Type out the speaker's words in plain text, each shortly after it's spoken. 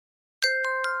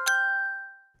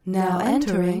Now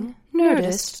entering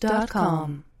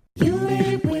Nerdist.com. You made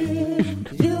it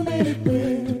weird. You made it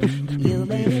weird. You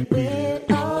made it weird.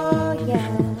 Oh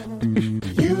yeah.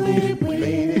 You made it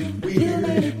weird. You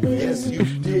made it weird. Yes, you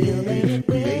did. You made it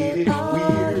weird.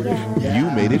 Oh yeah. You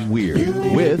Made It Weird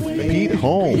with Pete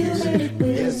Holmes.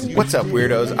 What's up,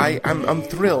 weirdos? I'm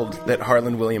thrilled that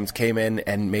Harland Williams came in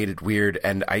and made it weird,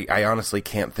 and I honestly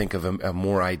can't think of a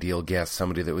more ideal guest,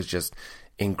 somebody that was just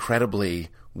incredibly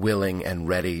willing and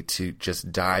ready to just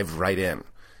dive right in.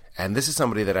 And this is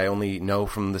somebody that I only know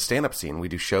from the stand-up scene. We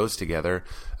do shows together,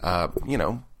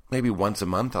 maybe once a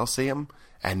month I'll see him.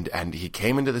 And he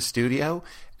came into the studio,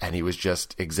 and he was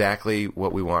just exactly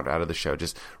what we want out of the show,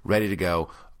 just ready to go,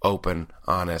 open,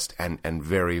 honest, and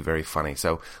very, very funny.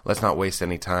 So let's not waste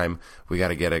any time. We got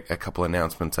to get a couple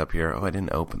announcements up here. Oh, I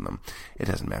didn't open them. It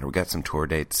doesn't matter. We got some tour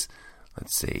dates.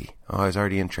 Let's see. Oh, I was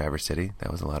already in Traverse City.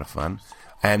 That was a lot of fun.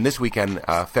 And this weekend,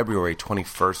 February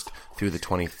 21st through the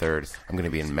 23rd, I'm going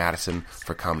to be in Madison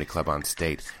for Comedy Club on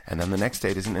State. And then the next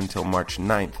date isn't until March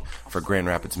 9th for Grand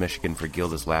Rapids, Michigan for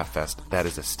Gilda's Laugh Fest. That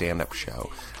is a stand-up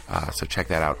show. So check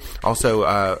that out. Also,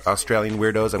 Australian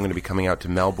Weirdos, I'm going to be coming out to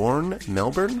Melbourne?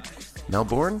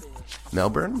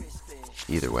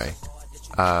 Either way.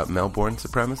 Melbourne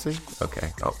Supremacy?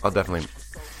 Okay. I'll definitely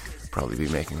probably be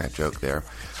making that joke there.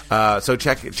 So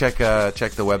check the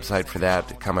website for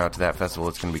that. Come out to that festival.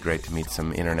 It's going to be great to meet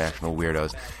some international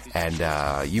weirdos. And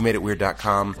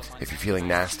youmadeitweird.com. If you're feeling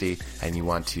nasty and you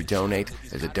want to donate,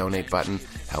 there's a donate button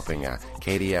helping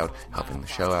Katie out, helping the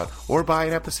show out, or buy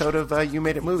an episode of You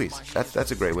Made It Movies.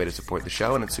 That's a great way to support the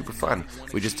show, and it's super fun.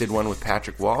 We just did one with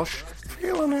Patrick Walsh.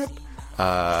 Feeling it.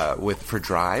 For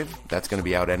Drive. That's going to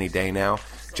be out any day now.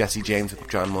 Jesse James with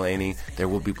John Mulaney, There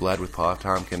Will Be Blood with Paul F.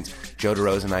 Tompkins, Joe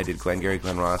DeRosa and I did Glengarry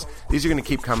Glen Ross. These are going to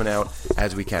keep coming out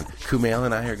as we can. Kumail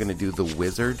and I are going to do The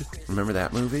Wizard. Remember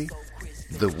that movie?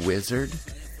 The Wizard?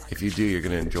 If you do, you're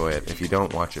going to enjoy it. If you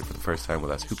don't, watch it for the first time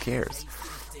with us. Who cares?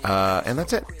 And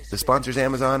that's it. The sponsor's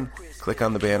Amazon. Click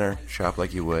on the banner. Shop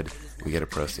like you would. We get a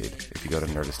proceed if you go to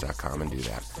Nerdist.com and do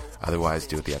that. Otherwise,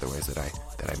 do it the other ways that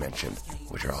I mentioned,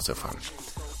 which are also fun.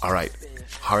 All right.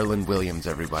 Harland Williams,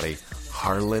 everybody.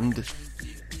 Harland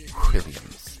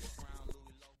Williams.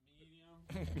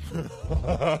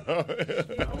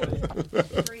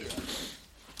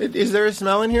 Is there a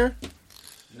smell in here?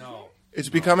 No. It's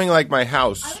becoming like my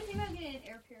house. I don't think I'm getting an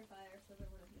air purifier, so there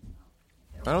wouldn't be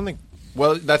a smell. I don't think...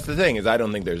 Well, that's the thing, is I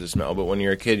don't think there's a smell, but when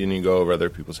you're a kid and you go over other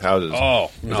people's houses... Oh,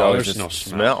 there's no, always there's this no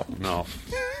smell. No.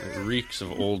 It reeks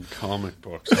of old comic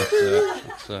books. That's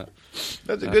it.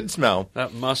 That's a good smell.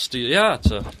 That musty... Yeah, it's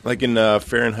a... Like in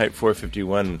Fahrenheit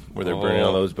 451, where they're burning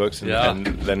all those books, and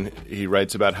then he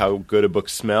writes about how good a book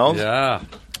smells. Yeah.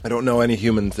 I don't know any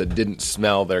humans that didn't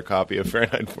smell their copy of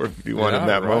Fahrenheit 451 in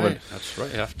that moment. That's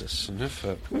right. You have to sniff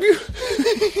it.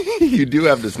 You do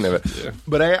have to sniff it. Yeah.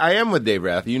 But I am with Dave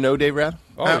Rath. You know Dave Rath?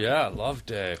 Oh, yeah. I love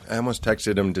Dave. I almost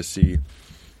texted him to see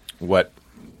what...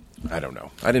 I don't know.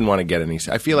 I didn't want to get any...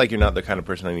 I feel like you're not the kind of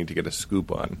person I need to get a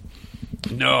scoop on.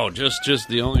 No, just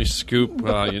the only scoop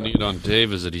you need on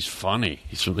Dave is that he's funny.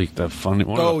 He's really that funny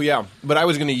one. Oh, yeah. But I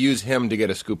was going to use him to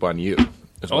get a scoop on you.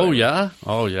 Oh, yeah?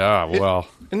 Oh, yeah. Well...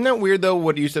 Isn't that weird, though,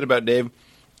 what you said about Dave?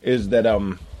 Is that,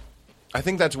 I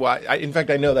think that's why... in fact,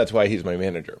 I know that's why he's my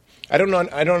manager. I don't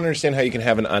understand how you can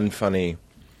have an unfunny...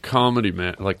 Comedy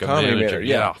man, like a manager.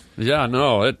 Yeah. Yeah,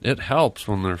 no, it helps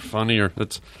when they're funnier.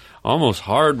 It's almost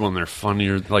hard when they're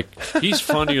funnier. Like, he's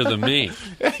funnier than me.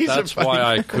 That's why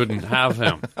I couldn't have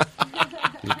him.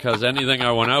 Because anything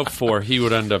I went out for, he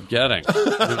would end up getting. You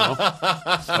know?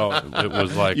 So it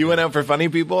was like... You went out for funny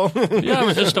people? Yeah, it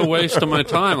was just a waste of my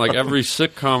time. Like, every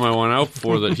sitcom I went out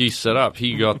for that he set up,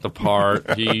 he got the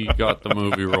part, he got the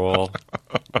movie role.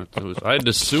 I had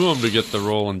to sue him to get the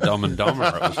role in Dumb and Dumber.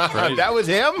 It was crazy. That was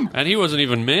him? And he wasn't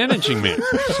even managing me.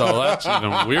 So that's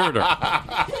even weirder.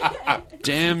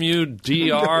 Damn you,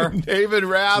 DR. David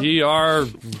Rath. DR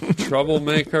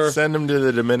troublemaker. Send him to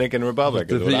the Dominican Republic.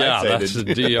 That's the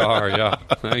DR, yeah.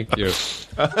 Thank you.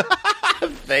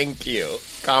 Thank you.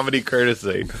 Comedy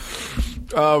courtesy.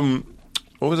 What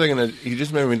was I going to... You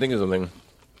just made me think of something.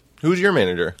 Who's your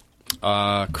manager?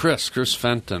 Chris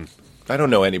Fenton. I don't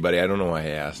know anybody. I don't know why I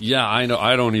asked. Yeah, I know.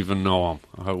 I don't even know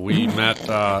him. We met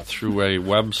through a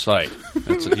website.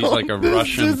 He's like a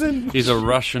Russian. He's a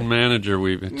Russian manager.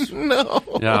 No.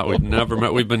 Yeah, we've never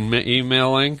met. We've been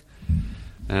emailing,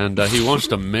 and he wants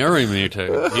to marry me.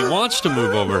 He wants to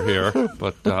move over here,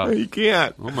 but he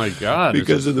can't. Oh my God!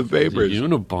 Because of the papers. He's a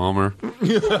Unabomber.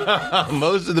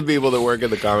 Most of the people that work at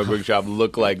the comic book shop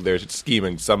look like they're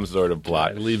scheming some sort of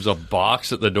plot. He leaves a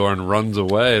box at the door and runs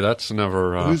away. That's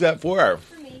never... Who's that for?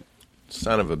 For me.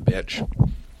 Son of a bitch.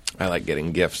 I like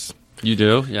getting gifts. You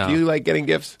do? Yeah. Do you like getting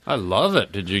gifts? I love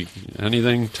it. Did you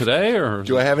anything today or?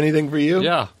 Do I have anything for you?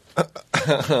 Yeah.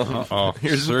 Uh-oh.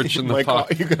 Searching the my car.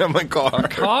 pocket. You can have my car.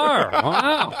 Car.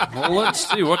 Wow. Well, let's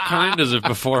see. What kind is it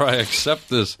before I accept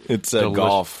this? It's a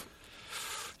golf.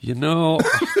 You know,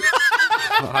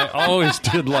 I always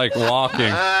did like walking.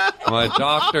 My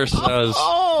doctor says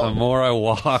the more I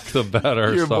walk, the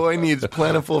better. Your so. boy needs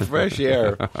plentiful fresh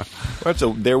air. What's a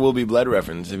There Will Be Blood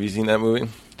reference? Have you seen that movie?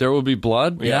 There Will Be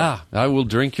Blood? Yeah. I will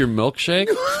drink your milkshake?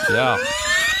 Yeah.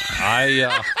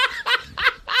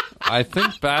 I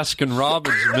think Baskin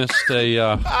Robbins missed a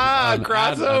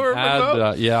crossover for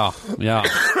both? Yeah.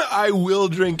 I will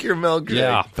drink your milkshake.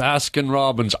 Yeah, Baskin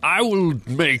Robbins. I will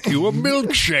make you a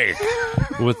milkshake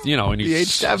with and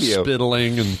he's The HW.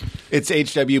 spittling and It's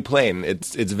H.W. Plain.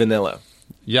 It's vanilla.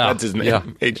 yeah, That's his name. Yeah.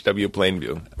 H.W.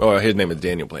 Plainview. Oh, his name is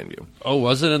Daniel Plainview. Oh,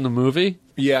 was it in the movie?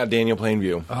 Yeah, Daniel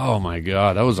Plainview. Oh my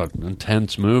God, that was an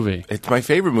intense movie. It's my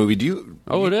favorite movie. Do you?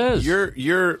 Oh, it is.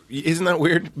 You're. Isn't that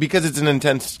weird? Because it's an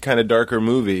intense, kind of darker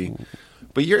movie,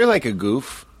 but you're like a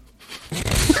goof.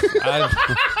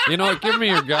 Give me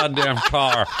your goddamn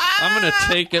car. I'm going to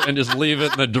take it and just leave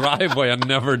it in the driveway and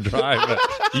never drive it.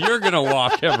 You're going to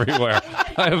walk everywhere.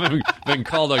 I haven't been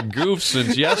called a goof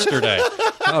since yesterday.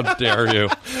 How dare you?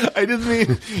 I just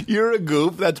mean you're a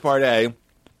goof. That's part A.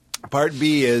 Part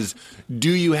B is,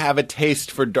 do you have a taste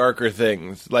for darker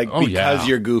things? Like, Oh, because yeah.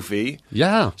 you're goofy.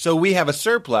 Yeah. So we have a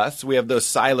surplus. We have those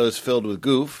silos filled with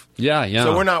goof. Yeah.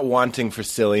 So we're not wanting for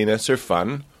silliness or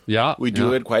fun. Yeah. We do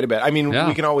yeah. it quite a bit. I mean, Yeah.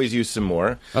 we can always use some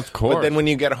more. Of course. But then when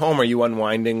you get home, are you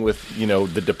unwinding with,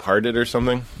 The Departed or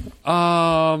something?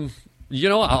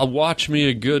 I'll watch me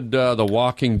a good The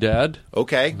Walking Dead.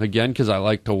 Okay. Again, because I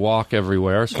like to walk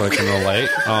everywhere, so I can relate.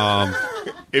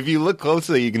 If you look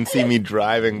closely, you can see me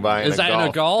driving by Is that in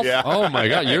a Golf? Yeah. Oh, my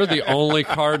God. You're the only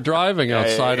car driving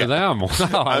outside of them. Wow,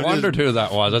 I I'm wondered just who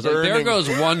that was. I was like, there burning. goes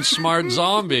one smart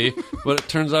zombie, but it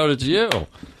turns out it's you.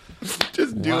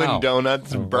 Just doing Wow.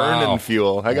 donuts, burning Wow.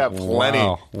 fuel. I got plenty.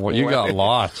 Wow. Well, you got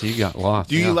lots. You got lots.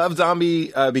 Do you yeah. love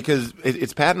zombie? Because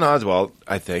it's Patton Oswalt,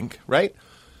 I think, right?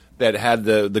 That had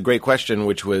the great question,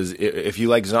 which was if you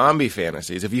like zombie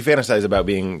fantasies, if you fantasize about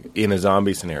being in a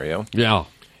zombie scenario, Yeah.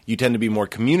 you tend to be more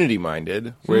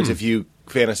community-minded, whereas if you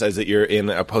fantasize that you're in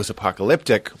a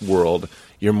post-apocalyptic world,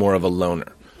 you're more of a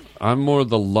loner. I'm more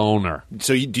the loner.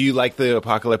 So do you like the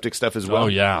apocalyptic stuff as well? Oh,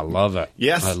 yeah. I love it.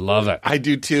 Yes. I love it. I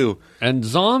do too. And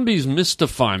zombies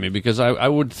mystify me because I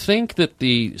would think that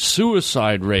the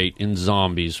suicide rate in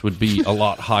zombies would be a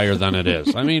lot higher than it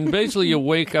is. I mean, basically, you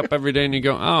wake up every day and you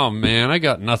go, oh, man, I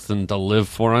got nothing to live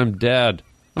for. I'm dead.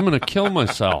 I'm going to kill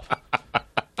myself.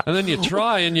 And then you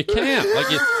try and you can't.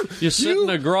 Like you sit in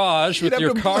the garage with have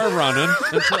your to car running.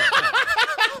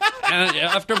 And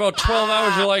after about 12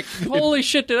 hours, you're like, holy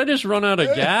shit, did I just run out of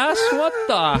gas? What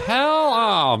the hell?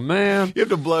 Oh, man. You have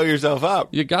to blow yourself up.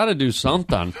 You got to do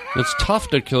something. It's tough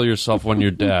to kill yourself when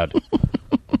you're dead.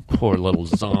 Poor little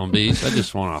zombies. I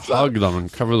just want to hug them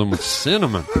and cover them with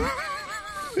cinnamon.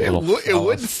 It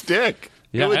would stick.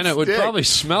 Yeah, and it would stick. probably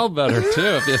smell better,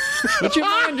 too. Would you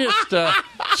mind just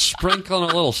sprinkling a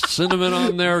little cinnamon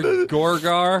on there,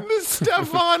 Gorgar?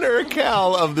 Stefan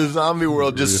Urkel of the zombie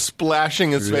world just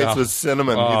splashing his face Yeah. with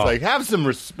cinnamon. Oh. He's like, have some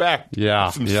respect. Yeah,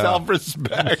 Some yeah.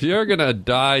 self-respect. If you're going to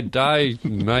die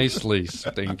nicely,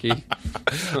 Stinky.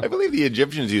 I believe the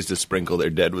Egyptians used to sprinkle their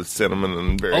dead with cinnamon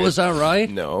and various... Oh, is that right?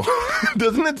 No.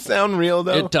 Doesn't it sound real,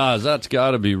 though? It does. That's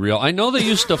got to be real. I know they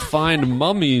used to find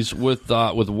mummies with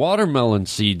watermelon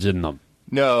seeds in them.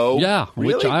 No. Yeah,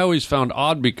 Really? which I always found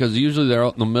odd because usually they're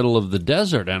out in the middle of the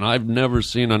desert, and I've never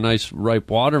seen a nice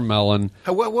ripe watermelon.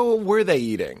 What were they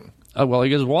eating? Well, I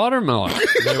guess watermelon.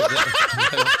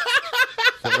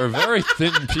 They were very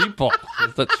thin people.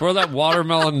 That's where that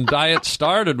watermelon diet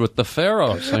started with the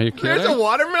pharaohs. Are you kidding? There's a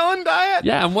watermelon diet?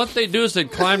 Yeah, and what they do is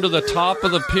they'd climb to the top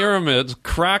of the pyramids,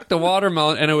 crack the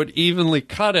watermelon, and it would evenly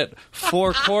cut it.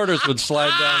 4 quarters would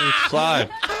slide down each side.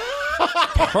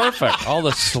 Perfect. All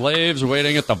the slaves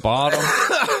waiting at the bottom.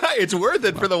 It's worth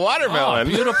it for the Oh, watermelon.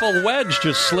 beautiful wedge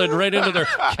just slid right into their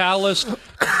calloused,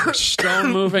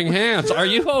 stone-moving hands. Are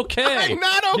you okay? I'm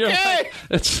not You're okay. like-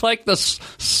 it's like the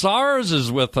SARS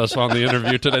is with us on the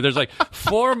interview today. There's like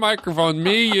 4 microphones,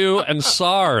 me, you, and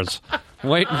SARS,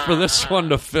 waiting for this one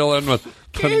to fill in with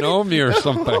pneumonia or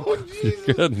something. Oh,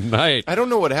 Jesus. Good night. I don't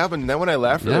know what happened. Then when I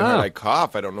laughed really Yeah. hard, I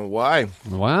cough. I don't know why.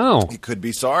 Wow. It could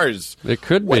be SARS. It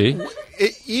could be.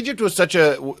 Egypt was such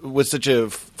a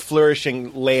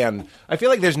flourishing land. I feel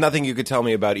like there's nothing you could tell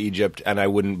me about Egypt and I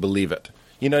wouldn't believe it.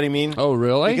 You know what I mean? Oh,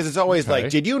 really? Because it's always Okay.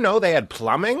 like, did you know they had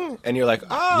plumbing? And you're like,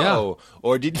 oh.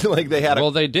 Or did you like they had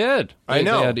Well, they did. I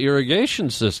know. They had irrigation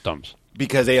systems.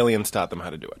 because aliens taught them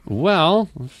how to do it. Well,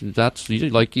 that's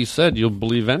like you said. You'll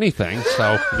believe anything,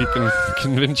 so you can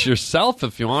convince yourself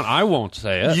if you want. I won't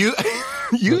say it.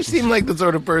 You seem like the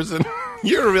sort of person.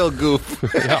 You're a real goof.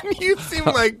 You seem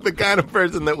like the kind of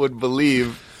person that would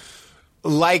believe.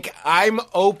 Like, I'm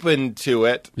open to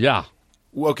it. Yeah.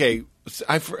 Okay,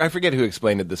 I forget who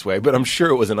explained it this way, but I'm sure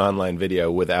it was an online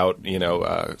video without,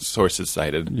 sources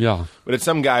cited. Yeah. But it's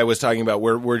some guy was talking about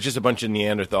we're just a bunch of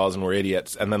Neanderthals and we're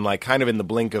idiots, and then like kind of in the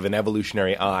blink of an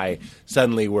evolutionary eye,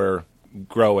 suddenly we're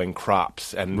growing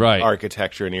crops and Right.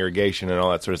 architecture and irrigation and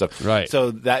all that sort of stuff. Right.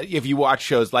 So that if you watch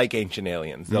shows like Ancient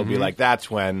Aliens, they'll be like, that's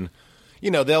when.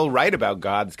 They'll write about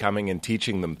gods coming and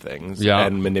teaching them things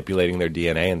and manipulating their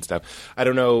DNA and stuff. I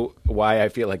don't know why I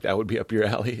feel like that would be up your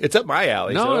alley. It's up my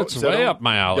alley. No, so it's so way don't- up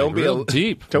my alley. Don't be real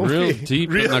deep. Don't real be,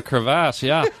 deep really? in the crevasse.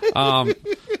 Yeah.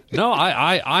 No,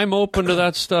 I'm open to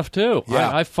that stuff too.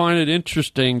 Yeah. I find it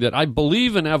interesting that I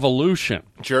believe in evolution.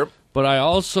 Sure. But I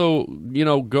also,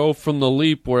 go from the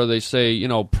leap where they say,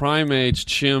 primates,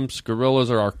 chimps,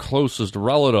 gorillas are our closest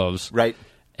relatives. Right.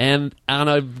 And on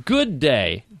a good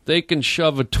day, they can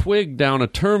shove a twig down a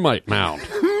termite mound.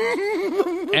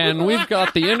 And we've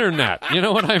got the internet. You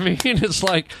know what I mean? It's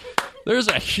like there's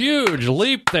a huge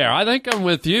leap there. I think I'm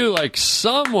with you. Like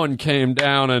someone came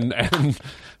down and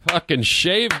fucking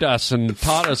shaved us and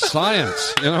taught us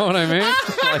science. You know what I mean?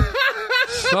 It's like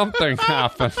something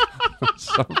happened.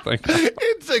 Something.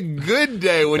 It's a good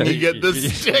day when you get the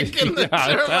stick in the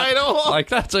termite hole. Like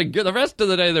that's a good. The rest of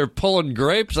the day they're pulling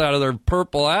grapes out of their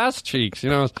purple ass cheeks.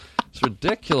 It's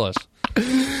ridiculous.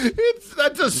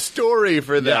 That's a story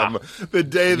for them. Yeah. The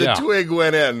day the Yeah. twig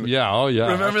went in. Yeah. Oh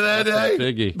yeah. Remember that That's day?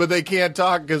 a biggie. But they can't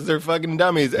talk because they're fucking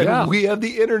dummies. And Yeah. we have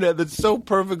the internet that's so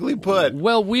perfectly put.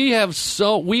 Well, we are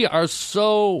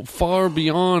so far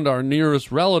beyond our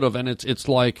nearest relative, and it's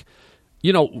like,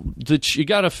 you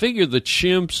got to figure the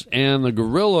chimps and the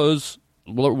gorillas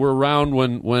were around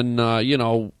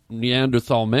when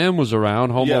Neanderthal man was around,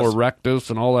 Homo Yes. erectus,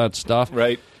 and all that stuff,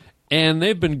 Right. And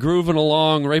they've been grooving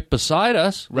along right beside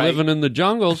us, Right. living in the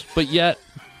jungles, but yet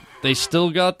they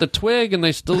still got the twig and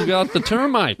they still got the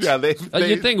termites. Yeah, they-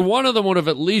 You'd think one of them would have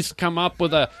at least come up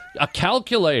with a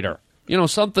calculator.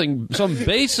 Some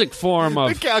basic form The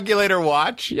of calculator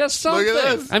watch. yes, something. Look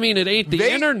at this. I mean, it ain't the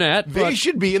internet, They but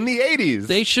should be in the 80s.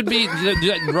 they should be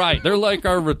right. They're like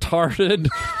our retarded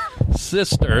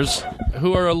sisters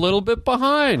who are a little bit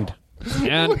behind.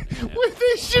 And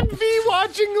They should be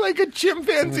watching like a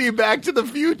chimpanzee Back to the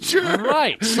Future.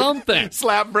 right, something,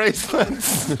 Slap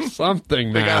bracelets.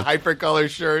 something, They man, got hypercolor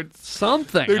shirts.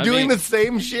 something. They're I doing mean, the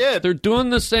same shit. They're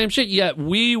doing the same shit. Yet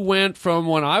we went from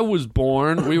when I was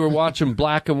born, we were watching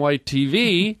black and white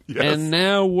TV, Yes. and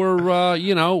now we're,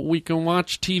 we can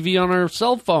watch TV on our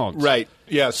cell phones. Right.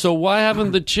 Yes. So why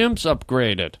haven't the chimps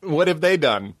upgraded? What have they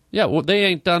done? Yeah, well, they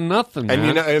ain't done nothing,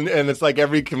 man. And and it's like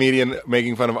every comedian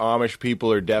making fun of Amish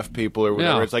people or deaf people or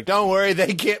whatever. Yeah. It's like, don't worry,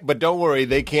 they can't. But don't worry,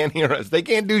 they can't hear us. They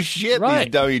can't do shit. Right.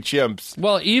 These dummy chimps.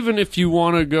 Well, even if you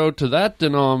want to go to that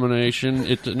denomination,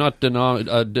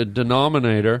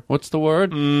 denominator. What's the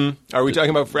word? Are we talking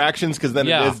about fractions? Because then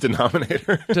Yeah. it is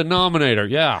denominator. Denominator.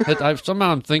 Yeah.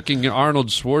 Somehow I'm thinking Arnold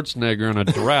Schwarzenegger in a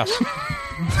dress.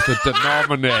 The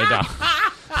denominator.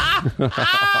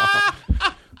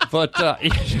 But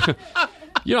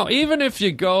even if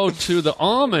you go to the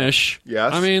Amish,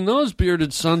 Yes. I mean, those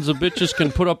bearded sons of bitches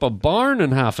can put up a barn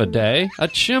in half a day. A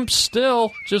chimp's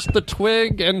still just the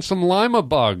twig and some lima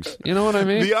bugs. You know what I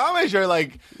mean? The Amish are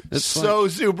like It's so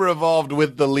super evolved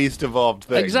with the least evolved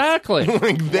things. Exactly.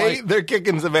 They're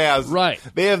kicking some ass. Right.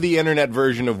 They have the internet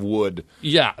version of wood.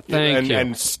 Yeah, thank you.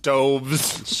 And stoves.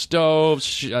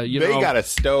 Stoves, They got a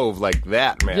stove like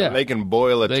that, man. Yeah. They can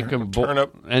boil a they can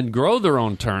turnip. and grow their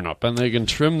own turnip, and they can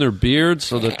trim their beards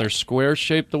so that they're square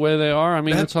shaped the way they are. I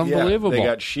mean, it's unbelievable. Yeah, they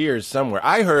got shears somewhere.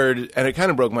 I heard, and it kind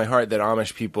of broke my heart that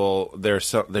Amish people. There's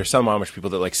some Amish people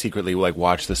that like secretly like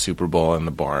watch the Super Bowl in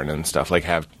the barn and stuff. Like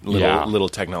have little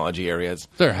technology areas.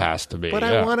 There has to be, But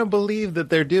yeah. I want to believe that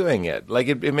they're doing it. Like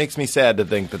it makes me sad to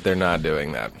think that they're not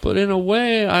doing that. But in a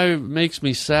way, it makes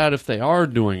me sad if they are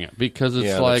doing it because it's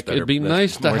Yeah, like that's it'd be better.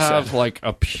 nice That's to more have sad. like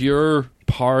a pure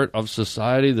part of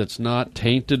society that's not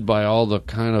tainted by all the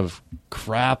kind of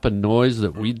crap and noise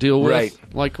that we deal with. Right.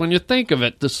 Like, when you think of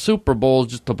it, the Super Bowl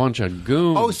is just a bunch of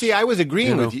goons. Oh, see, I was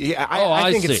agreeing with you.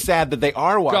 I think see. it's sad that they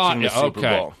are watching the Super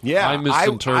okay. Bowl. Yeah, I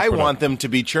misinterpreted. I want them to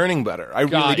be churning butter. I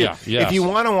really do. Yeah, yes. If you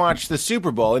want to watch the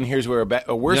Super Bowl, and here's where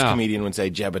a worse comedian would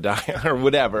say Jebediah or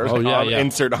whatever,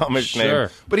 insert Amish name.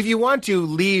 But if you want to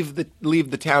leave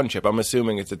the township, I'm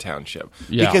assuming it's a township,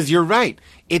 because you're right.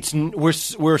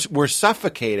 We're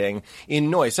suffocating in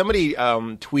noise. Somebody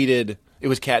tweeted. It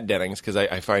was Kat Dennings, because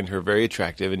I find her very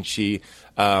attractive, and she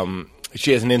has an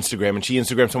Instagram, and she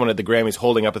Instagrammed someone at the Grammys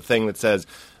holding up a thing that says,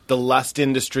 "The lust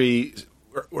industry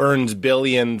earns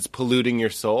billions polluting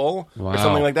your soul," or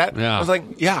something like that. Yeah. I was like,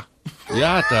 yeah.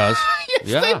 Yeah, it does.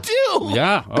 Yes, they do.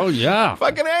 Yeah. Oh, yeah.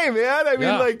 Fucking A, man. I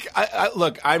mean,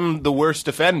 look, I'm the worst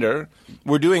offender.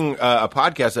 We're doing a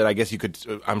podcast that I guess you could,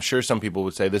 I'm sure some people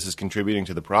would say this is contributing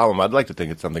to the problem. I'd like to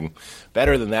think it's something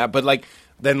better than that. But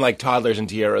than Toddlers and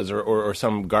Tiaras or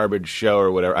some garbage show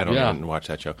or whatever. I don't even watch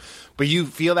that show. But you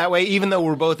feel that way, even though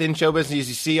we're both in show business.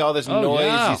 You see all this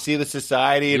noise, you see the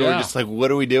society, and we're just like,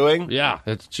 what are we doing? Yeah,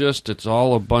 it's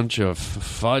all a bunch of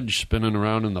fudge spinning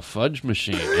around in the fudge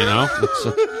machine, you know?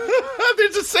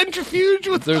 There's a centrifuge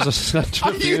with There's a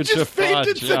centrifuge You just of fudge,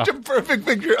 painted such a perfect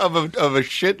picture of a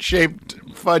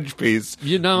shit-shaped fudge piece,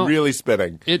 really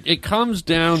spinning. It comes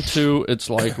down to, it's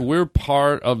like we're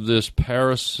part of this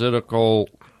parasitical,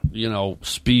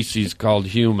 species called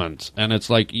humans. And it's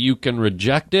like you can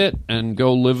reject it and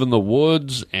go live in the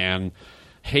woods and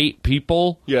hate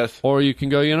people. Yes. Or you can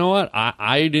go, you know what?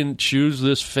 I didn't choose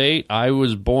this fate. I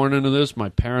was born into this. My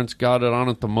parents got it on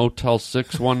at the Motel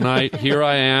 6 one night. Here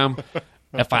I am.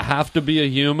 If I have to be a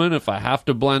human, if I have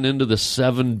to blend into the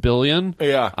 7 billion,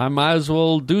 I might as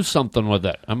well do something with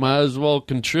it. I might as well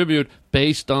contribute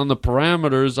based on the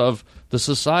parameters of the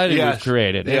society we've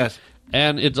created. Yes.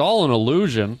 And it's all an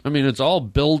illusion. I mean, it's all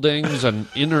buildings and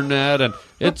internet, and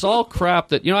it's all crap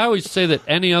that, I always say that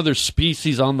any other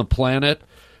species on the planet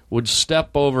would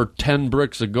step over 10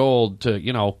 bricks of gold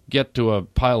to, get to a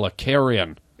pile of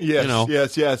carrion.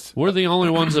 Yes, yes. We're the only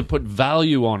ones that put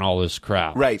value on all this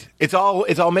crap. Right. It's all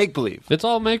make-believe. It's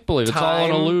all make-believe. It's all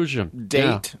an illusion.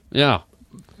 Date. Yeah.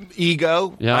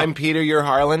 Ego. Yeah. I'm Peter, you're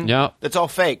Harlan. Yeah. That's all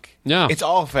fake. Yeah. It's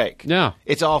all fake. Yeah.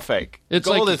 It's all fake.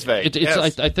 Gold is fake.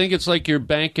 I think it's like your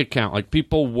bank account. Like,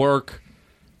 people work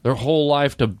their whole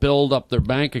life to build up their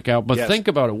bank account. But think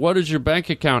about it. What is your bank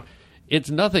account? It's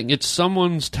nothing. It's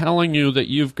someone's telling you that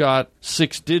you've got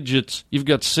 6 digits. You've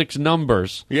got 6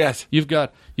 numbers. Yes. You've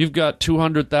got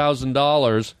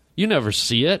 $200,000. You never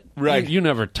see it. Right. You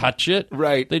never touch it.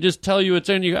 Right. They just tell you it's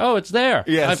in. You go, oh, it's there.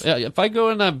 Yes. If I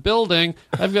go in that building,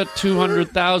 I've got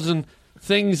 200,000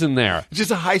 things in there. It's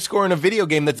just a high score in a video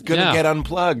game that's going to get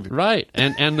unplugged. Right.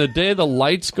 And the day the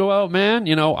lights go out, man,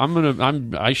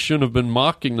 I shouldn't have been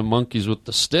mocking the monkeys with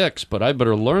the sticks, but I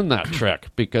better learn that trick,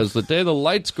 because the day the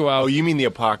lights go out. Oh, you mean the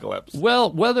apocalypse?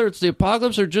 Well, whether it's the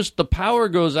apocalypse or just the power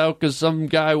goes out because some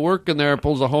guy working there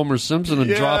pulls a Homer Simpson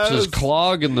and drops his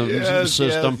clog in the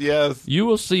system. Yes. You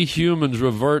will see humans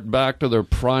revert back to their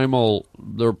primal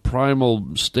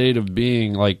state of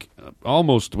being, like,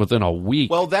 almost within a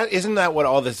week. Well, isn't that what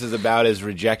all this is about, is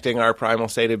rejecting our primal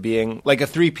state of being? Like a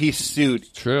 3-piece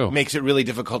suit makes it really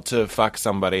difficult to fuck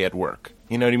somebody at work.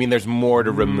 You know what I mean? There's more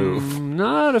to remove.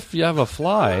 Not if you have a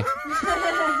fly.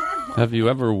 Have you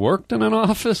ever worked in an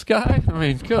office, guy? I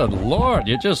mean, good Lord.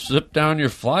 You just zip down your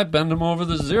fly, bend them over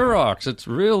the Xerox. It's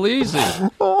real easy.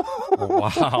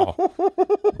 Wow.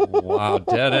 Wow,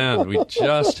 dead end. We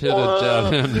just hit a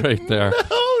dead end right there.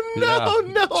 No.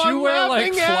 Do you wear,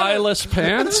 like, flyless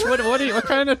pants? What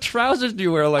kind of trousers do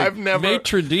you wear? Like,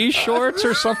 maitre d' shorts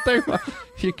or something?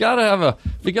 You got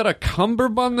a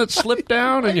cummerbund that slipped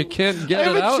down and you can't get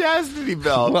it out? I have a chastity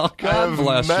belt. Well, God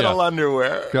bless you. Metal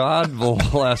underwear. God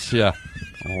bless you.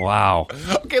 Wow.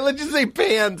 Okay, let's just say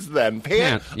pants then.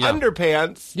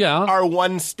 Underpants are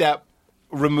one step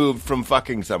removed from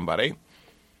fucking somebody.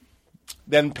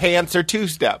 Then pants are 2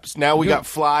 steps. Now we got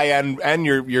fly, and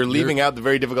you're leaving out the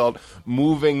very difficult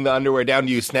moving the underwear down.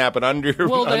 Do you snap it under your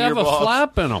Well, they have a balls?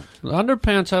 Flap in them. The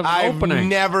underpants have an opening. I've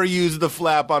never used the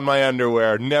flap on my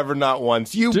underwear. Never, not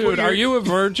once. Dude, are you a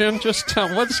virgin? Just tell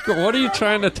what are you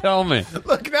trying to tell me?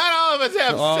 Look, not all of us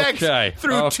have sex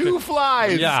through 2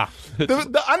 flies. Yeah.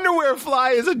 The underwear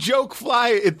fly is a joke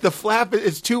fly. The flap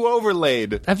is too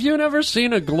overlaid. Have you never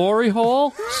seen a glory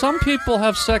hole? Some people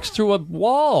have sex through a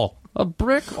wall. A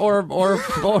brick or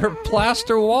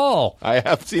plaster wall. I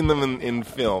have seen them in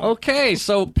film. Okay,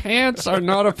 so pants are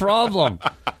not a problem.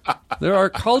 There are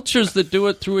cultures that do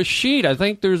it through a sheet. I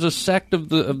think there's a sect of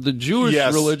the Jewish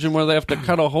Yes. religion where they have to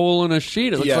cut a hole in a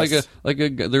sheet. It looks Yes. like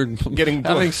they're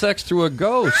having sex through a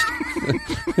ghost.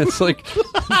 It's like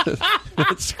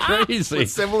it's crazy. With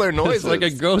similar noises. It's like a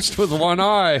ghost with one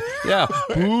eye. Yeah.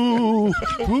 Ooh,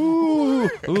 ooh,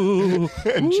 ooh.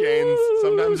 And chains.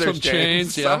 Sometimes there's Some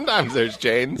chains, yeah. Sometimes there's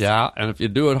chains. Yeah, and if you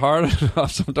do it hard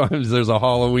enough, sometimes there's a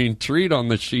Halloween treat on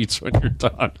the sheets when you're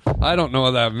done. I don't know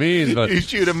what that means, but You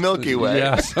shoot a Milky Way.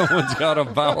 yeah, someone's got a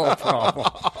bowel problem.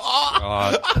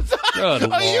 God.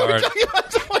 Good Oh, you were Lord. talking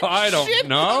about someone's I don't shit.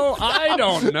 know. I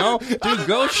don't know. Do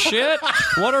ghost shit?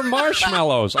 What are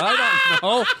marshmallows? I don't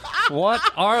know. What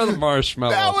are the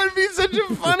marshmallows? That would be such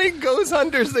a funny ghost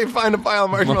hunters. They find a pile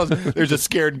of marshmallows. There's a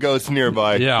scared ghost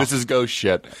nearby. Yeah. This is ghost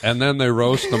shit. And then they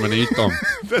roast them and eat them.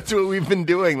 That's what we've been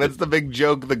doing. That's the big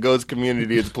joke the ghost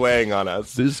community is playing on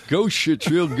us. This ghost shit's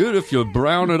real good if you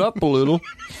brown it up a little.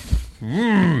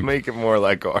 Make it more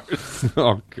like ours.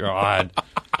 Oh, God.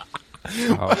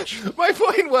 Ouch. My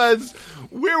point was,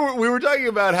 we were talking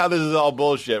about how this is all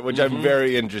bullshit, which I'm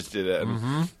very interested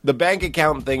in. The bank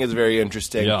account thing is very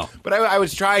interesting. Yeah. But I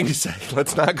was trying to say,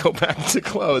 let's not go back to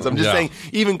clothes. I'm just Yeah. saying,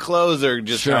 even clothes are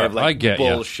just Sure, kind of I like get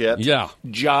ya. bullshit. Yeah.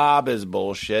 Job is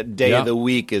bullshit. Day Yeah. of the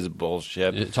week is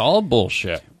bullshit. It's all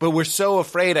bullshit. But we're so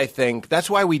afraid, I think. That's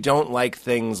why we don't like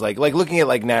things like looking at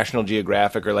like National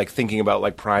Geographic or like thinking about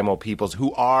like primal peoples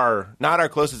who are not our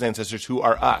closest ancestors, who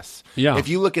are us. Yeah. If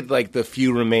you look at like the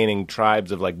few remaining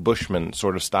tribes of like Bushman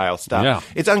sort of style stuff, Yeah.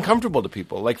 it's uncomfortable to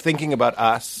people. Like thinking about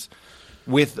us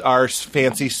with our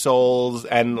fancy souls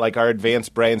and like our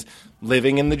advanced brains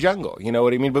living in the jungle. You know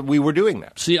what I mean? But we were doing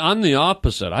that. See, I'm the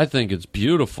opposite. I think it's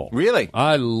beautiful. Really?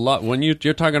 I love when you're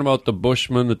talking about the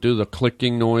Bushmen that do the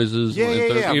clicking noises. Yeah,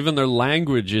 yeah, yeah. Even their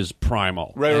language is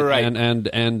primal. Right, right, right.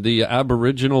 And the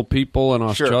Aboriginal people in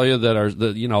Australia that are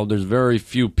there's very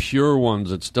few pure ones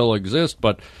that still exist,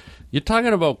 but you're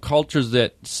talking about cultures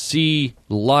that see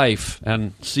life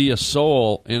and see a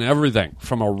soul in everything,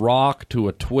 from a rock to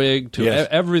a twig to Yes.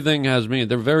 everything has meaning.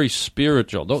 They're very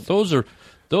spiritual.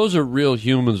 Those are real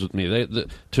humans with me.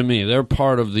 To me, they're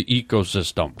part of the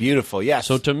ecosystem. Beautiful, yes.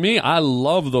 So to me, I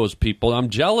love those people. I'm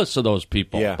jealous of those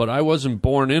people. Yeah. But I wasn't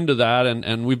born into that,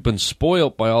 and we've been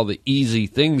spoiled by all the easy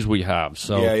things we have.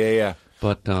 So yeah.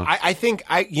 But I think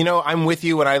I'm with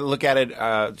you when I look at it.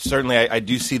 Certainly, I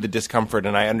do see the discomfort,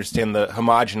 and I understand the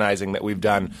homogenizing that we've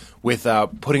done with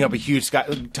putting up a huge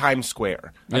Times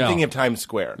Square. I'm Yeah. thinking of Times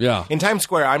Square. Yeah. In Times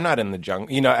Square, I'm not in the jungle.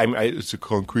 It's a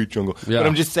concrete jungle. yeah. But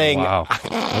I'm just saying. Wow.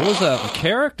 What was that? A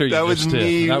character you That was just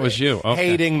me. did? That was you. Okay.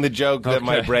 Hating the joke that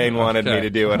my Okay. brain wanted me Okay. to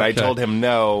do, and I Okay. told him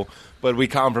no. But we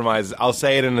compromised. I'll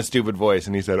say it in a stupid voice,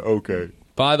 and he said, "Okay."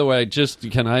 By the way,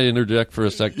 can I interject for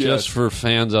a sec? Yes. Just for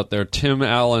fans out there, Tim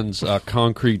Allen's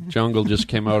Concrete Jungle just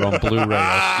came out on Blu-ray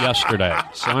yesterday.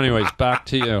 So, anyways, back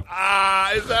to you.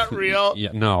 Is that real? Yeah,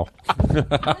 no.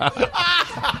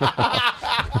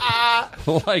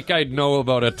 Like I'd know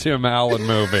about a Tim Allen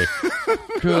movie.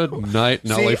 Good night,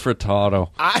 Nelly Furtado.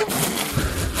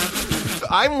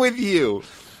 I'm with you.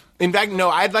 In fact, no,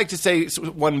 I'd like to say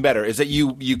one better, is that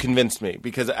you convinced me,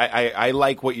 because I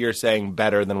like what you're saying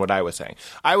better than what I was saying.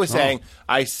 I was saying,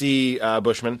 I see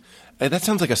Bushman. That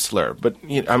sounds like a slur, but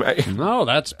No,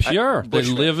 that's pure. They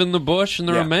Bushman. live in the bush and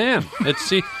they're Yeah. a man.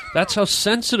 That's how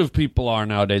sensitive people are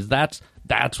nowadays. That's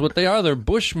what they are. They're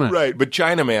bushmen. right, but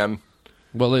Chinaman,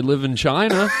 Well, they live in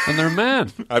China and they're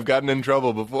men. I've gotten in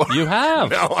trouble before. You have.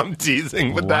 No, I'm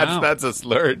teasing, but Wow. that's a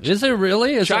slur. Is it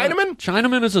really? Chinaman?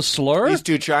 Chinaman is a slur? These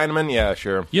two Chinamen, yeah,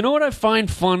 sure. You know what I find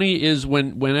funny is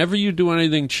whenever you do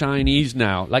anything Chinese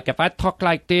now, like if I talk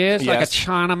like this, like a Yes.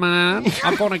 Chinaman,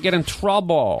 I'm going to get in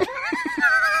trouble.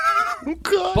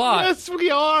 God, But- yes, we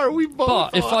are. We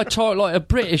both But if I talk like a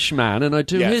British man and I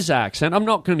do Yes. his accent, I'm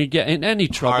not going to get in any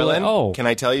trouble Harlan, at all. can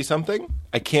I tell you something?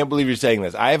 I can't believe you're saying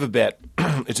this. I have a bit.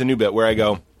 It's a new bit where I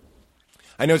go,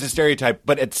 I know it's a stereotype,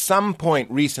 but at some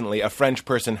point recently, a French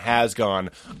person has gone,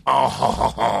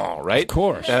 oh, right? Of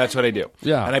course. And that's what I do.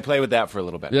 Yeah. And I play with that for a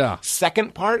little bit. Yeah.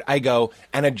 Second part, I go,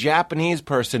 and a Japanese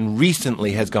person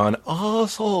recently has gone, oh,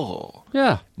 so.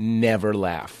 Yeah. Never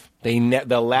laugh.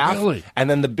 They'll laugh. Really? And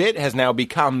then the bit has now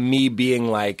become me being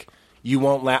like, you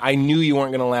won't laugh. I knew you weren't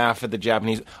going to laugh at the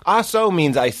Japanese. Aso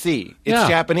means I see. It's Yeah.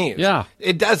 Japanese. Yeah.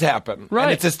 It does happen. Right.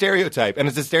 And it's a stereotype. And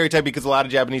it's a stereotype because a lot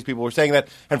of Japanese people were saying that.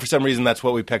 And for some reason, that's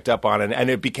what we picked up on. And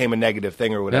it became a negative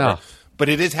thing or whatever. Yeah. But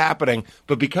it is happening.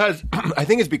 But because, I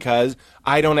think it's because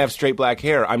I don't have straight black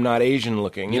hair. I'm not Asian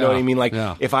looking. You know Yeah. what I mean? Like,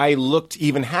 Yeah. if I looked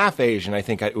even half Asian, I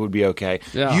think it would be okay.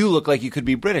 Yeah. You look like you could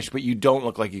be British, but you don't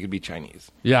look like you could be Chinese.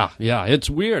 Yeah,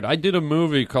 it's weird. I did a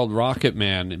movie called Rocket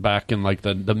Man back in like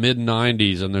the mid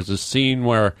 '90s, and there's a scene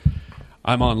where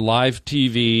I'm on live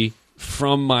TV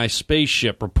from my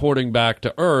spaceship reporting back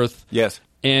to Earth. Yes.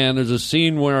 And there's a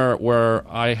scene where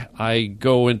I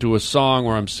go into a song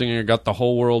where I'm singing I got the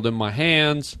whole world in my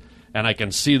hands, and I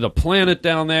can see the planet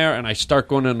down there, and I start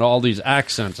going into all these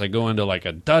accents. I go into like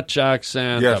a Dutch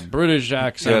accent, Yes. a British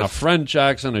accent, Yes. a French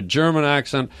accent, a German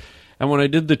accent. And when I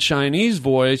did the Chinese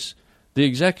voice, the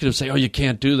executives say, "Oh, you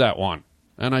can't do that one."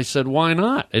 And I said, "Why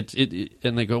not?"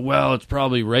 And they go, "Well, it's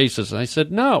probably racist." And I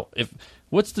said, "No.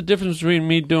 What's the difference between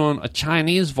me doing a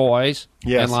Chinese voice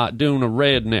Yes. and like doing a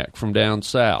redneck from down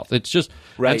south?" It's just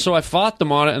Right. And so I fought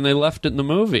them on it, and they left it in the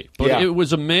movie. But Yeah. it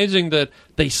was amazing that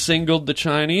they singled the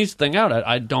Chinese thing out.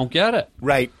 I don't get it.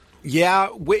 Right. Yeah.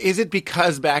 Is it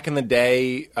because back in the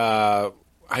day,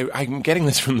 I'm getting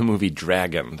this from the movie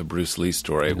Dragon, the Bruce Lee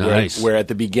story, Nice. where at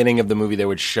the beginning of the movie they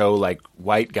would show like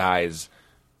white guys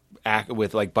act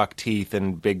with like buck teeth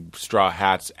and big straw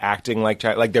hats acting like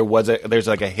there's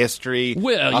like a history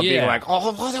Well, of being yeah. like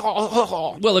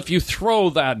Well, if you throw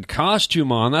that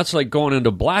costume on, that's like going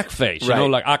into blackface. You know,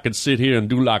 Right. like I could sit here and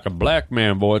do like a black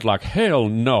man voice. Like hell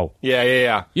no.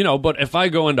 yeah. You know, but if I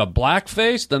go into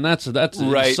blackface, then that's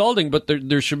Right. insulting. But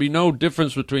there should be no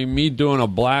difference between me doing a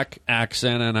black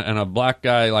accent and a black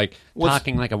guy like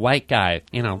talking like a white guy.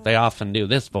 You know, they often do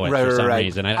this voice for some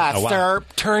reason. I don't know why. Sir,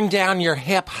 turn down your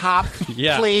hip hop,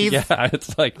 Yeah, please. Yeah,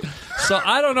 it's like so.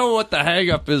 I don't know what the hang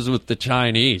up is with the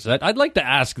Chinese. I'd like to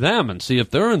ask them and see if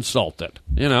they're insulted.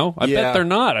 You know, I Yeah. bet they're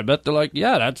not. I bet they're like,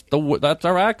 yeah, that's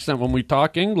our accent when we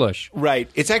talk English. Right.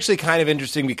 It's actually kind of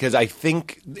interesting because I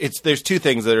think there's two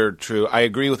things that are true. I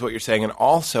agree with what you're saying, and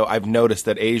also I've noticed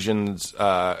that Asians.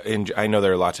 I know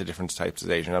there are lots of different types of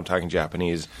Asian. I'm talking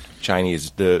Japanese,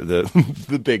 Chinese, the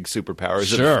the big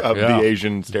superpowers Sure, of yeah. the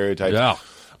Asian stereotypes. Yeah.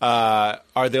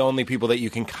 Are the only people that you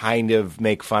can kind of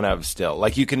make fun of still.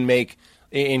 Like you can make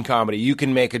in comedy, you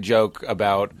can make a joke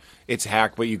about it's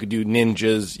hack, but you could do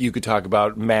ninjas. You could talk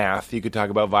about math. You could talk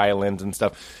about violins and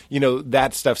stuff. You know,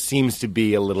 that stuff seems to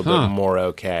be a little bit more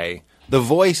okay. The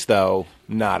voice, though,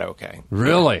 not okay.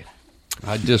 Really,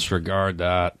 I disregard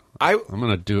that. I I'm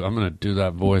gonna do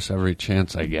that voice every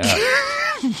chance I get.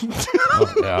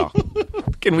 Oh, yeah.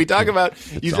 Can we talk about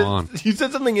on. You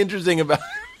said something interesting about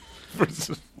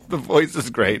the voice is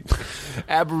great.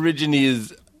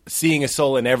 Aborigines seeing a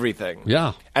soul in everything.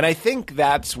 Yeah. And I think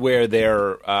that's where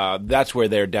they're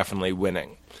definitely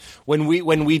winning. When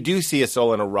we do see a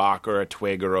soul in a rock or a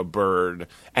twig or a bird,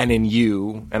 and in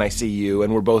you, and I see you,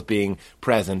 and we're both being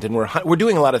present, and we're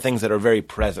doing a lot of things that are very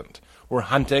present. We're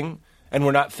hunting, and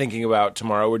we're not thinking about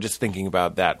tomorrow. We're just thinking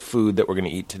about that food that we're going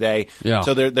to eat today. Yeah.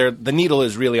 So the needle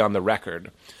is really on the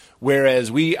record.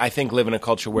 Whereas we, I think, live in a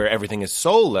culture where everything is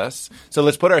soulless. So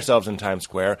let's put ourselves in Times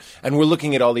Square, and we're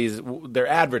looking at all these, they're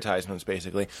advertisements,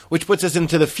 basically, which puts us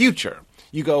into the future.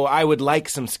 You go, I would like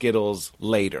some Skittles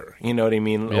later. You know what I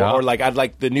mean? Yeah. Or like, I'd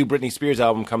like the new Britney Spears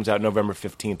album comes out November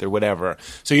 15th or whatever.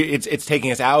 So it's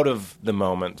taking us out of the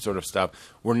moment sort of stuff.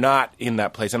 We're not in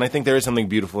that place. And I think there is something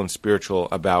beautiful and spiritual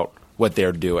about what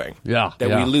they're doing. Yeah, That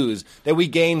yeah. we lose, that we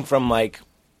gain from, like,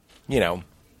 you know,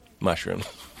 mushrooms.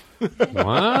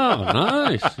 Wow,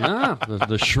 nice. Yeah,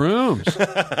 the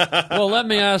shrooms. Well, let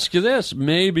me ask you this.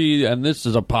 Maybe, and this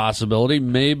is a possibility,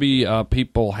 maybe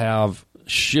people have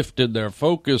shifted their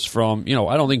focus from, you know,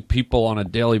 I don't think people on a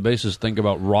daily basis think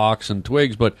about rocks and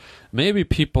twigs, but maybe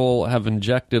people have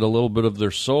injected a little bit of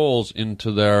their souls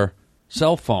into their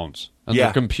cell phones and Yeah.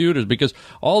 their computers because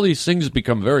all these things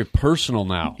become very personal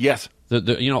now. Yes.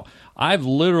 You know, I've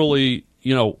literally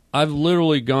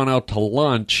gone out to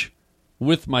lunch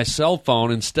with my cell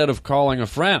phone instead of calling a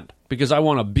friend because I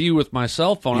want to be with my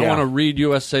cell phone. Yeah. I want to read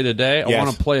USA Today. I Yes.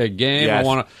 want to play a game. Yes.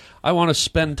 I want to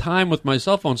spend time with my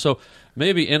cell phone. So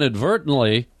maybe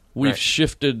inadvertently we've Right.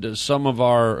 shifted some of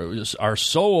our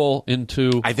soul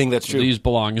into I think that's true. these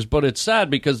belongings, but it's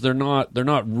sad because they're not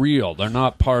real. They're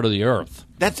not part of the earth.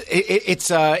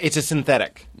 It's a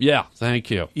synthetic. Yeah,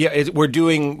 thank you. Yeah, we're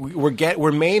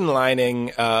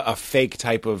mainlining a fake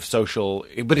type of social,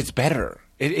 but it's better.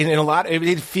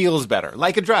 It feels better,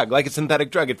 like a drug, like a synthetic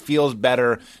drug. It feels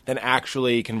better than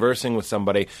actually conversing with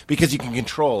somebody because you can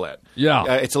control it. Yeah.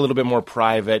 It's a little bit more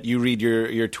private. You read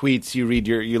your tweets, you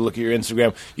look at your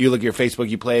Instagram, you look at your Facebook,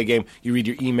 you play a game, you read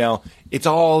your email. It's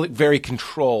all very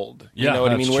controlled. You Yeah, know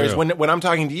what I that's mean? Whereas true. when I'm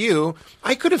talking to you,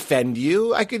 I could offend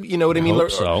you. I could, you know what I mean? Hope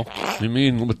so. You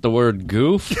mean with the word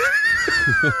goof?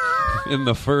 In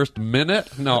the first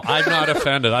minute? No, I'm not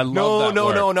offended. I love that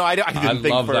word. No. I didn't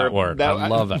think love for that word. I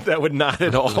love it. That would not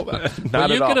at all. But Not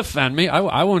you at all. could offend me.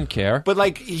 I wouldn't care. But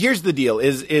like, here's the deal: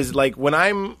 is like when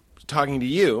I'm talking to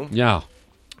you, Yeah.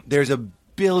 there's a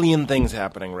billion things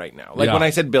happening right now. Like Yeah. when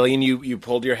I said billion, you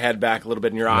pulled your head back a little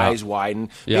bit and your eyes widened.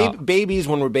 Yeah. Babies,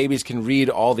 when we're babies, can read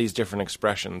all these different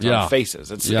expressions Yeah. on faces.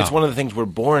 It's Yeah. one of the things we're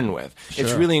born with. It's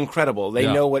Sure. really incredible. They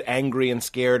Yeah. know what angry and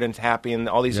scared and happy and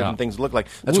all these Yeah. different things look like.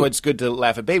 That's why it's good to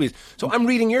laugh at babies. So I'm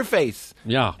reading your face.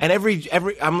 Yeah. And every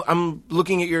I'm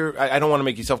looking at your. I don't want to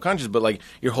make you self-conscious, but like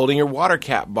you're holding your water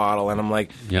cap bottle, and I'm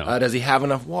like, Yeah. does he have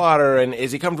enough water? And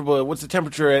is he comfortable? What's the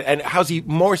temperature? And how's he?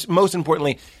 Most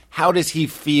importantly, how does he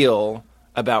feel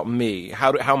about me?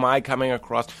 How am I coming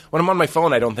across? When I'm on my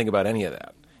phone, I don't think about any of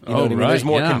that. You know what I mean? right, There's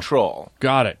more yeah. control.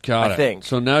 Got it. I think.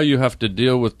 So now you have to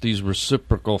deal with these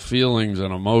reciprocal feelings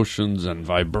and emotions and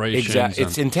vibrations. Exactly.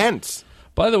 It's and- intense.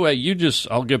 By the way,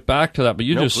 I'll get back to that, but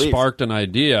you No, just please. sparked an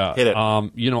idea. Hit it.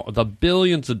 The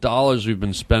billions of dollars we've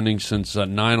been spending since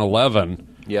 9/11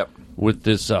 Yep. with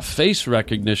this face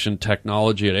recognition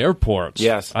technology at airports.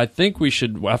 Yes. I think we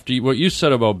should, after what you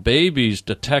said about babies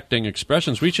detecting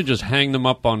expressions, we should just hang them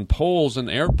up on poles in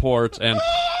airports and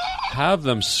have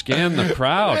them scan the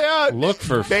crowd, Yeah. look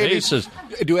for Babies. faces.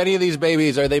 Do any of these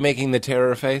babies, are they making the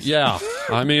terror face? Yeah.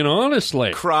 I mean,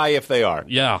 honestly. Cry if they are.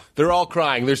 Yeah. They're all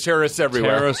crying. There's terrorists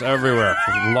everywhere. Terrorists everywhere.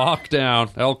 Lockdown.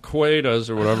 El Quaidas,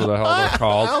 or whatever the hell they're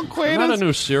called. El Isn't that Quaidas? a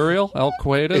new cereal? El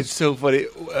Quaidas? It's so funny.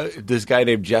 This guy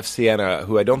named Jeff Sienna,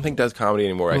 who I don't think does comedy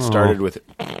anymore. I started with.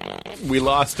 We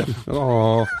lost him.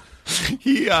 Oh.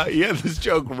 He had this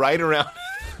joke right around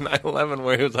 9/11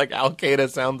 where he was like, Al Qaeda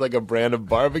sounds like a brand of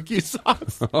barbecue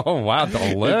sauce. Oh, wow. It's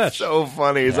Delish. so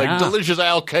funny. He's Yeah. like, delicious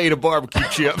Al Qaeda barbecue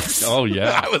chips. Oh,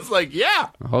 yeah. I was like, yeah.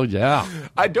 Oh, yeah.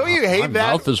 Don't you hate My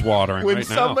that? mouth is watering when right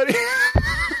now. somebody.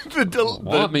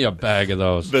 Want me a bag of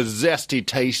those. The zesty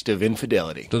taste of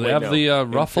infidelity. Do they Wait, have no. the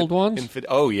ruffled ones?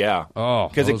 Oh, yeah. Oh,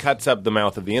 Because it those- cuts up the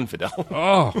mouth of the infidel.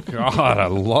 Oh, God. I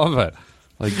love it.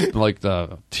 Like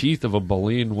the teeth of a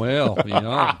baleen whale.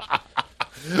 Yum.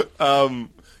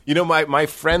 You know, my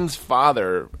friend's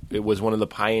father was one of the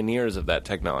pioneers of that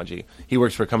technology. He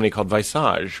works for a company called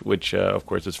Visage, which, of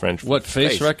course, is French for What,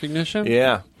 face recognition?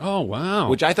 Yeah. Oh, wow.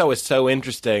 Which I thought was so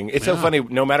interesting. It's so funny.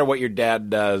 No matter what your dad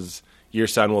does, your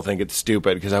son will think it's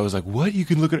stupid. Because I was like, what? You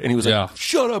can look at it. And he was Yeah. like,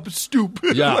 shut up, it's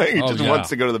stupid. Yeah. Like, he Oh, just yeah. wants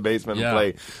to go to the basement Yeah. and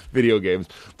play video games.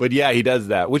 But yeah, he does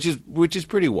that, which is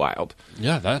pretty wild.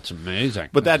 Yeah, that's amazing.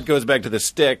 But that goes back to the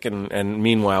stick, and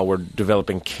meanwhile, we're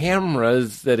developing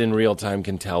cameras that in real time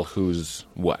can tell who's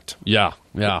what. Yeah,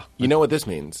 yeah. You know what this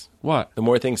means? What? The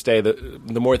more things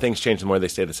the more things change, the more they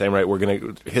stay the same, right?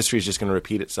 History is just gonna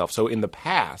repeat itself. So in the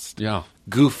past, Yeah.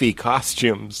 goofy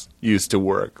costumes used to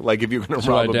work. Like if you're gonna To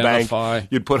rob identify. a bank,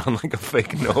 you'd put on like a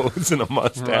fake nose and a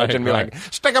mustache Right, and be right.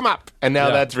 like, "Stick 'em up." And now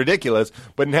Yeah. that's ridiculous.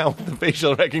 But now with the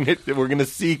facial recognition, we're gonna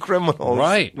see criminals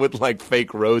Right. with like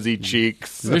fake rosy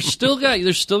cheeks. There's still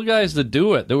guys that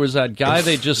do it. There was that guy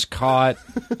they just caught,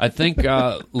 I think,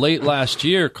 late last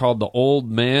year, called the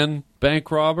Old Man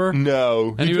Bank Robber.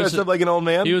 No, And he dressed up like an old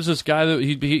man. He was this guy that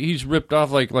he's ripped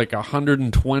off like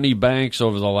 120 banks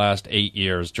over the last 8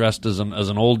 years, dressed as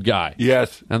an old guy.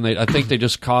 Yes. And I think they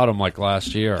just caught him like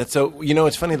last year. That's so, you know,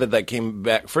 it's funny that came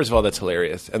back. First of all, that's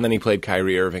hilarious. And then he played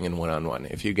Kyrie Irving in one-on-one.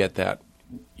 If you get that,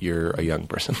 you're a young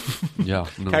person. Yeah,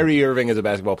 no. Kyrie Irving is a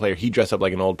basketball player. He dressed up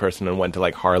like an old person and went to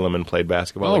like Harlem and played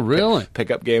basketball. Oh, like, really?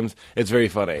 Pickup games. It's very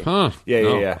funny. Huh? Yeah,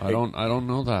 No, yeah. I don't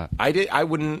know that. I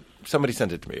wouldn't. Somebody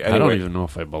sent it to me. Anyway, I don't even know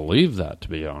if I believe that, to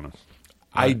be honest.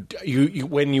 You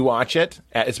when you watch it,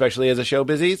 especially as a show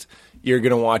busies, you're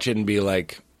gonna watch it and be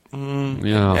like,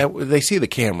 Yeah. they see the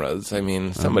cameras. I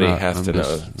mean, somebody has to know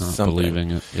just not something.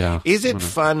 believing it. Yeah. Is it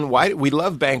fun? Why we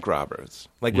love bank robbers?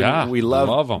 Like Yeah, we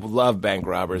love 'em. love bank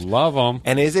robbers. Love them.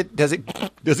 And does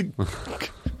it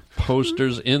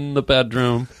Posters in the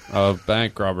bedroom of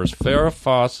bank robbers. Farrah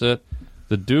Fawcett,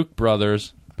 the Duke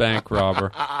brothers, bank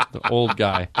robber, the old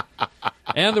guy.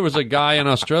 And there was a guy in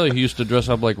Australia who used to dress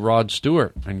up like Rod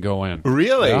Stewart and go in.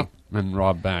 Really? Yeah, and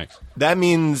rob banks. that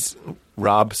means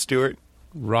Rob Stewart?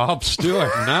 Rob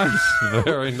Stewart. Nice.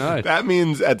 Very nice. That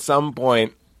means at some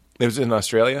point, it was in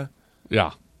Australia,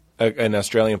 Yeah. an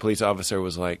Australian police officer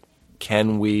was like,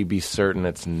 can we be certain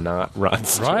it's not Rod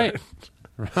Stewart? Right.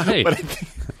 Right. But I think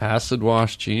Acid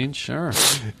wash jeans, sure.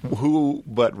 who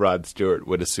but Rod Stewart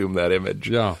would assume that image?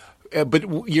 Yeah.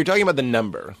 But you're talking about the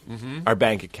number, our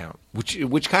bank account,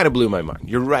 which kind of blew my mind.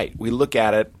 You're right. We look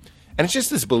at it, and it's just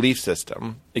this belief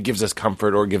system. It gives us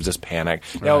comfort or gives us panic.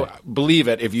 Now, believe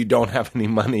it, if you don't have any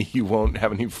money, you won't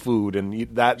have any food, and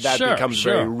that Sure, becomes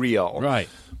sure. very real. Right.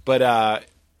 But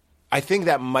I think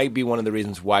that might be one of the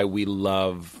reasons why we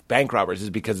love bank robbers is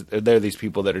because they're these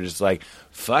people that are just like,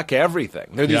 fuck everything.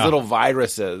 They're these Yeah. little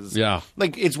viruses. Yeah.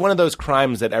 Like, it's one of those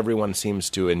crimes that everyone seems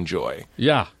to enjoy.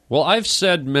 Yeah. Well, I've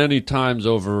said many times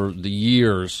over the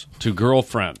years to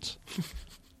girlfriends,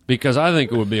 because I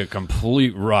think it would be a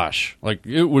complete rush. Like,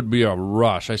 it would be a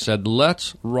rush. I said,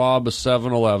 let's rob a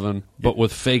 7-Eleven, but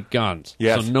with fake guns.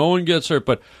 Yes. So no one gets hurt.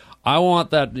 But I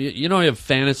want that. You know, you have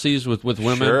fantasies with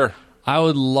women? Sure. I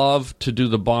would love to do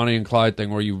the Bonnie and Clyde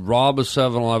thing where you rob a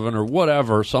 7-Eleven or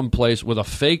whatever, someplace with a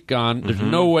fake gun. There's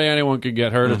no way anyone could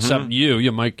get hurt except you.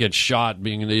 You might get shot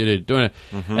being an idiot doing it.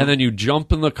 And then you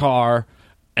jump in the car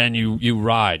and you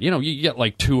ride. You know, you get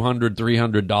like $200,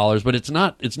 $300, but it's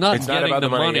not getting about the the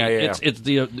money. money. Yeah.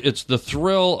 It's the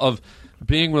thrill of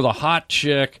being with a hot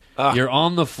chick. You're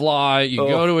on the fly. You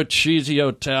go to a cheesy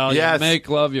hotel. Yes. You make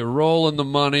love. You roll in the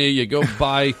money. You go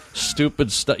buy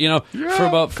stupid stuff. You know, for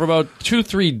about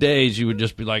 2-3 days, you would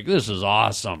just be like, "This is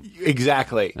awesome,"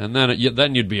 Exactly. and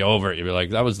then you'd be over it. You'd be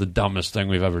like, "That was the dumbest thing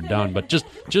we've ever done." But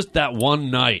just that one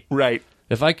night, Right.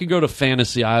 if I could go to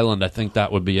Fantasy Island, I think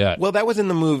that would be it. Well, that was in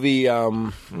the movie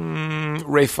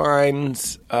Ray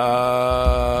Fiennes.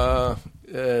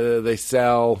 They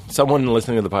sell. Someone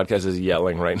listening to the podcast is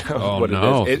yelling right now. Oh, what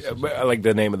no. it is. I like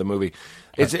the name of the movie.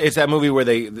 It's that movie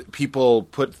where people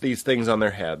put these things on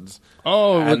their heads.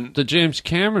 And- the James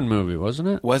Cameron movie, wasn't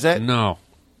it? Was it? No.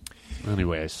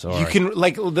 Anyway, sorry. You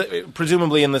can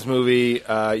presumably in this movie,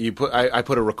 I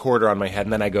put a recorder on my head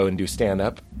and then I go and do stand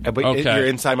up. But Okay. you're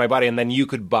inside my body, and then you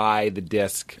could buy the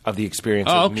disc of the experience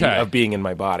Oh, of, me, okay. of being in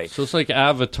my body. So it's like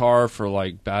Avatar for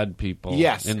like bad people.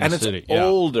 Yes, in the and city. it's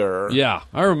older. Yeah,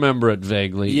 I remember it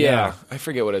vaguely. Yeah, I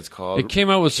forget what it's called. It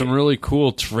came out with some really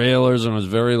cool trailers and was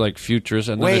very like futurist,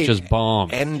 and then it just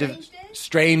bombed. End of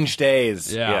Strange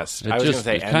Days. Yeah, Yes, it I was just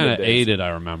going to say kind End of of Days. ate it. I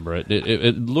remember it.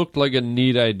 It looked like a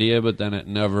neat idea, but then it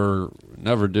never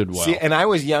did well. See, and I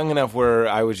was young enough where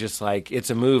I was just like, it's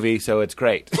a movie, so it's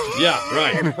great. yeah,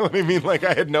 right. You know what I mean? Like,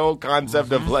 I had no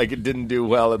concept of, like, it didn't do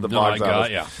well at the box I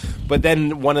got office. ya. But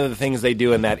then one of the things they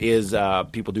do in that is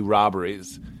people do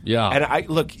robberies. Yeah. And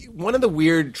look, one of the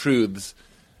weird truths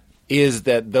is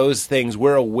that those things,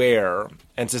 we're aware,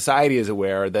 and society is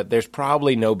aware, that there's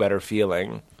probably no better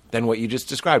feeling than what you just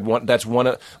described. That's one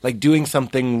of, like, doing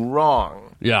something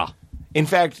wrong. Yeah. In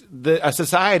fact, a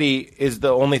society is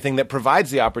the only thing that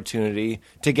provides the opportunity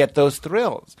to get those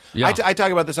thrills. Yeah. I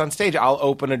talk about this on stage. I'll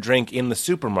open a drink in the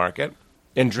supermarket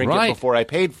and drink Right. it before I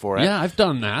paid for it. Yeah, I've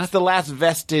done that. It's the last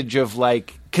vestige of,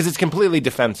 like, because it's completely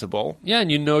defensible. Yeah,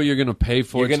 and you know you're going to pay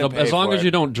for You're it. gonna So pay as long for as it.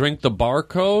 you don't drink the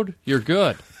barcode, you're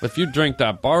good. If you drink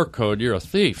that barcode, you're a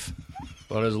thief.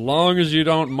 But as long as you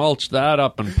don't mulch that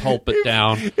up and pulp it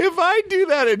down. If I do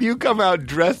that and you come out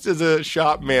dressed as a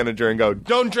shop manager and go,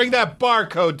 "Don't drink that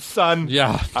barcode, son,"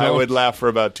 Yeah, I don't- would laugh for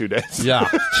about 2 days. Yeah,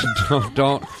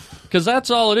 don't. Because that's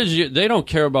all it is. They don't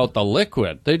care about the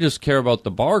liquid. They just care about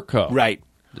the barcode. Right.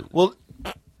 Well,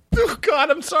 oh,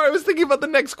 God, I'm sorry. I was thinking about the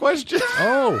next question.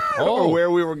 Oh. Or where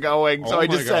we were going. So Oh, I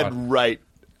just my said God. right.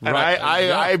 And Right.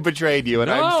 Yeah. I betrayed you, and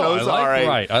No, I'm so I sorry. like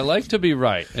right. I like to be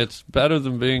right. It's better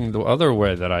than being the other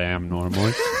way that I am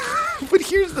normally. But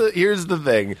here's the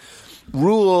thing: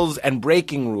 rules and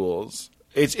breaking rules.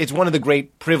 It's one of the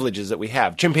great privileges that we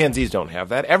have. Chimpanzees don't have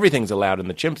that. Everything's allowed in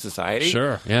the chimp society.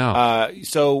 Sure. Yeah.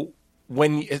 So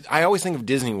I always think of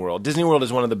Disney World. Disney World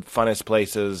is one of the funnest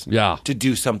places Yeah. to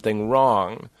do something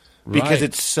wrong. Because Right.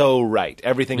 it's so right.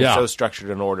 Everything is Yeah. so structured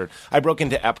and ordered. I broke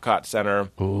into Epcot Center.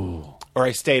 Ooh. Or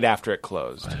I stayed after it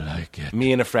closed. I like it.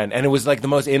 Me and a friend. And it was like the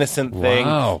most innocent thing.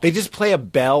 Wow. They just play a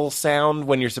bell sound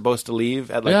when you're supposed to leave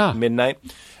at like Yeah. midnight.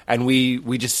 And we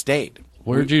just stayed.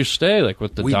 Where'd you stay? Like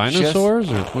with the We dinosaurs?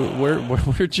 Or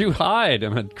where'd you hide? I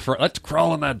mean, let's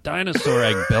crawl in that dinosaur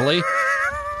egg, Billy.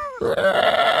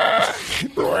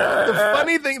 The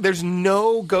funny thing, there's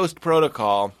no ghost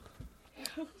protocol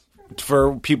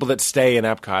for people that stay in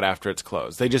Epcot after it's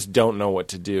closed. They just don't know what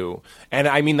to do. And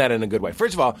I mean that in a good way.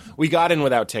 First of all, we got in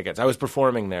without tickets. I was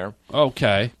performing there,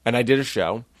 Okay. and I did a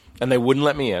show, and they wouldn't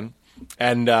let me in.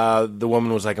 And the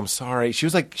woman was like, "I'm sorry." She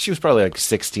was probably like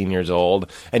 16 years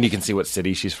old, and you can see what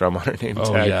city she's from on her name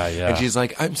Oh, tag. yeah, yeah. And she's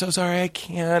like, "I'm so sorry, I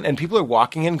can't." And people are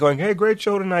walking in, going, "Hey, great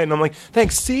show tonight." And I'm like,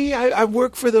 "Thanks. See, I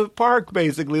work for the park,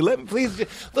 basically. Let me please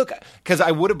look," because I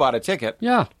would have bought a ticket.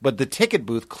 Yeah. But the ticket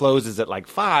booth closes at like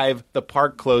 5. The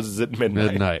park closes at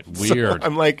midnight. Midnight. So Weird.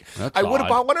 I'm like, That's I would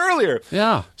have odd. bought one earlier.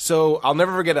 Yeah. So I'll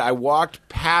never forget it. I walked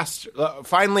past.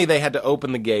 Finally, they had to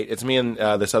open the gate. It's me and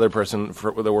this other person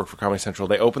that worked for Comedy Central.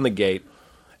 They opened the gate,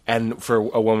 and for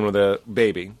a woman with a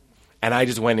baby, And I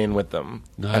just went in with them.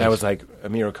 Nice. And I was like,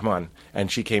 Amira, come on.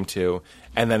 And she came too.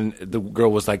 And then the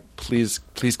girl was like, please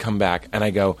come back. And I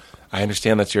go, I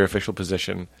understand that's your official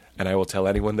position. And I will tell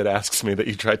anyone that asks me that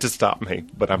you tried to stop me.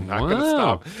 But I'm not going to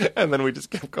Wow. stop. And then we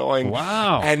just kept going.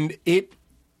 Wow. And it...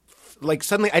 Like,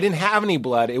 suddenly, I didn't have any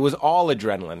blood. It was all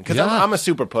adrenaline. Because Yeah. I'm a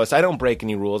super puss. I don't break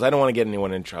any rules. I don't want to get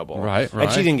anyone in trouble. Right, And she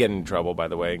right. didn't get in trouble, by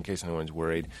the way, in case anyone's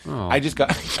worried. Oh. I just got...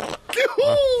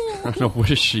 I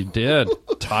wish she did.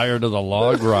 Tired of the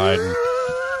log ride and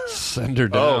send her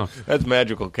down. Oh, that's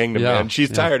Magical Kingdom, Yeah, man. She's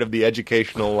yeah. tired of the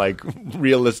educational, like,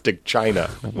 realistic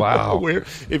China. Wow. Where,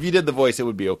 if you did the voice, it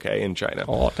would be okay in China.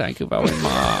 Oh, thank you very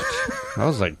much. That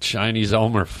was like Chinese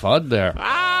Elmer Fudd there.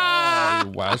 Ah!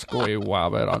 You wascally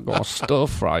wabbit, I'm going to stir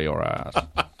fry your ass.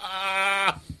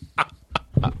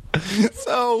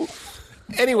 So,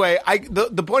 anyway,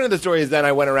 the point of the story is then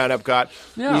I went around Epcot.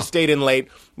 Yeah. We stayed in late.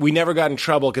 We never got in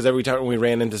trouble because every time we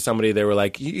ran into somebody, they were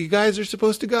like, you guys are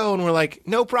supposed to go. And we're like,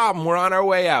 no problem. We're on our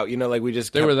way out. You know, like we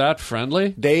just... They were that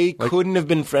friendly? They couldn't have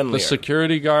been friendlier. The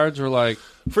security guards were like,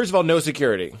 First of all, no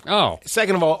security. oh,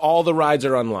 Second of all the rides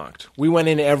are unlocked. We went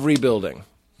in every building.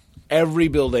 Every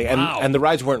building, and, Wow. and the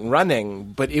rides weren't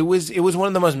running, but it was one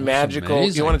of the most magical.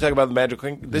 amazing. You want to talk about the magical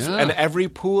thing? Yeah. And every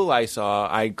pool I saw,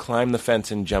 I climbed the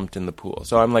fence and jumped in the pool.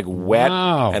 So I'm like wet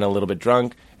Wow. and a little bit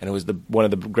drunk, and it was one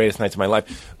of the greatest nights of my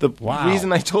life. The Wow.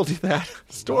 reason I told you that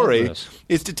story this.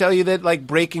 is to tell you that, like,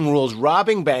 breaking rules,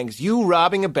 robbing banks, you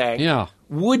robbing a bank, Yeah.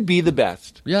 would be the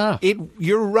best. Yeah.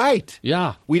 You're right.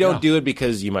 Yeah. We don't Yeah. do it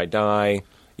because you might die.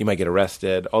 You might get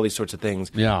arrested, all these sorts of things.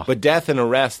 Yeah. But death and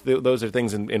arrest, those are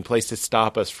things in place to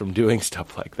stop us from doing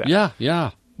stuff like that. yeah,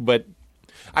 yeah. But,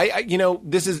 I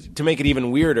this is to make it even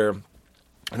weirder,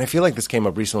 and I feel like this came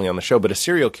up recently on the show, but a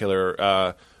serial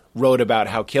killer wrote about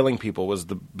how killing people was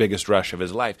the biggest rush of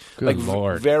his life. Good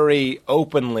Lord. Very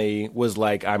openly was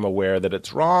like, I'm aware that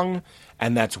it's wrong,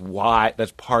 and that's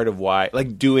part of why,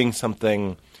 like doing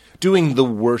the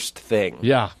worst thing.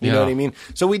 Yeah, You know yeah. what I mean?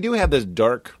 So we do have this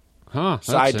dark That's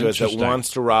side to us that interesting.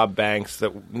 wants to rob banks.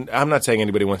 That I'm not saying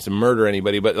anybody wants to murder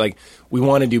anybody, but like we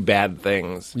want to do bad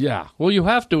things. Yeah. Well, you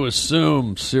have to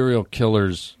assume serial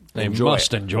killers, they Enjoy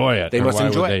must it. enjoy it. They or must why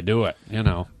enjoy would it. they do it, you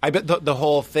know? I bet the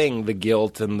whole thing, the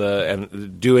guilt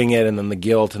and doing it, and then the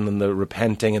guilt, and then the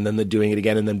repenting, and then the doing it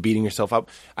again, and then beating yourself up.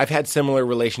 I've had similar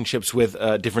relationships with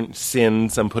different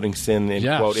sins. I'm putting sin in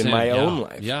quote in sin, my yeah. own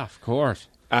life. Yeah, of course.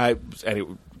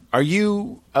 Anyway, are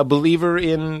you a believer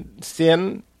in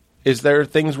sin? Is there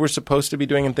things we're supposed to be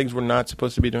doing and things we're not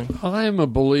supposed to be doing? I'm a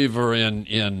believer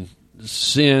in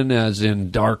sin as in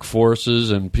dark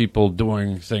forces and people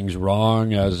doing things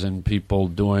wrong as in people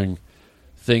doing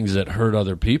things that hurt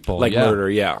other people. Like Yeah. murder,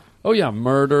 yeah. Oh yeah,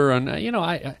 murder, and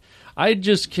I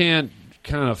just can't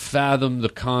kind of fathom the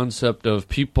concept of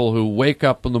people who wake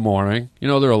up in the morning. You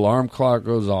know, their alarm clock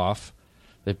goes off.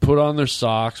 They put on their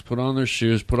socks, put on their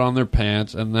shoes, put on their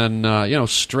pants, and then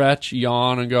stretch,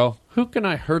 yawn, and go, "Who can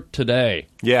I hurt today?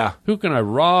 Yeah. Who can I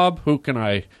rob? Who can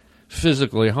I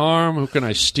physically harm? Who can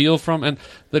I steal from?" And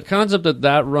the concept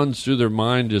that runs through their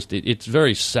mind it's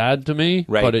very sad to me.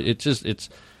 Right. But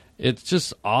it's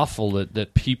just awful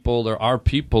that people, there are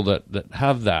people that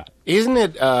have that. Isn't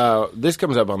it, this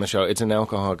comes up on the show, it's an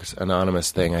Alcoholics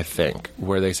Anonymous thing, I think,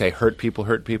 where they say hurt people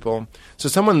hurt people. So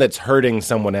someone that's hurting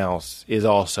someone else is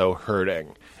also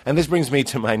hurting. And this brings me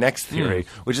to my next theory,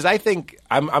 which is I think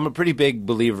I'm a pretty big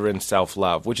believer in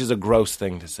self-love, which is a gross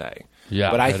thing to say. Yeah,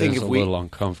 but I that think is if a we, little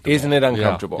uncomfortable. Isn't it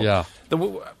uncomfortable? Yeah.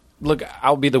 Look,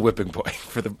 I'll be the whipping boy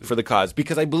for the cause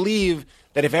because I believe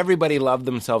that if everybody loved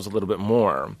themselves a little bit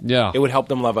more, Yeah. it would help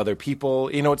them love other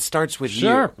people. You know, it starts with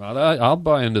Sure, you. I'll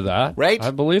buy into that. Right? I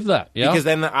believe that. Yeah. Because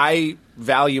then I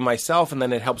value myself, and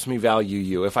then it helps me value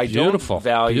you. If I Beautiful. don't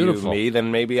value Beautiful. me, then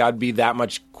maybe I'd be that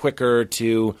much quicker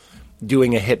to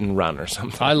doing a hit and run or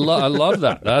something. I love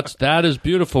that. That is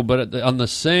beautiful. But on the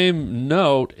same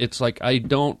note, it's like I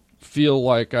don't feel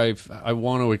like I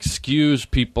want to excuse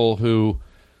people who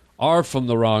are from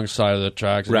the wrong side of the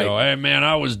tracks and Right. go, "Hey man,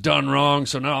 I was done wrong,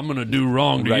 so now I'm going to do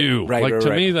wrong to Right, you." right, like right, to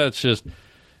right. me, that's just.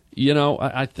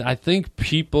 I think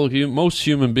people, most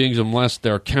human beings, unless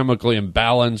they're chemically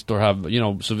imbalanced or have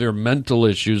severe mental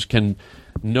issues, can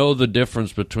know the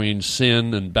difference between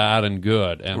sin and bad and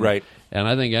good. And, Right. And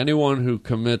I think anyone who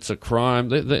commits a crime,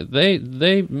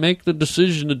 they make the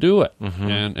decision to do it.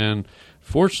 Mm-hmm. And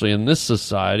fortunately, in this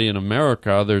society, in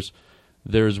America,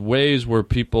 there's ways where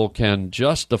people can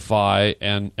justify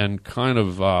and kind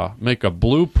of make a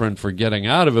blueprint for getting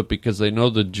out of it because they know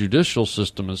the judicial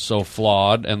system is so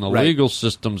flawed and the Right. legal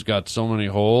system's got so many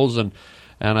holes. And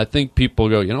I think people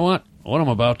go, you know what I'm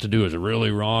about to do is really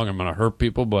wrong. I'm going to hurt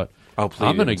people, but Oh, please.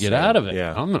 I'm going to get out of it.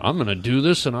 Yeah. I'm going to do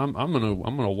this, and I'm going to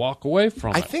walk away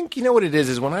from I it. think you know what it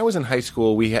is when I was in high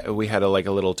school, we had a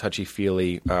little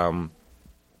touchy-feely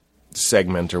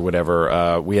segment or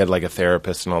whatever. We had like a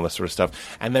therapist and all this sort of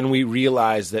stuff, and then we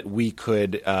realized that we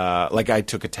could I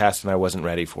took a test and I wasn't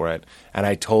ready for it, and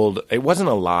I told it wasn't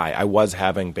a lie. I was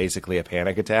having basically a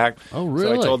panic attack. Oh,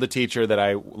 really? So I told the teacher that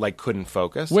I couldn't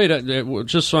focus. Wait,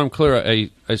 just so I'm clear,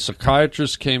 a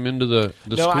psychiatrist came into the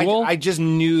school? I just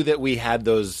knew that we had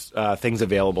those things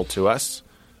available to us.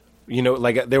 You know,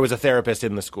 there was a therapist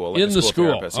in the school. In the school.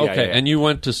 Therapist. Okay, Yeah. And you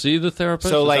went to see the therapist?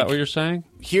 So, Is that what you're saying?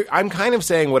 Here, I'm kind of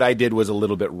saying what I did was a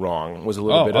little bit wrong, was a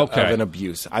little bit of an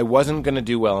abuse. I wasn't going to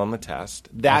do well on the test.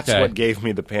 That's what gave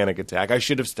me the panic attack. I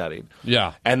should have studied.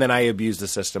 Yeah. And then I abused the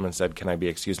system and said, can I be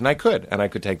excused? And I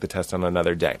could take the test on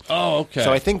another day. Oh, okay.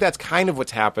 So I think that's kind of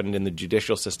what's happened in the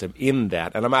judicial system in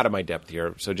that, and I'm out of my depth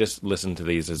here, so just listen to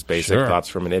these as basic thoughts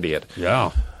from an idiot.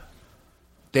 Yeah.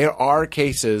 There are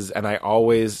cases, and I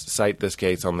always cite this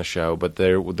case on the show, but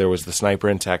there was the sniper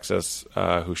in Texas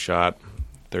who shot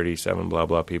 37 blah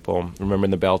blah people. Remember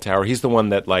in the bell tower? He's the one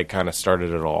that kind of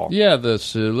started it all. Yeah, the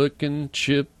silicon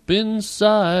chip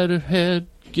inside her head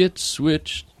gets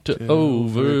switched to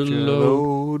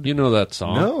overload. You know that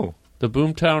song? No. The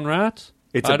Boomtown Rats?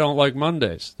 I Don't Like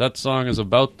Mondays. That song is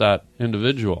about that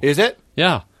individual. Is it?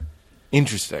 Yeah.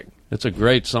 Interesting. It's a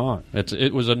great song.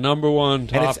 It was a #1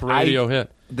 top radio hit.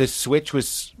 The switch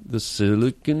was... The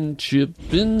silicon chip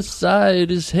inside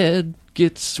his head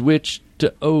gets switched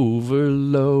to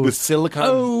overload. The silicon...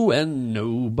 Oh, and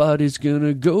nobody's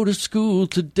gonna go to school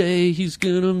today. He's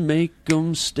gonna make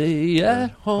 'em stay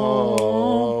at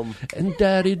home. And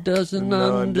Daddy doesn't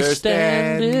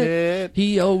understand it.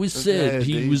 He always said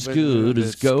he was good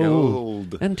as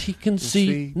gold. And he can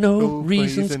see no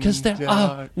reasons, 'cause there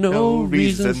are no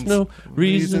reasons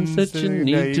that you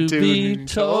need to be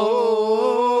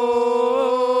told.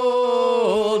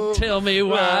 Tell me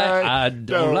why I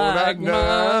don't like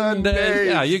Mondays.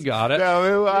 Yeah, you got it. Tell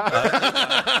me why.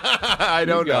 I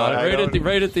don't know.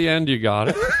 Right at the end, you got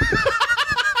it.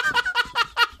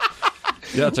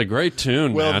 Yeah, it's a great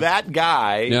tune, Well, man. that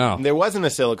guy, there wasn't a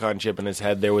silicon chip in his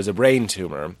head. There was a brain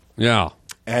tumor. Yeah.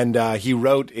 And he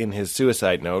wrote in his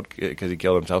suicide note, because he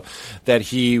killed himself, that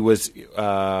he was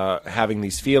having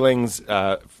these feelings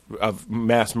of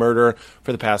mass murder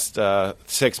for the past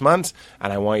 6 months,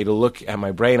 and I want you to look at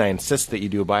my brain. I insist that you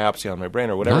do a biopsy on my brain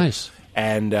or whatever. Nice.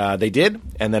 And they did,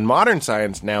 and then modern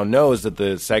science now knows that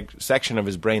the section of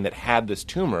his brain that had this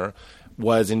tumor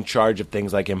was in charge of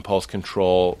things like impulse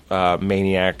control,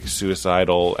 maniac,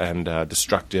 suicidal, and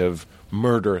destructive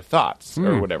murder thoughts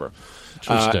or whatever.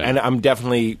 And I'm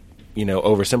definitely,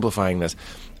 oversimplifying this.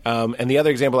 And the other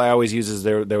example I always use is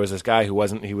there was this guy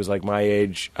he was like my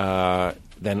age.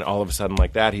 Then all of a sudden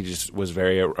like that, he just was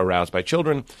very aroused by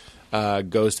children,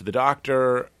 goes to the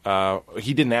doctor.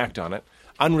 He didn't act on it.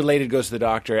 Unrelated, goes to the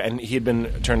doctor, and he had been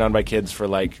turned on by kids for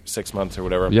 6 months or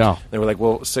whatever. Yeah. They were like,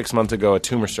 well, 6 months ago, a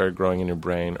tumor started growing in your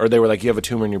brain. Or they were like, you have a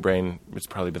tumor in your brain. It's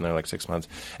probably been there 6 months.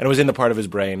 And it was in the part of his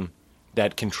brain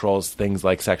that controls things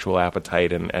like sexual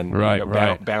appetite and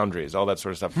boundaries, all that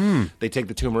sort of stuff. They take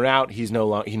the tumor out. He no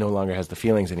longer has the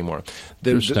feelings anymore.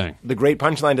 Interesting. The great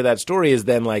punchline to that story is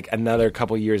then another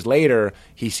couple years later,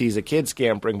 he sees a kid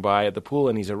scampering by at the pool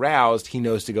and he's aroused. He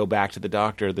knows to go back to the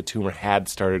doctor. The tumor had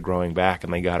started growing back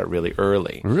and they got it really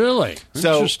early. Really?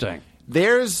 Interesting. So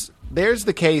there's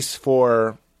the case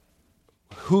for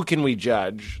who can we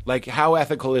judge? How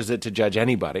ethical is it to judge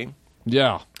anybody?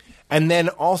 Yeah. And then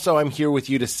also I'm here with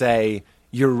you to say,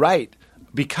 you're right.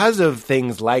 Because of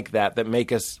things like that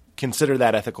make us consider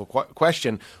that ethical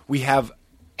question, we have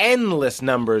endless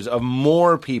numbers of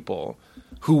more people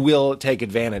who will take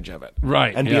advantage of it.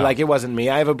 Right. And be like, it wasn't me.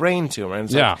 I have a brain tumor. And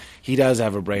it's he does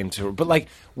have a brain tumor. But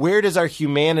where does our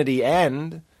humanity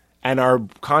end? And our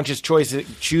conscious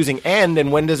choosing end,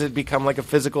 and when does it become a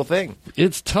physical thing?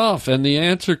 It's tough, and the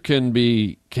answer can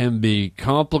be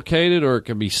complicated, or it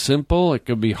can be simple. It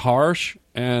can be harsh,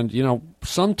 and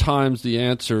sometimes the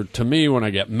answer to me when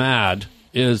I get mad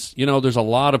is there's a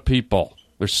lot of people.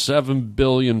 There's 7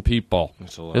 billion people.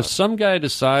 That's a lot. If some guy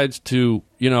decides to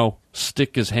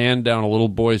stick his hand down a little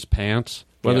boy's pants,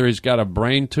 whether he's got a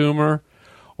brain tumor,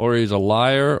 or he's a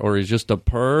liar, or he's just a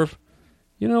perv.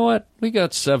 You know what? We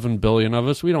got 7 billion of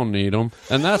us. We don't need them.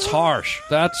 And that's harsh.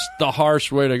 That's the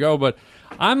harsh way to go. But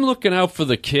I'm looking out for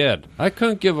the kid. I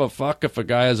couldn't give a fuck if a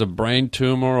guy has a brain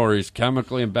tumor or he's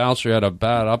chemically imbalanced or he had a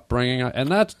bad upbringing. And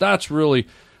that's really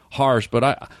harsh.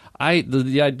 But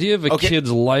the idea of a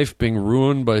kid's life being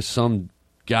ruined by some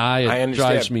guy, it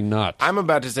drives me nuts. I'm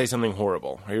about to say something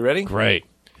horrible. Are you ready? Great.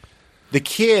 The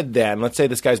kid then, let's say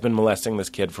this guy's been molesting this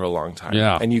kid for a long time.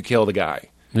 Yeah. And you kill the guy.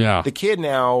 Yeah. The kid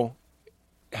now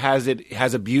has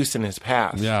abuse in his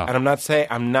past. Yeah. And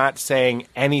I'm not saying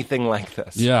anything like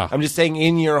this. Yeah. I'm just saying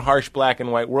in your harsh black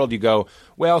and white world you go,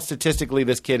 well, statistically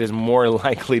this kid is more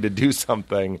likely to do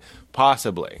something,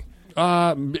 possibly.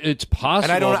 It's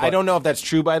possible. And I but- don't know if that's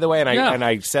true, by the way. And Yeah.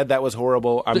 I said that was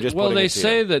horrible. I'm just well, putting they it to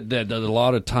say you. that a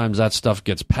lot of times that stuff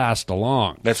gets passed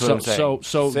along. That's what I'm saying.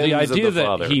 So the Sins of idea the that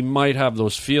father. he might have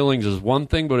those feelings is one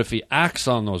thing, but if he acts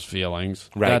on those feelings,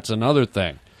 Right. that's another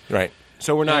thing. Right.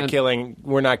 So we're not And- killing.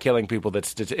 We're not killing people.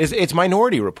 It's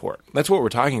Minority Report. That's what we're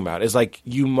talking about. It's like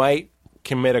you might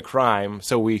commit a crime,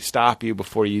 so we stop you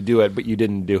before you do it, but you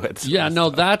didn't do it. Yeah, no,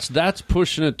 that's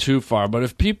pushing it too far. But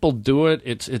if people do it,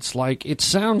 it's like it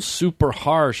sounds super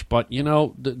harsh, but you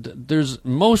know, there's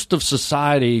most of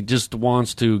society just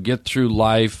wants to get through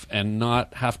life and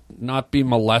not be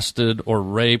molested or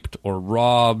raped or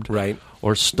robbed, Right.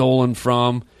 or stolen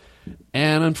from.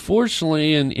 And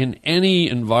unfortunately, in any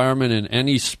environment, in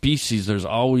any species, there's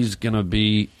always going to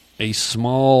be a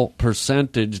small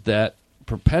percentage that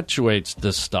perpetuates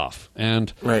this stuff.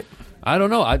 And Right. I don't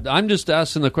know. I'm just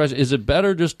asking the question: is it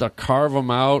better just to carve them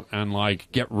out and like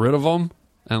get rid of them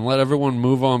and let everyone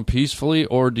move on peacefully,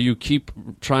 or do you keep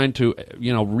trying to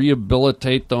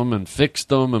rehabilitate them and fix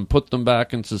them and put them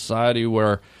back in society?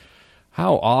 Where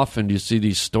how often do you see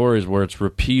these stories where it's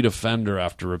repeat offender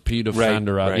after repeat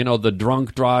offender? right. You know, the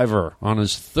drunk driver on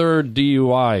his third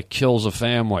DUI kills a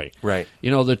family. Right.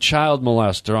 You know, the child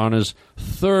molester on his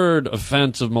third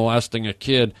offense of molesting a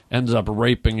kid ends up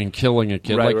raping and killing a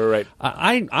kid. Right, Like,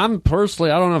 right. I'm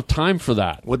personally, I don't have time for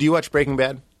that. Well, do you watch Breaking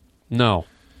Bad? No.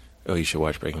 Oh, you should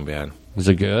watch Breaking Bad. Is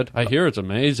it good? I hear it's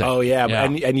amazing. Oh yeah,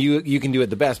 and you can do it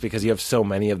the best because you have so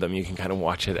many of them. You can kind of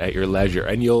watch it at your leisure,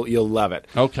 and you'll love it.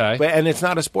 Okay. And it's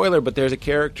not a spoiler, but there's a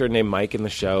character named Mike in the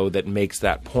show that makes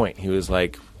that point. He was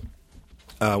like,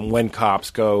 when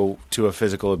cops go to a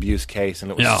physical abuse case,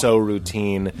 and it was Yeah. so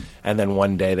routine, and then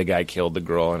one day the guy killed the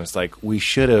girl, and it's like we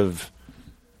should have.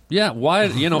 Yeah, why?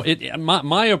 You know,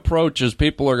 my approach is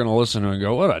people are going to listen to it and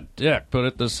go, "What a dick!" But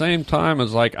at the same time,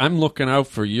 it's like I'm looking out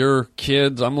for your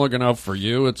kids. I'm looking out for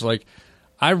you. It's like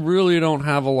I really don't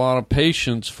have a lot of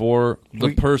patience for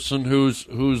the person who's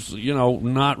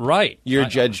not right. You're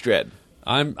Judge Dredd.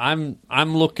 I'm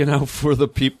looking out for the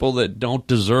people that don't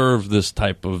deserve this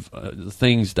type of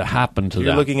things to happen to You're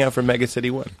them. looking out for Mega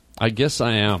City 1. I guess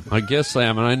I am,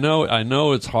 and I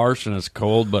know it's harsh and it's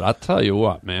cold, but I tell you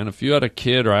what, man, if you had a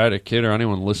kid, or I had a kid, or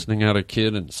anyone listening had a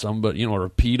kid, and somebody, a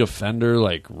repeat offender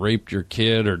like raped your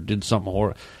kid or did something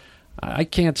horrible, I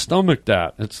can't stomach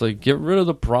that. It's like, get rid of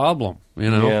the problem,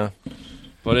 Yeah.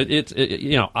 But it's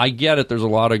I get it. There's a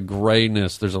lot of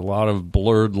grayness. There's a lot of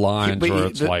blurred lines But where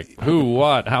it's like, who,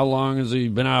 what, how long has he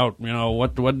been out?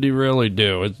 What did he really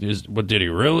do? What did he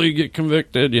really get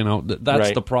convicted? That's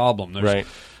Right. the problem. Right.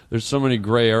 There's so many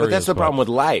gray areas. But that's the problem with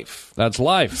life. That's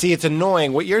life. See, it's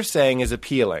annoying. What you're saying is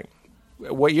appealing.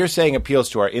 What you're saying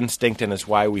appeals to our instinct, and is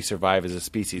why we survive as a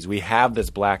species. We have this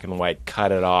black and white,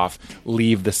 cut it off,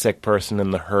 leave the sick person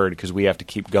in the herd because we have to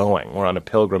keep going. We're on a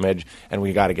pilgrimage, and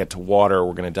we got to get to water.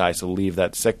 We're going to die, so leave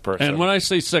that sick person. And when I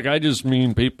say sick, I just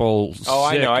mean people sick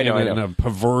I know. in a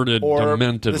perverted, or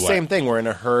demented the way. same thing. We're in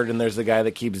a herd, and there's the guy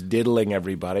that keeps diddling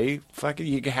everybody. Fucking,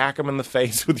 you can hack him in the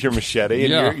face with your machete,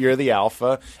 and Yeah. you're the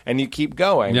alpha, and you keep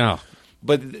going. Yeah.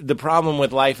 But the problem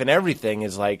with life and everything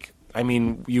is like, I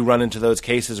mean, you run into those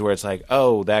cases where it's like,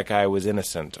 oh, that guy was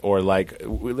innocent, or like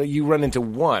you run into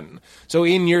one. So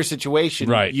in your situation,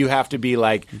 Right. you have to be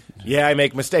like, yeah, I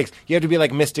make mistakes. You have to be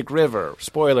like Mystic River.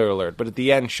 Spoiler alert. But at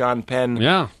the end, Sean Penn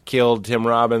Yeah. killed Tim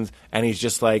Robbins, and he's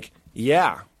just like,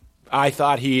 yeah, I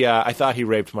thought he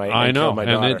raped my. I know, killed my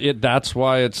daughter. and that's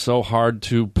why it's so hard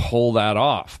to pull that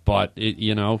off. But at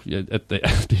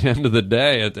the end of the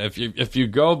day, if you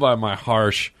go by my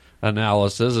harsh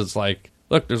analysis, it's like,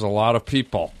 look, there's a lot of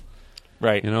people.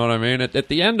 Right. You know what I mean? At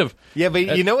the end of Yeah,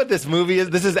 but you know what this movie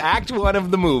is? This is Act 1 of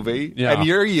the movie, Yeah. and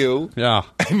you're you. yeah,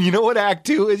 And you know what Act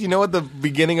 2 is? You know what the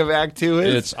beginning of Act 2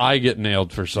 is? it's I get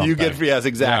nailed for something. You get free, yes,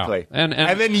 exactly. Yeah.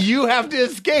 And then you have to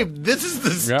escape. This is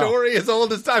the Yeah. story as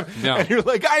old as time. Yeah. And you're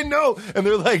like, I know. And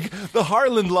they're like, the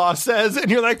Harlan Law says,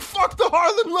 and you're like, fuck the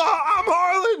Harlan Law. I'm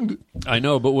Harlan. I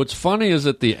know, but what's funny is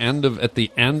at the end of the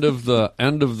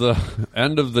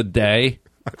day.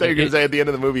 I thought you were going to say at the end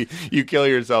of the movie, you kill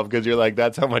yourself because you're like,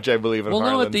 that's how much I believe in Well, no,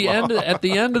 Harlan's at the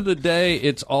Law. end of the day,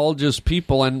 it's all just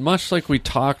people, and much like we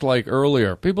talked like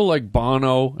earlier, people like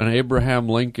Bono and Abraham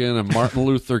Lincoln and Martin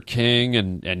Luther King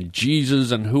and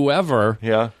Jesus and whoever,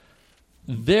 Yeah.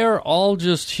 they're all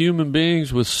just human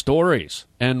beings with stories,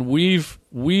 and we've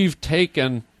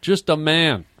taken just a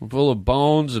man full of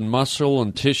bones and muscle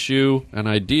and tissue and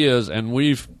ideas, and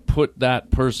we've put that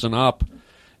person up.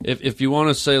 If you want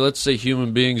to say, let's say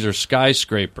human beings are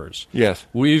skyscrapers. Yes.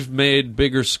 We've made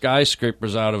bigger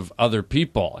skyscrapers out of other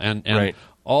people, and Right.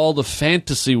 all the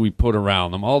fantasy we put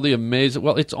around them, all the amazing.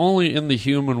 Well, it's only in the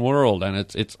human world, and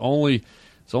it's only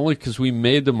because we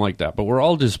made them like that. But we're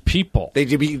all just people. They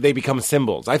become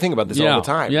symbols. I think about this all the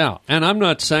time. Yeah, and I'm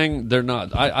not saying they're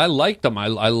not. I like them. I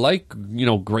like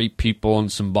great people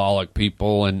and symbolic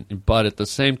people, but at the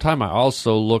same time, I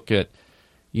also look at.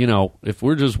 If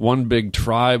we're just one big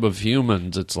tribe of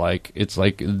humans, it's like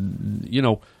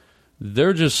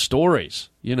they're just stories,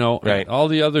 Right. All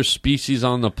the other species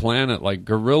on the planet, like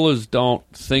gorillas don't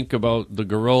think about the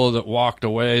gorilla that walked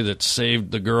away that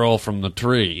saved the girl from the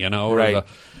tree, or Right.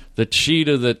 the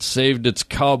cheetah that saved its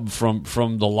cub from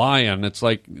the lion. It's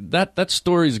like that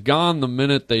story's gone the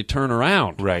minute they turn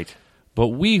around. Right. But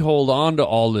we hold on to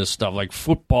all this stuff like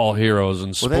football heroes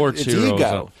and sports it's heroes.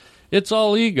 ego. It's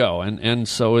all ego, and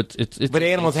so it's. But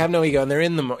animals have no ego, and they're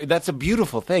in the. That's a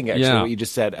beautiful thing, actually. Yeah. What you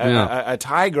just said. Yeah. A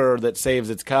tiger that saves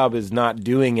its cub is not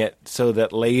doing it so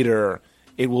that later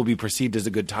it will be perceived as a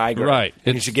good tiger. Right.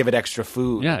 And you should give it extra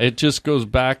food. Yeah, it just goes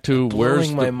back to where's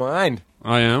Blowing my mind.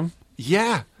 I am.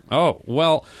 Yeah. Oh,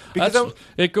 well, Because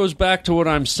it goes back to what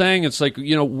I'm saying. It's like,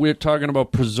 we're talking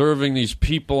about preserving these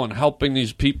people and helping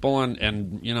these people,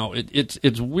 and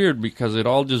it's weird because it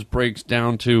all just breaks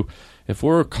down to if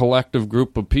we're a collective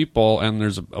group of people and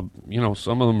there's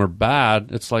some of them are bad,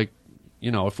 it's like,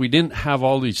 if we didn't have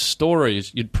all these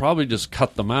stories, you'd probably just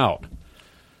cut them out.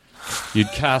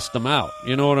 You'd cast them out.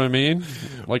 You know what I mean?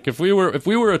 Like if we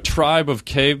were a tribe of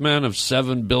cavemen, of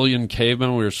 7 billion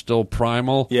cavemen, we were still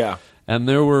primal. Yeah. And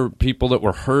there were people that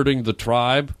were hurting the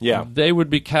tribe, Yeah. they would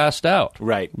be cast out.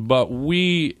 Right. But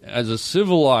we, as a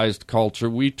civilized culture,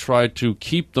 we try to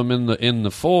keep them in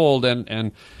the fold,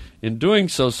 and in doing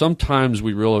so, sometimes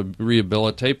we really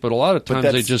rehabilitate, but a lot of times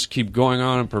they just keep going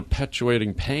on and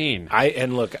perpetuating pain. I'm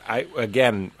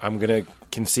going to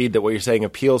concede that what you're saying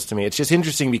appeals to me. It's just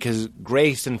interesting because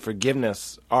grace and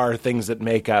forgiveness are things that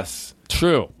make us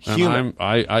True. human. And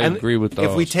I And agree with those.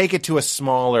 If we take it to a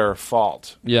smaller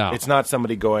fault, Yeah. it's not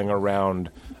somebody going around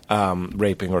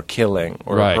raping or killing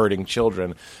or Right. hurting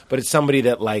children, but it's somebody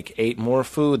that ate more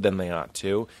food than they ought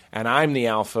to, and I'm the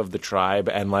alpha of the tribe,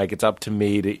 and it's up to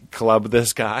me to club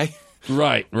this guy,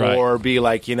 Right. or be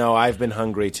like, I've been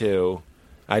hungry too.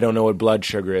 I don't know what blood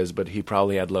sugar is, but he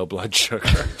probably had low blood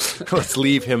sugar. Let's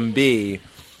leave him be.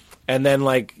 And then,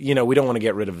 we don't want to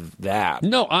get rid of that.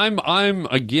 No, I'm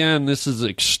again. This is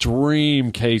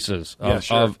extreme cases of, Yeah,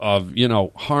 sure.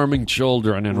 of harming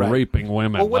children and Right. raping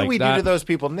women. Well, what do like we that. do to those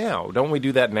people now? Don't we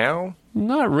do that now?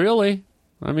 Not really.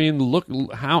 I mean, look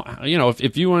how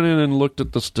if you went in and looked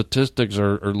at the statistics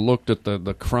or looked at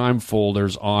the crime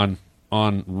folders on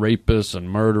rapists and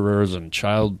murderers and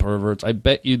child perverts, I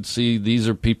bet you'd see these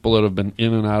are people that have been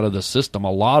in and out of the system.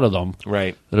 A lot of them,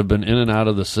 Right. that have been in and out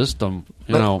of the system,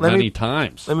 Let many me-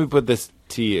 times. Let me put this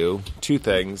to you. Two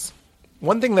things.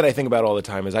 One thing that I think about all the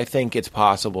time is I think it's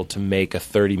possible to make a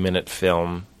 30-minute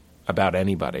film about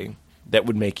anybody that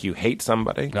would make you hate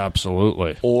somebody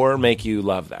Absolutely. or make you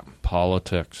love them.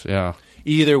 Politics, yeah.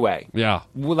 Either way. Yeah.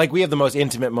 We have the most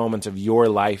intimate moments of your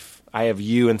life. I have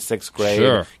you in 6th grade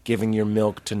Sure. giving your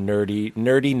milk to nerdy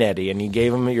Nettie, and you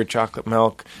gave him your chocolate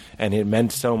milk, and it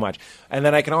meant so much. And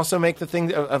then I can also make the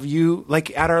thing of you,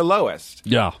 at our lowest.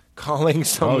 Yeah. Calling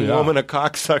some Oh, yeah. woman a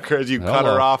cocksucker as you cut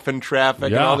Hello. her off in traffic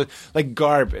and Yeah. all this,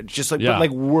 garbage, just Yeah. but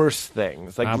worse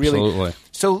things, really. Absolutely.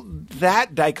 So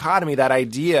that dichotomy, that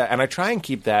idea, and I try and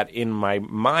keep that in my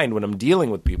mind when I'm dealing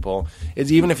with people,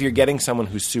 is even if you're getting someone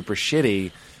who's super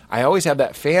shitty, I always have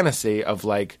that fantasy of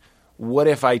what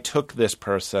if I took this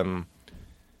person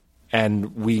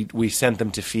and we sent them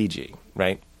to Fiji,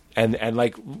 right? And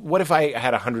what if I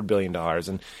had $100 billion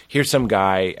and here's some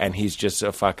guy and he's just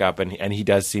a fuck up and he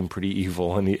does seem pretty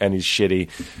evil and he's shitty.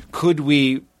 Could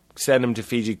we send him to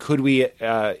Fiji? Could we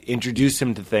introduce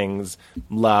him to things,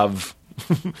 love,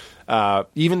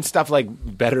 even stuff like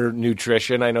better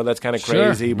nutrition? I know that's kind of Sure.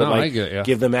 crazy, but No, I get ya.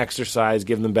 give them exercise,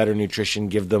 give them better nutrition,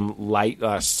 give them light,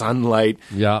 sunlight,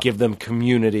 Yeah. give them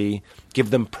community, give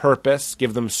them purpose,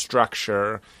 give them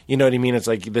structure. You know what I mean? It's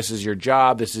this is your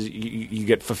job. This is you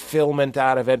get fulfillment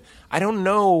out of it. I don't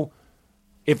know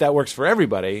if that works for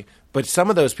everybody, but some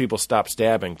of those people stop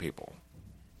stabbing people.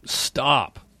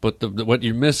 Stop. But what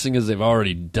you're missing is they've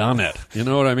already done it. You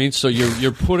know what I mean? So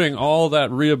you're putting all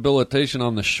that rehabilitation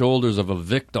on the shoulders of a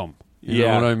victim. You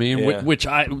know what I mean? Yeah.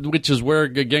 Which is where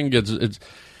again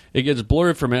it gets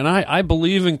blurry for me. And I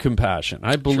believe in compassion.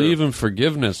 I believe in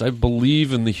forgiveness. I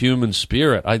believe in the human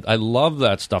spirit. I love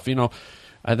that stuff. You know,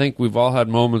 I think we've all had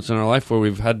moments in our life where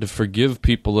we've had to forgive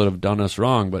people that have done us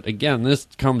wrong. But again, this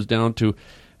comes down to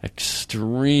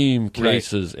extreme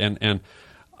cases, and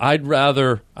I'd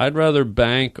rather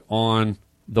bank on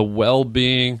the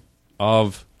well-being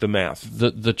of The math.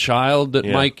 the child that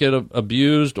might get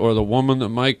abused or the woman that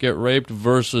might get raped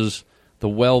versus the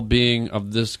well-being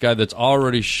of this guy that's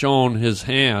already shown his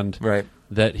hand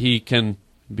that he can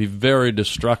be very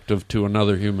destructive to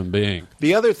another human being.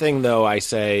 The other thing, though, I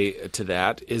say to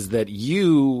that is that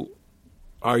you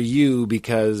are you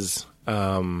because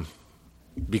of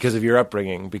your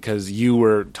upbringing, because you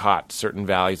were taught certain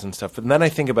values and stuff. And then I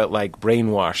think about, like,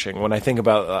 brainwashing. When I think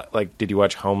about, did you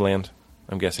watch Homeland?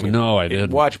 I'm guessing. No, I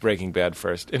didn't. Watch Breaking Bad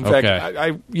first. In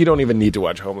fact, you don't even need to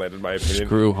watch Homeland, in my opinion.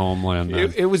 Screw Homeland,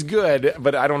 man. It was good,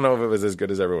 but I don't know if it was as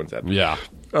good as everyone said. Yeah.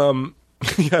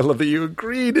 I love that you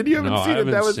agreed and you haven't seen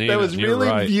it. That was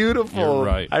really beautiful. You're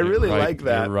right. I really You're right. like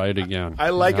that. You're right again. I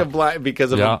like a blind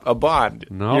because of a bond.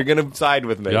 No. You're going to side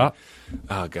with me. Yeah.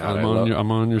 Oh God,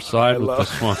 I'm on your side with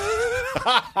this one.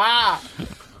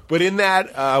 But in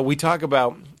that, we talk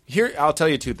about here. I'll tell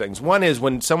you two things. One is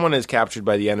when someone is captured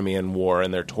by the enemy in war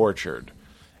and they're tortured,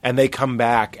 and they come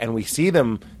back, and we see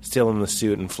them still in the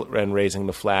suit and raising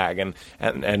the flag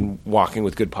and walking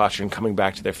with good posture and coming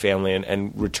back to their family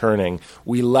and returning.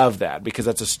 We love that because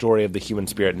that's a story of the human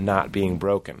spirit not being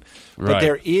broken. Right. But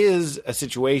there is a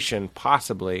situation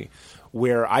possibly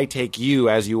where I take you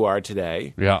as you are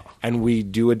today, and we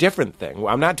do a different thing.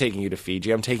 I'm not taking you to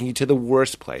Fiji. I'm taking you to the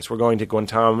worst place. We're going to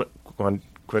Guantanamo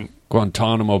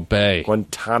Bay.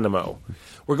 Guantanamo.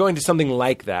 We're going to something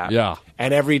like that. Yeah.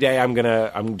 And every day I'm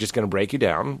just going to break you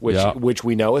down, which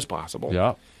we know is possible.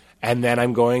 Yeah. And then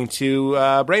I'm going to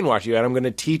brainwash you, and I'm going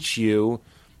to teach you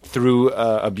through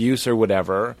abuse or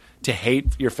whatever to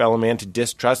hate your fellow man, to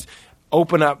distrust,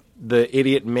 open up the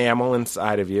idiot mammal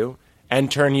inside of you, and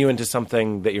turn you into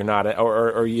something that you're not,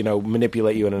 or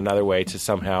manipulate you in another way to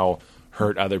somehow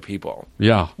hurt other people.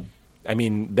 Yeah. I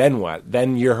mean, then what?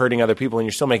 Then you're hurting other people, and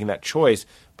you're still making that choice.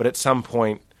 But at some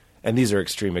point, and these are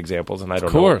extreme examples, and I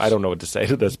don't know what to say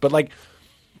to this. But like,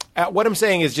 what I'm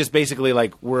saying is just basically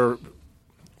like I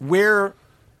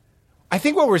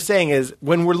think what we're saying is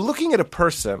when we're looking at a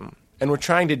person and we're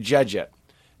trying to judge it,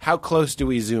 how close do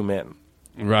we zoom in?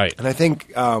 Right. And I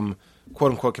think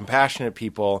quote unquote compassionate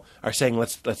people are saying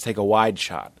let's take a wide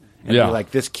shot and be like,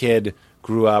 this kid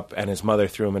grew up and his mother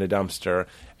threw him in a dumpster,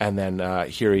 and then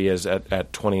here he is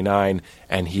at 29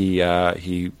 and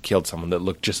he killed someone that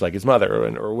looked just like his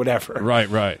mother or whatever.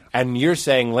 Right. And you're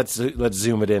saying let's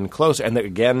zoom it in closer, and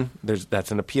again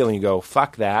that's an appeal, and you go,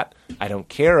 fuck that, I don't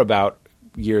care about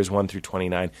years 1 through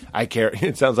 29. I care.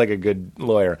 It sounds like a good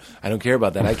lawyer. I don't care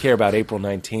about that. I care about April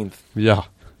 19th. Yeah.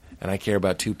 And I care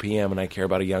about 2 p.m. and I care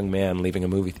about a young man leaving a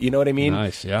movie. You know what I mean?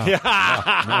 Nice, yeah. No,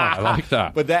 I like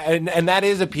that. But that and that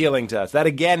is appealing to us. That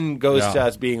again goes to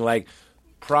us being like,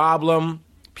 problem.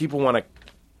 People want to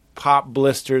pop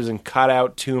blisters and cut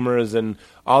out tumors and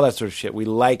all that sort of shit. We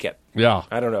like it. Yeah.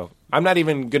 I don't know. I'm not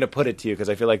even going to put it to you because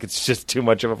I feel like it's just too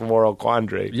much of a moral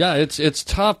quandary. Yeah, it's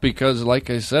tough because, like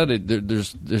I said,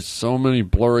 there's so many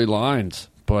blurry lines.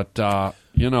 But I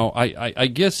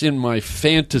guess in my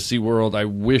fantasy world, I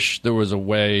wish there was a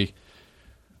way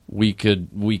we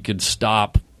could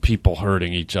stop people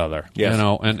hurting each other. Yes.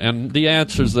 And the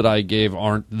answers that I gave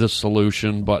aren't the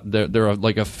solution, but they're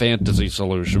like a fantasy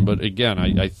solution. But again,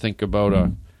 I think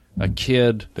about a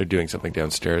kid. They're doing something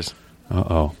downstairs.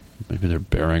 Uh-oh. Maybe they're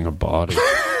burying a body.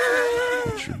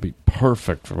 Which would be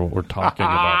perfect for what we're talking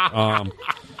about.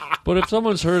 But if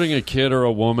someone's hurting a kid or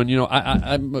a woman,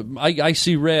 I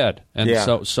see red,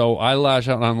 and so I lash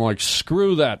out and I'm like,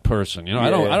 screw that person.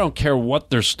 I don't care what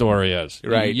their story is.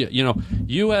 Right.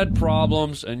 You had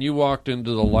problems and you walked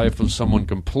into the life of someone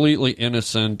completely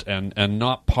innocent and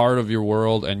not part of your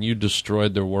world, and you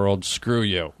destroyed their world. Screw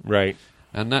you. Right.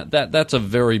 And that's a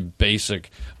very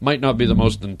basic, might not be the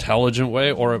most intelligent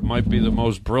way, or it might be the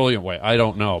most brilliant way. I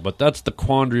don't know, but that's the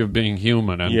quandary of being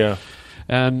human.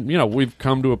 And we've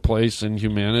come to a place in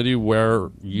humanity where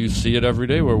you see it every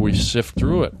day, where we sift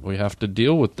through it. We have to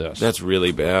deal with this. That's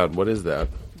really bad. What is that?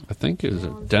 I think it's a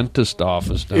dentist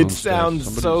office downstairs. It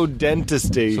sounds so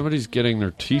dentisty. Somebody's getting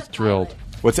their teeth drilled.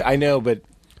 I know, but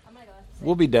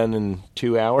we'll be done in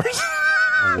 2 hours.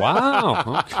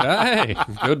 Wow. Okay.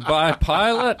 Goodbye,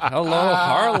 pilot. Hello,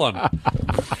 Harlan.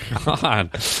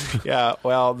 God. Yeah,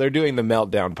 well, they're doing the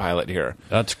Meltdown pilot here.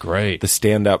 That's great. The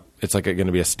stand-up, it's like going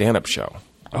to be a stand-up show.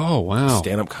 Oh, wow.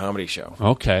 stand-up comedy show.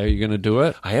 Okay, you going to do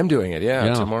it? I am doing it,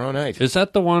 yeah. Tomorrow night. Is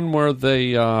that the one where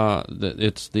they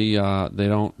they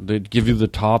give you the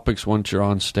topics once you're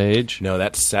on stage? No,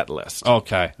 that's Set List.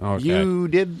 Okay. You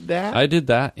did that? I did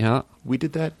that, yeah. We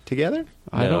did that together?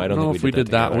 I don't know think if we did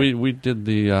that. together. We did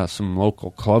the some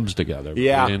local clubs together. But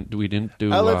Yeah. we didn't do.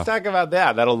 Let's talk about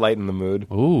that. That'll lighten the mood.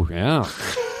 Oh, yeah.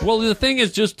 Well, the thing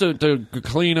is, just to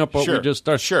clean up what we just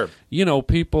started. Sure. You know,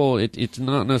 people, it's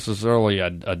not necessarily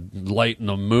a lighten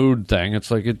the mood thing. It's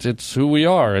like it's who we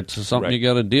are. It's something Right. you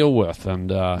got to deal with,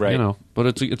 and Right. you know.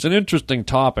 But it's an interesting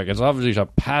topic. It's obviously a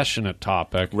passionate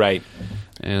topic, Right.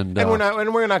 And we're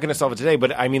not going to solve it today,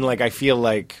 but I mean, like, I feel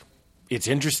like it's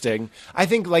interesting. I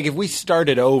think, like, if we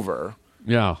started over,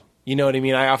 Yeah. you know what I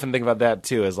mean? I often think about that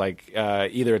too, as like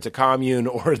either it's a commune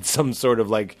or it's some sort of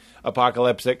like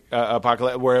apocalypse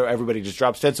where everybody just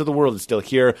drops dead. So the world is still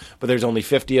here, but there's only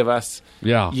 50 of us.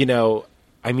 Yeah. You know,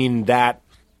 I mean, that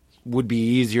would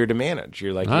be easier to manage.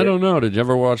 You're like, I don't know. Did you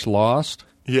ever watch Lost?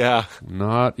 Yeah.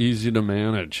 Not easy to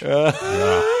manage. Yeah.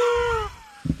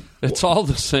 It's all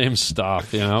the same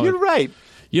stuff, you know. You're right.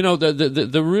 You know,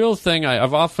 the real thing,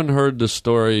 I've often heard the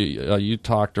story, you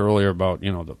talked earlier about,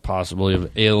 you know, the possibility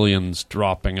of aliens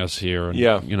dropping us here. And,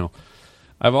 Yeah. You know,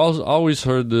 I've always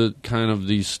heard the kind of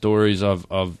these stories of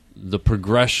the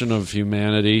progression of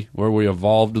humanity, where we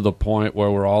evolved to the point where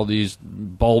we're all these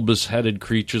bulbous-headed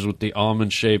creatures with the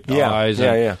almond-shaped eyes.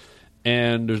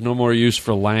 And there's no more use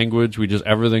for language.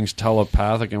 Everything's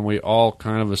telepathic, and we all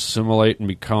kind of assimilate and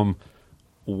become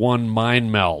one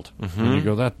mind meld. And you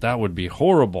go, that would be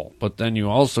horrible. But then you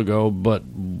also go, but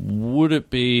would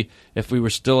it be if we were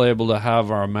still able to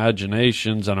have our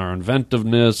imaginations and our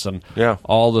inventiveness and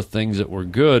all the things that were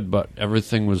good, but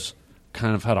everything was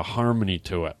kind of had a harmony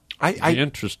to it? It'd be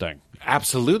interesting.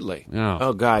 Absolutely. Yeah.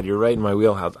 Oh, God, you're right in my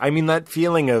wheelhouse. I mean, that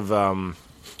feeling of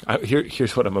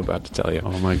here's what I'm about to tell you.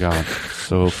 Oh, my God.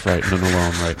 So frightened and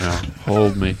alone right now.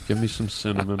 Hold me. Give me some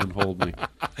cinnamon and hold me.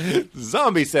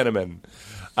 Zombie cinnamon.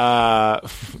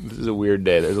 This is a weird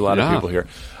day. There's a lot of people here.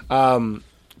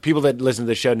 People that listen to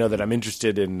the show know that I'm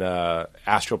interested in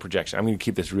astral projection. I'm going to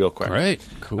keep this real quick. Great.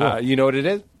 Cool. You know what it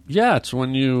is? Yeah, it's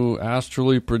when you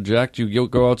astrally project. You'll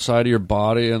go outside of your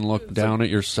body and look down at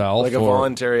yourself. Like a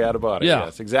voluntary out-of-body. Yeah.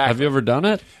 Yes, exactly. Have you ever done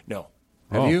it? No.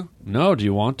 Have you? No. Do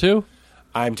you want to?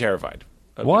 I'm terrified.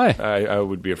 Why? I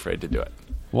would be afraid to do it.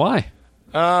 Why?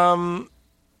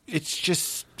 It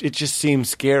just seems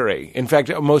scary. In fact,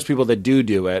 most people that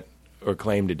do it or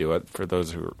claim to do it, for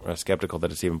those who are skeptical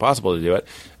that it's even possible to do it,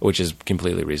 which is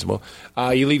completely reasonable,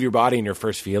 you leave your body and your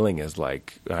first feeling is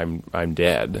like, I'm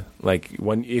dead. Like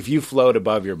if you float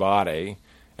above your body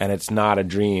and it's not a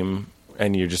dream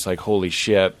and you're just like, holy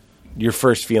shit, your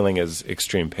first feeling is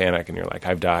extreme panic and you're like,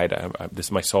 I've died.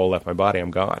 My soul left my body.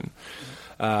 I'm gone.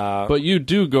 But you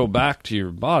do go back to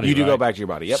your body. You do right? go back to your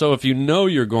body. Yep. So if you know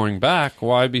you're going back,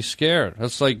 why be scared?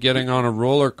 That's like getting on a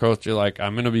roller coaster. You're like,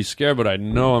 I'm going to be scared, but I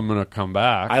know I'm going to come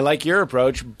back. I like your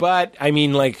approach, but I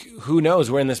mean, like, who knows?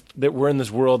 We're in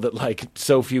this world that like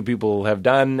so few people have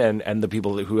done, and the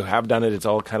people who have done it, it's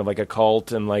all kind of like a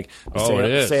cult, and like it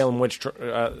is. Salem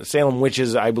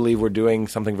witches. I believe we're doing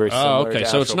something very similar. Oh, okay. to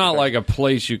So it's astral not like a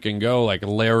place you can go, like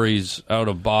Larry's out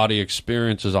of body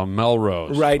experiences on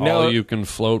Melrose. Right, no. All you can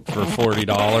float for $40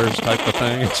 type of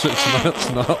thing.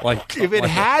 It's not like if it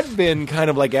had been kind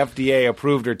of like FDA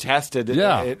approved or tested,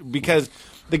 because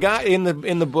the guy in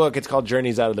the book, it's called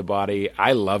Journeys Out of the Body.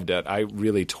 I loved it. I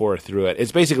really tore through it.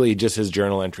 It's basically just his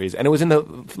journal entries, and it was in the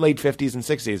late 50s and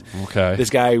 60s. Okay, this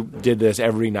guy did this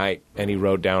every night, and he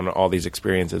wrote down all these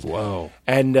experiences. Whoa!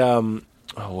 And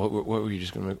what were you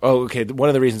just going to make? Oh, okay. One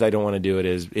of the reasons I don't want to do it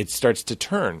is it starts to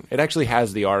turn. It actually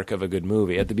has the arc of a good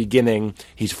movie. At the beginning,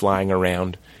 he's flying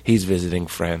around. He's visiting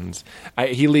friends.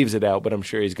 He leaves it out, but I'm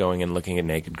sure he's going and looking at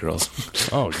naked girls.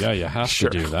 Oh, yeah, you have to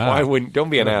do that. Why wouldn't? Don't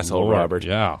be an asshole, Lord. Robert.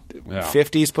 Yeah.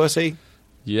 50s pussy?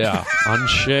 Yeah.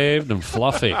 Unshaved and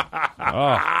fluffy.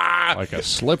 Oh, like a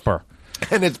slipper.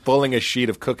 And it's pulling a sheet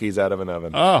of cookies out of an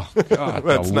oven. Oh, God.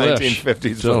 That's delish.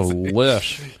 1950s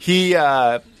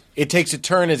Delish. It takes a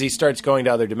turn as he starts going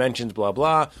to other dimensions, blah,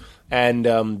 blah. And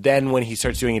then when he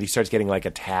starts doing it, he starts getting, like,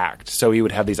 attacked. So he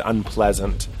would have these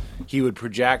unpleasant... He would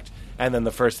project, and then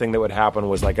the first thing that would happen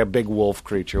was, like, a big wolf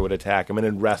creature would attack him and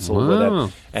then wrestle with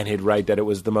it. And he'd write that it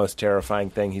was the most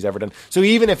terrifying thing he's ever done. So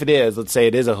even if it is, let's say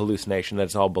it is a hallucination,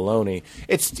 that's all baloney,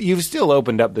 you've still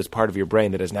opened up this part of your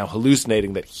brain that is now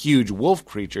hallucinating that huge wolf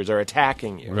creatures are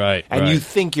attacking you. Right. And you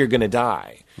think you're going to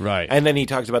die. Right. And then he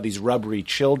talks about these rubbery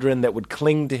children that would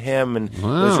cling to him. And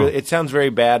Wow. it sounds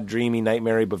very bad, dreamy,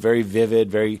 nightmare-y, but very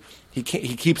vivid, very He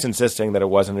keeps insisting that it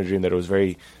wasn't a dream, that it was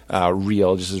very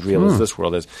real, just as real as this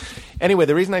world is. Anyway,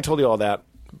 the reason I told you all that,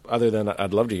 other than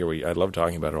I'd love to hear I love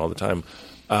talking about it all the time,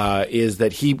 is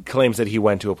that he claims that he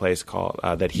went to a place called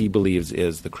that he believes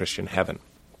is the Christian heaven.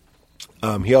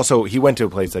 He went to a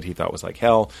place that he thought was like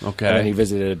hell. Okay. And then he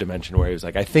visited a dimension where he was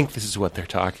like, I think this is what they're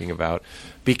talking about.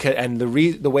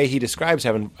 The way he describes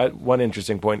heaven, one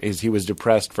interesting point is he was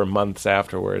depressed for months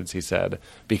afterwards, he said,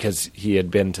 because he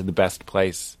had been to the best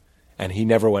place and he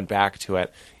never went back to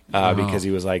it because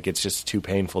he was like, it's just too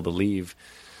painful to leave.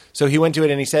 So he went to it,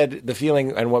 and he said the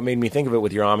feeling, and what made me think of it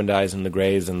with your almond eyes and the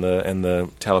grays and the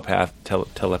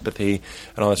telepathy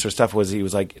and all that sort of stuff was he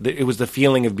was like it was the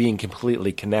feeling of being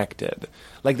completely connected.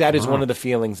 Like that is one of the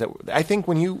feelings that I think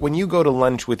when you go to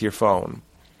lunch with your phone,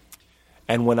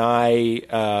 and when I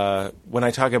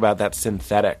talk about that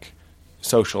synthetic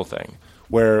social thing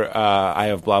where I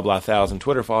have blah blah 1,000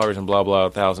 Twitter followers and blah blah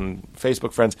 1,000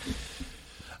 Facebook friends,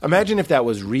 imagine if that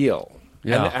was real.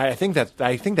 Yeah. And I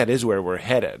think that is where we're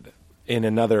headed in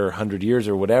another 100 years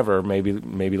or whatever,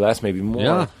 maybe less, maybe more.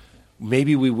 Yeah.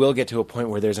 Maybe we will get to a point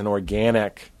where there's an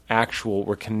organic, actual,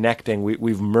 we're connecting,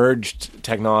 we've merged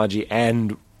technology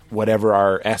and whatever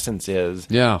our essence is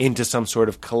into some sort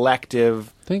of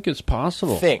collective I think it's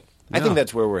possible. thing. I Yeah. think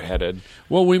that's where we're headed.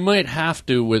 Well, we might have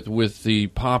to with the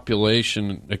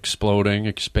population exploding,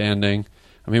 expanding.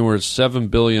 I mean, we're at 7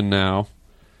 billion now.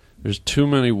 There's too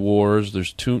many wars.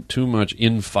 There's too much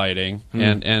infighting,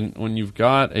 and when you've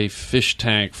got a fish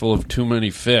tank full of too many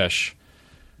fish,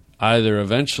 either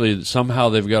eventually somehow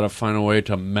they've got to find a way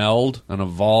to meld and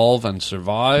evolve and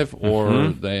survive, or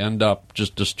they end up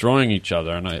just destroying each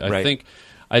other. And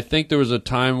I think there was a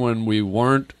time when we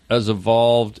weren't as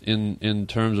evolved in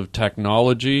terms of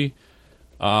technology,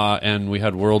 and we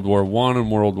had World War I and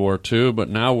World War II, but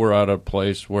now we're at a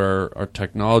place where our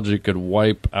technology could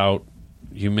wipe out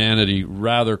humanity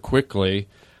rather quickly,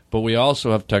 but we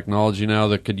also have technology now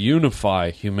that could unify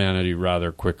humanity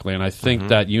rather quickly, and I think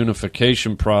that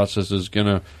unification process is going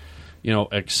to,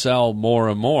 excel more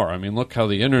and more. I mean, look how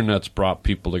the internet's brought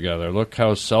people together. Look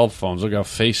how cell phones, look how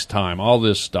FaceTime, all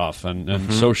this stuff,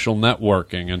 and social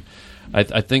networking, and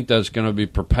I think that's going to be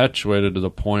perpetuated to the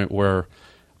point where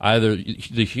either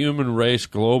the human race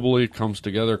globally comes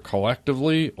together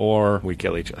collectively, or We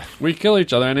kill each other. we kill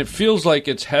each other. And it feels like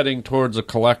it's heading towards a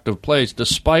collective place,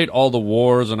 despite all the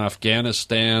wars in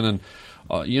Afghanistan and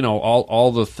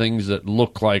all the things that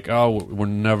look like, we're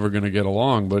never going to get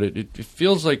along. But it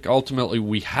feels like ultimately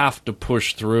we have to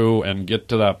push through and get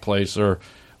to that place, or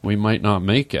we might not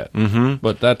make it.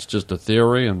 But that's just a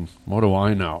theory, and what do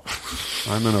I know?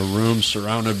 I'm in a room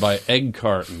surrounded by egg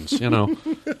cartons,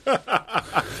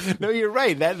 No, you're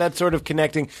right. That sort of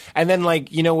connecting. And then,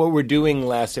 what we're doing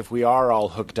less if we are all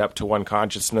hooked up to one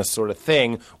consciousness sort of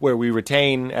thing, where we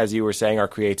retain, as you were saying, our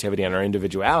creativity and our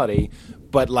individuality.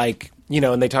 But,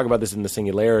 and they talk about this in the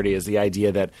Singularity, is the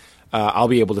idea that I'll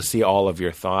be able to see all of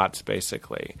your thoughts,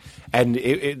 basically.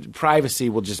 And privacy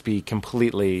will just be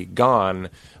completely gone.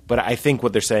 But I think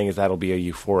what they're saying is that'll be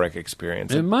a euphoric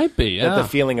experience. It might be, yeah. That the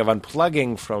feeling of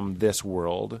unplugging from this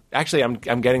world. Actually,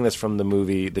 I'm getting this from the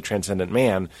movie The Transcendent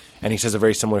Man, and he says a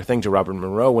very similar thing to Robert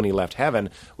Monroe when he left heaven,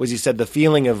 was he said the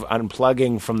feeling of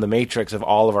unplugging from the matrix of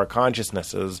all of our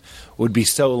consciousnesses would be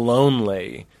so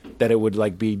lonely that it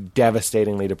would be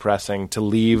devastatingly depressing to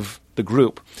leave the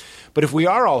group. But if we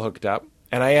are all hooked up,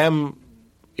 and I am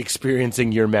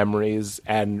experiencing your memories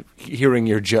and hearing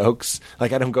your jokes, I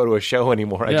don't go to a show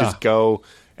anymore. I just go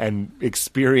and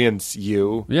experience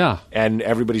you. Yeah. And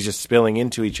everybody's just spilling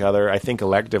into each other, I think,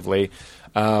 collectively.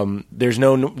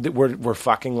 We're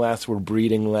fucking less, we're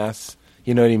breeding less.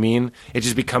 You know what I mean? It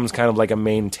just becomes kind of like a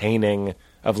maintaining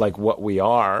of what we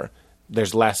are.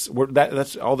 There's less.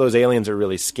 That's all those aliens are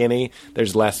really skinny.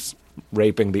 There's less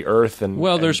raping the earth,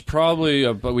 there's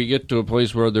probably but we get to a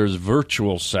place where there's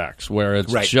virtual sex, where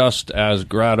it's Right. just as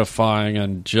gratifying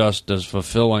and just as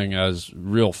fulfilling as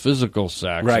real physical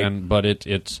sex, Right. but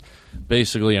it's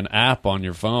basically an app on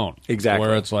your phone, Exactly.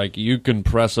 where it's you can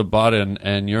press a button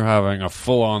and you're having a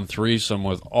full-on threesome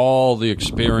with all the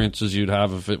experiences you'd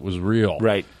have if it was real,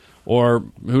 Right. Or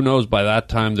who knows? By that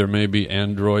time, there may be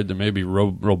android, there may be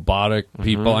robotic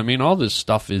people. I mean, all this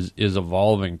stuff is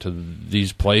evolving to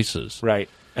these places. Right.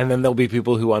 And then there'll be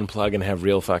people who unplug and have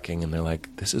real fucking, and they're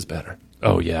like, this is better.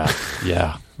 Oh, yeah.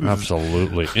 Yeah,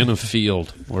 absolutely. In a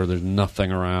field where there's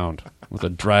nothing around with a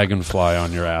dragonfly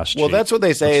on your ass cheek. Well, that's what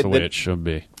they say. That's the way it should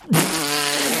be.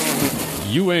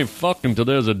 You ain't fucking till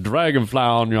there's a dragonfly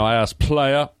on your ass,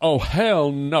 player. Oh,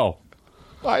 hell no.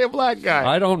 Why a black guy?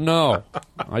 I don't know.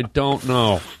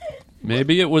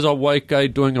 Maybe it was a white guy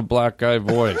doing a black guy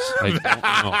voice. I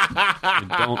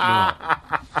don't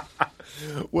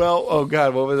know. Well, oh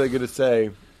God, what was I going to say?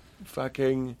 We're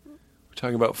talking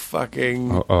about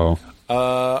fucking.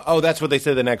 Uh-oh. That's what they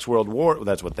say the next world war.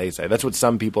 That's what they say. That's what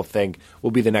some people think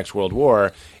will be the next world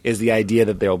war, is the idea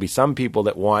that there will be some people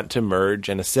that want to merge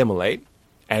and assimilate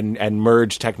and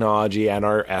merge technology and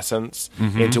our essence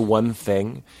into one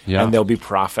thing. Yeah. And there'll be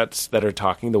prophets that are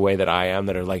talking the way that I am,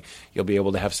 that are like, you'll be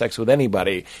able to have sex with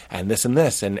anybody and this and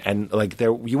this. And like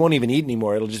you won't even eat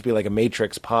anymore. It'll just be like a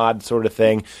Matrix pod sort of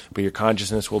thing. But your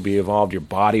consciousness will be evolved. Your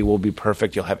body will be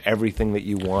perfect. You'll have everything that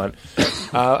you want.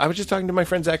 I was just talking to my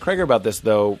friend Zach Kreger about this,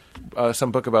 though.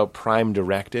 Some book about Prime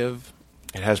Directive.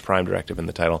 It has Prime Directive in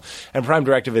the title. And Prime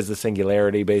Directive is the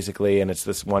singularity, basically, and it's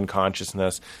this one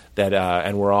consciousness that,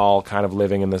 and we're all kind of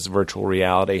living in this virtual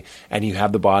reality, and you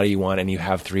have the body you want, and you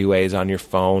have 3 ways on your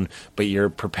phone, but you're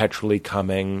perpetually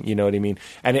coming, you know what I mean?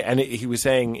 And he was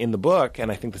saying in the book,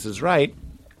 and I think this is right,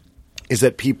 is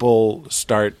that people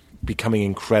start becoming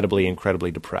incredibly,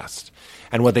 incredibly depressed.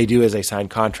 And what they do is they sign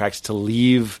contracts to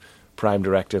leave Prime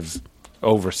Directive's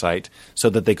oversight so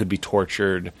that they could be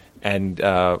tortured and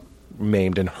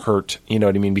maimed and hurt, you know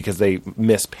what I mean, because they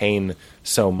miss pain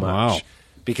so much. Wow.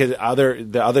 Because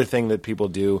the other thing that people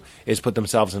do is put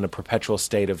themselves in a perpetual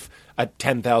state of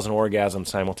 10,000 orgasms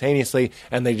simultaneously,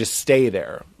 and they just stay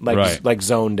there, like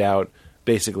zoned out,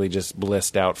 basically just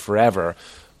blissed out forever.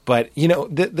 But you know,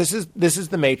 this is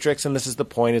the Matrix, and this is the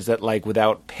point: is that like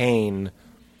without pain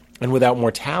and without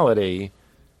mortality,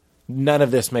 none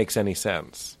of this makes any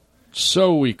sense.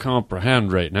 So we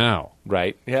comprehend right now.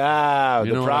 Right. Yeah.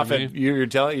 You know the what I prophet, mean? you're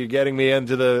getting me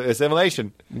into the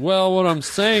assimilation. Well, what I'm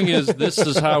saying is this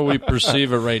is how we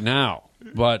perceive it right now,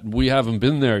 but we haven't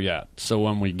been there yet. So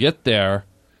when we get there,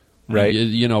 Right.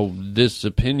 you know, this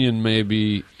opinion may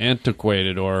be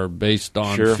antiquated or based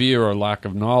on Sure. fear or lack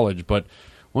of knowledge, but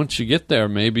once you get there,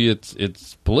 maybe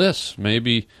it's bliss.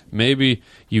 Maybe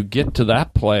you get to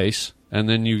that place and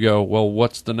then you go, well,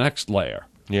 what's the next layer?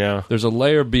 Yeah. There's a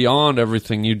layer beyond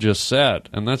everything you just said,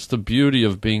 and that's the beauty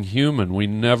of being human. We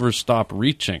never stop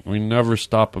reaching. We never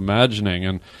stop imagining.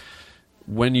 And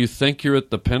when you think you're at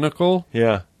the pinnacle,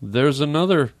 Yeah. there's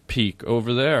another peak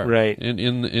over there, Right.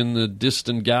 in the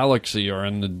distant galaxy or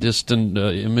in the distant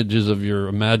images of your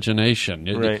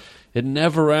imagination. Right. It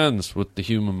never ends with the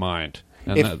human mind,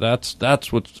 and If-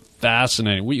 that's what's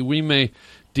fascinating. We may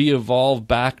de-evolve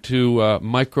back to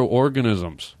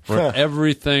microorganisms, where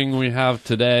everything we have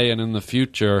today and in the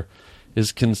future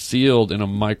is concealed in a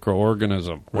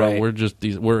microorganism. Where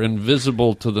Right. we're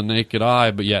invisible to the naked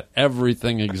eye, but yet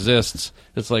everything exists.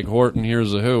 It's like Horton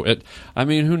Hears a Who.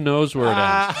 Who knows where it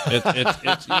ends?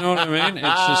 It's you know what I mean?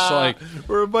 It's just like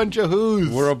We're a bunch of who's.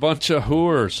 we're a bunch of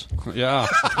whoers. Yeah.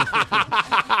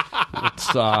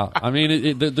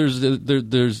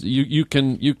 There's you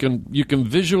can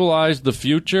visualize the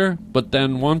future, but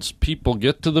then once people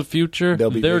get to the future,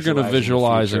 They'll be they're going to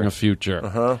visualizing visualizing the a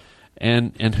future.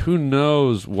 And who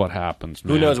knows what happens?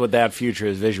 Man. Who knows what that future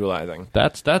is visualizing?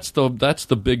 That's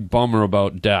the big bummer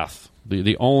about death.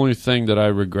 The only thing that I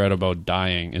regret about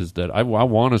dying is that I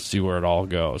want to see where it all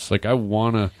goes. Like I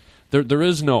want to. There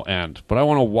is no end, but I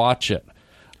want to watch it.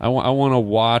 I want to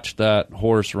watch that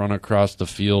horse run across the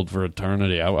field for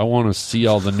eternity. I want to see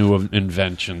all the new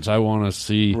inventions. I want to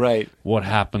see what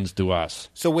happens to us.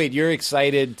 So wait, you're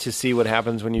excited to see what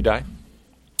happens when you die?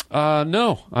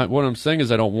 No. What I'm saying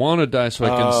is I don't want to die so I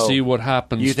can see what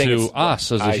happens to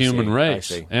us as a human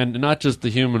race. And not just the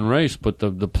human race, but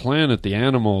the planet, the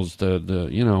animals, the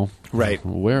you know. Right.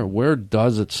 Where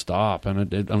does it stop?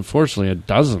 And it unfortunately it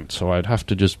doesn't. So I'd have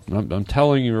to just I'm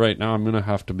telling you right now I'm going to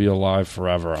have to be alive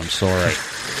forever. I'm sorry.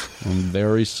 I'm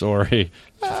very sorry.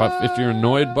 If you're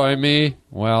annoyed by me,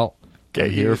 well, Get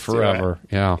I'm here used to forever.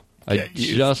 Yeah. I Get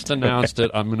used just announced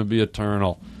it. I'm going to be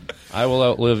eternal. I will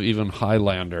outlive even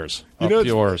Highlanders. You know, Up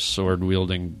yours,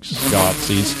 sword-wielding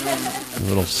Scotsies.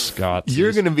 Little Scotsies.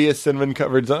 You're going to be a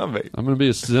cinnamon-covered zombie. I'm going to be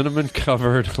a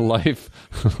cinnamon-covered life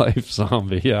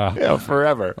zombie, yeah. Yeah,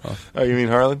 forever. Oh, you mean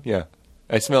Harlan? Yeah.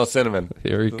 I smell cinnamon.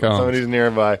 Here he comes. Somebody's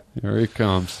nearby. Here he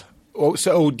comes. Oh,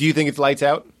 so do you think it's lights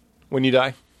out when you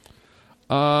die?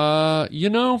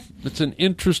 It's an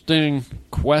interesting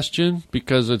question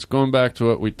because it's going back to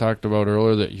what we talked about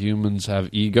earlier, that humans have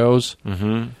egos.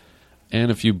 Mm-hmm. And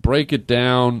if you break it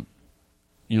down,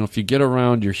 if you get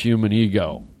around your human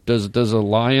ego, does a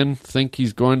lion think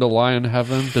he's going to lie in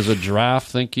heaven? Does a giraffe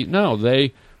think No,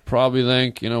 they probably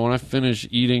think, when I finish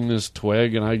eating this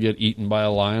twig and I get eaten by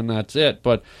a lion, that's it.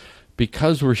 But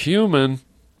because we're human,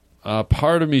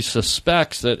 part of me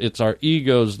suspects that it's our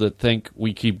egos that think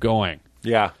we keep going.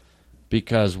 Yeah.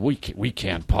 because we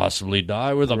can't possibly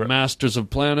die. We're the masters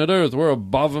of planet Earth. We're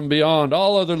above and beyond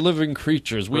all other living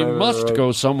creatures. We must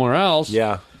go somewhere else.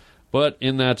 Yeah. But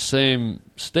in that same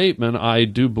statement, I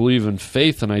do believe in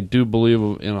faith, and I do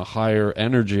believe in a higher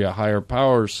energy, a higher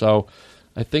power. So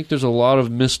I think there's a lot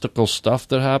of mystical stuff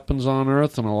that happens on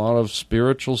Earth and a lot of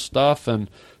spiritual stuff. And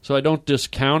so I don't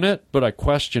discount it, but I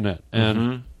question it.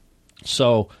 And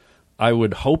so I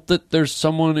would hope that there's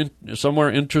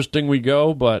somewhere interesting we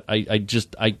go, but I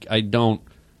don't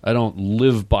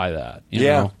live by that. You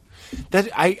know? That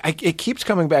it keeps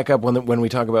coming back up when we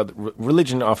talk about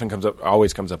religion.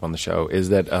 Always comes up on the show. Is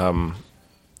that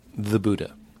the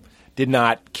Buddha did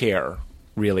not care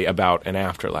really about an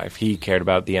afterlife. He cared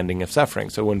about the ending of suffering.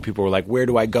 So when people were like, "Where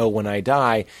do I go when I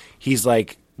die?" He's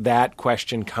like, that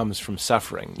question comes from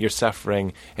suffering. You're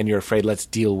suffering and you're afraid. Let's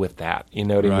deal with that. You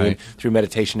know what I mean? Through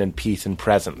meditation and peace and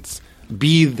presence.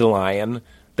 Be the lion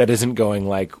that isn't going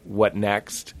like, "What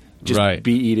next?" Just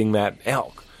be eating that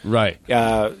elk. Right.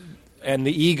 And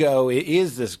the ego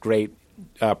is this great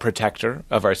protector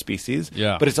of our species,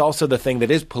 but it's also the thing that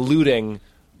is polluting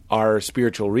our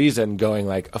spiritual reason, going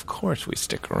like, "Of course we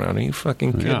stick around. Are you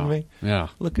fucking kidding me? Yeah.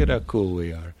 Look at how cool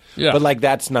we are." Yeah. But like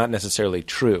that's not necessarily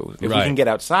true. If we can get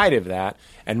outside of that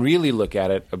and really look at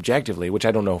it objectively, which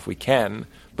I don't know if we can,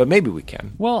 but maybe we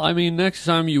can. Well, I mean, next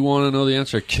time you want to know the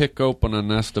answer, kick open a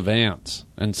nest of ants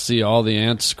and see all the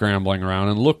ants scrambling around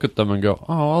and look at them and go,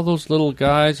 "Oh, all those little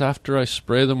guys, after I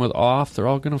spray them with off, they're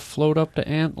all going to float up to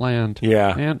ant land.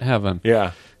 Yeah. Ant heaven."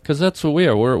 Yeah. Because that's what we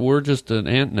are. We're just an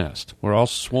ant nest. We're all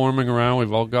swarming around.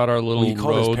 We've all got our little You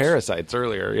called roads. us parasites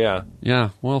earlier, yeah. Yeah,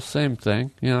 well, same thing.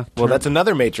 Yeah. Well, that's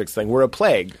another Matrix thing. We're a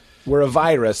plague. We're a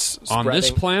virus on this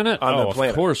planet. On the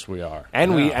planet. Of course we are.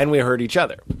 And we hurt each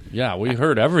other. Yeah, we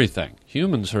hurt everything.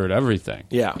 Humans hurt everything.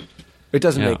 Yeah. It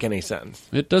doesn't make any sense.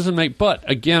 It doesn't make. But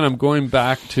again, I'm going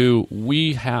back to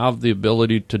we have the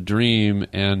ability to dream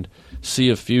and see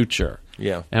a future.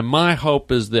 Yeah. And my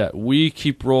hope is that we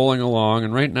keep rolling along.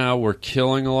 And right now we're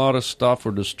killing a lot of stuff.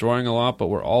 We're destroying a lot, but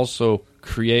we're also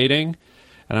creating.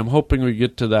 And I'm hoping we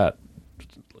get to that.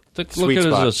 Look at it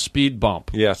as a speed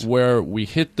bump. Yes. Where we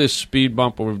hit this speed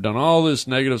bump where we've done all this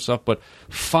negative stuff, but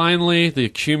finally the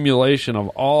accumulation of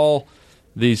all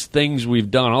these things we've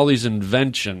done, all these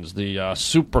inventions, the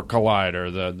super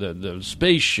collider, the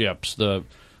spaceships, the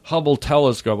Hubble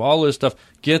telescope, all this stuff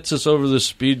gets us over this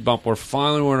speed bump where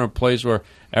finally we're in a place where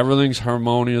everything's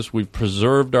harmonious. We've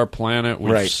preserved our planet.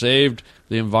 We've saved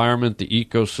the environment, the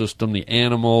ecosystem, the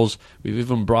animals. We've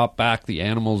even brought back the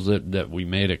animals that we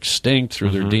made extinct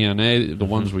through their DNA, the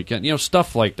ones we can. You know,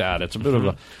 stuff like that. It's a bit of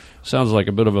a, sounds like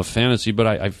a bit of a fantasy, but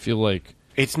I feel like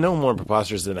it's no more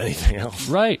preposterous than anything else.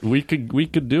 Right. We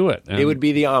could do it. It would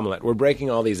be the omelet. We're breaking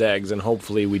all these eggs, and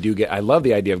hopefully we do get... I love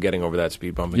the idea of getting over that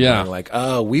speed bump and going like,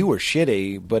 oh, we were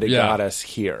shitty, but it got us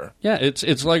here. Yeah,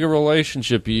 it's like a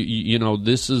relationship. You know,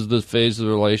 this is the phase of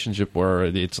the relationship where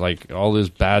it's like all this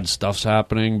bad stuff's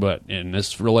happening, but in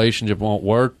this relationship won't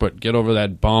work, but get over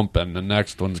that bump, and the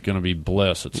next one's going to be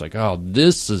bliss. It's like, oh,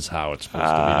 this is how it's supposed to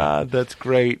be done. That's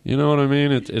great. You know what I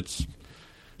mean? It's...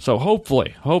 So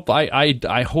hopefully,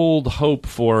 I hold hope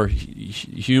for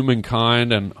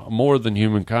humankind, and more than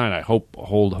humankind, I hold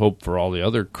hope for all the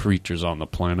other creatures on the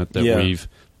planet that we've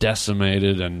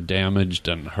decimated and damaged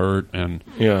and hurt, and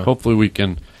hopefully we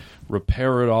can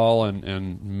repair it all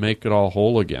and make it all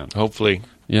whole again. Hopefully.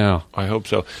 Yeah. I hope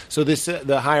so. So this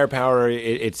the higher power,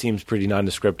 it seems pretty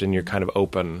nondescript, and you're kind of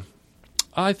open.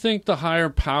 I think the higher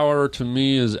power to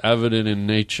me is evident in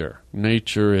nature.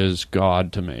 Nature is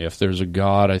God to me. If there's a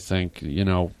God, I think, you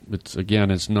know,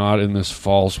 it's not in this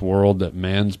false world that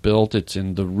man's built. It's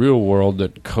in the real world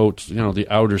that coats, you know, the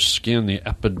outer skin, the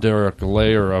epidermic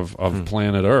layer of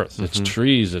planet Earth. It's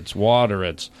trees, it's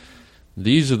water,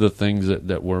 these are the things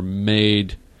that were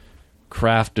made,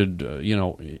 crafted, you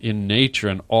know, in nature,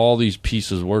 and all these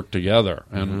pieces work together.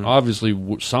 And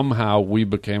obviously, somehow we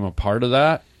became a part of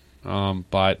that.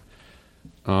 But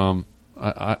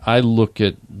I look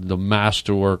at the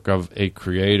masterwork of a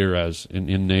creator as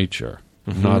in nature,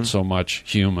 not so much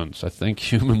humans. I think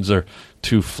humans are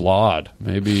too flawed.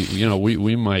 Maybe, you know,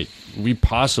 we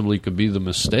possibly could be the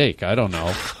mistake. I don't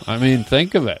know. I mean,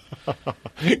 think of it.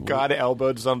 God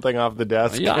elbowed something off the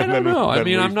desk. Yeah, I don't know. I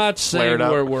mean, I'm not saying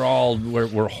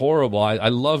we're horrible. I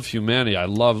love humanity. I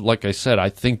love, like I said, I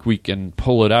think we can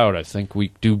pull it out. I think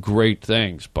we do great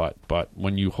things. But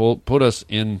when you put us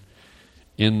in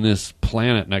this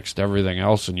planet next to everything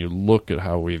else, and you look at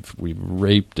how we've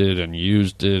raped it and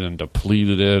used it and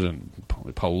depleted it and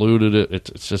polluted it,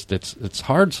 it's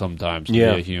hard sometimes to be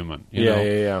a human. You know?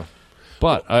 Yeah.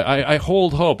 But I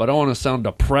hold hope. I don't want to sound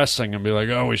depressing and be like,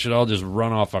 oh, we should all just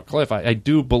run off a cliff. I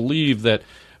do believe that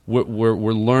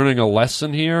we're learning a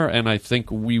lesson here, and I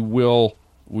think we will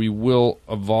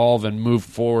evolve and move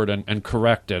forward and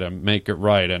correct it and make it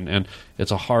right. And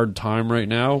it's a hard time right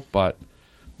now, but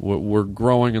we're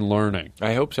growing and learning.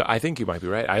 I hope so. I think you might be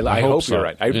right. I hope so. you're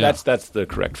right. Yeah. That's the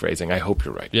correct phrasing. I hope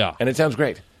you're right. Yeah. And it sounds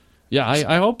great. Yeah,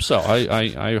 I hope so.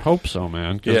 I hope so,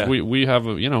 man. Because we have,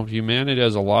 humanity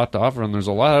has a lot to offer, and there's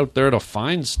a lot out there to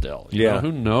find still. You know,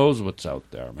 who knows what's out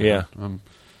there, man? Yeah.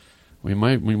 We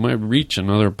might reach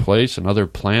another place, another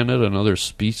planet, another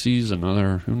species, who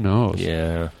knows?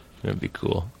 Yeah, that'd be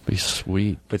cool. Be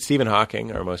sweet. But Stephen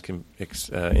Hawking, our most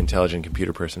intelligent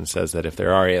computer person, says that if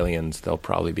there are aliens, they'll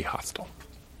probably be hostile.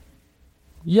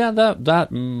 Yeah, but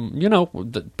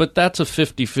that's a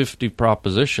 50-50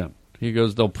 proposition. He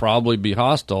goes, they'll probably be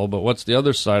hostile, but what's the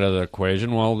other side of the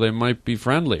equation? Well, they might be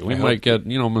friendly. We might get,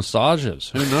 massages.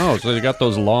 Who knows? They got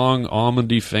those long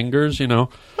almondy fingers,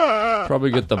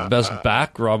 Probably get the best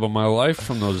back rub of my life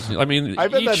from those. I mean,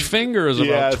 each finger is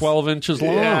about 12 inches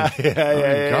long.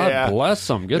 God bless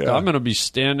them. I'm going to be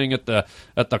standing at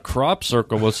the crop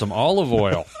circle with some olive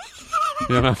oil.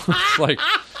 It's like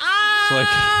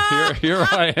here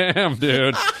I am,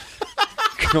 dude.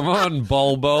 Come on,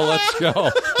 Bulbo, let's go.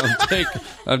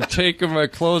 I'm taking my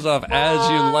clothes off as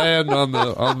you land on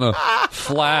the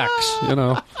flax.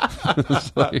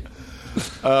 It's like,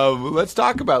 let's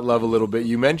talk about love a little bit.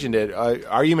 You mentioned it.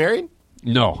 Are you married?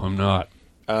 No, I'm not.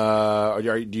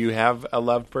 Do you have a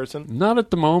loved person? Not at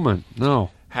the moment. No.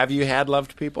 Have you had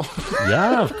loved people?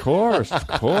 Yeah, of course.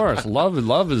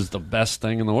 Love is the best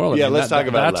thing in the world. Yeah, let's talk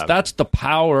about love. That's the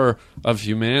power of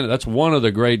humanity. That's one of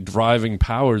the great driving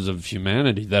powers of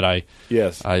humanity that I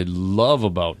love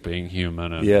about being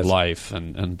human and life,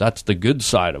 and that's the good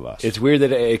side of us. It's weird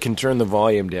that it can turn the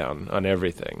volume down on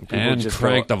everything. People and just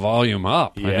crank the volume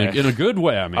up. Yeah. I mean, in a good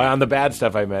way. I mean, on the bad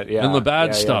stuff, I meant. Yeah, in the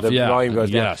bad stuff. The volume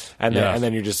goes down, yes, and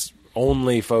then you're just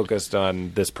only focused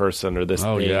on this person or this thing.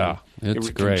 Oh, yeah. It's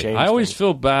It can great. change I always things.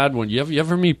 feel bad when you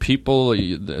ever meet people,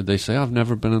 they say, I've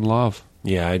never been in love.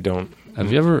 Yeah, I don't. Have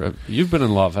you ever? You've been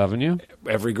in love, haven't you?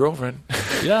 Every girlfriend.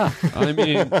 Yeah, I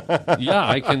mean, yeah,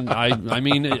 I can.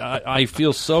 I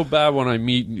feel so bad when I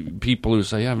meet people who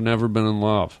say, I've never been in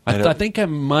love. I think I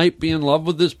might be in love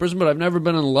with this person, but I've never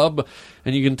been in love.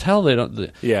 And you can tell they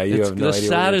don't. Yeah, you it's have no idea what the you're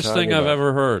saddest talking thing I've about.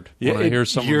 ever heard when I hear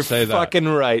someone say that. You're fucking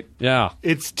right. Yeah.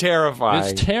 It's terrifying.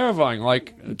 It's terrifying.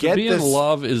 Like, Get to be this- in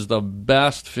love is the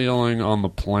best feeling on the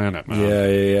planet, man.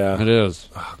 Yeah. It is.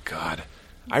 Oh, God.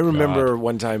 I remember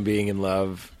one time being in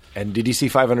love. And did you see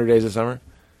 500 Days of Summer?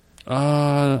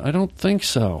 I don't think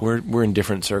so. We're in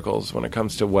different circles when it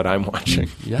comes to what I'm watching.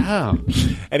 Yeah.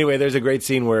 Anyway, there's a great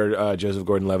scene where Joseph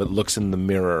Gordon-Levitt looks in the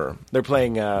mirror. They're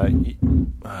playing,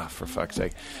 for fuck's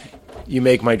sake, You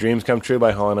Make My Dreams Come True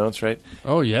by Hall & Oates, right?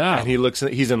 Oh, yeah. And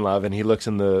he's in love, and he looks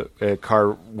in the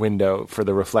car window for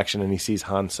the reflection, and he sees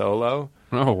Han Solo.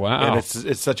 Oh, wow. And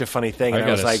it's such a funny thing. I And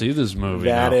I was gotta like, see this movie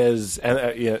That now. is,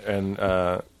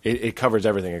 and it covers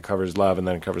everything. It covers love, and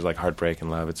then it covers like heartbreak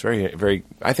and love. It's very, very.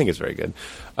 I think it's very good.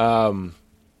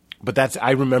 But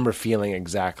I remember feeling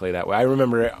exactly that way. I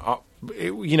remember,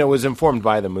 it was informed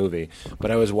by the movie. But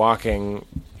I was walking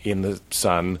in the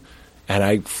sun, and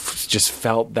I just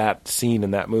felt that scene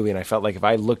in that movie, and I felt like if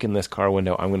I look in this car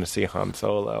window, I'm going to see Han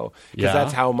Solo, because Yeah.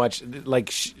 that's how much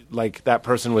like that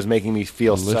person was making me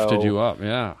feel. Lifted you up,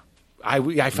 yeah.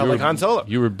 I felt like Han Solo.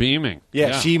 You were beaming.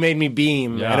 Yeah, she made me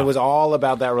beam, Yeah. and it was all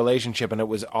about that relationship, and it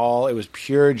was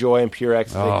pure joy and pure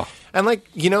ecstasy. Oh. And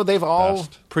they've all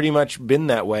Best. pretty much been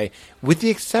that way, with the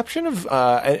exception of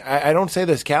I don't say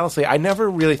this callously. I never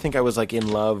really think I was like in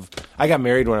love. I got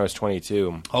married when I was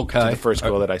 22. Okay. to the first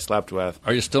girl that I slept with.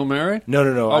 Are you still married?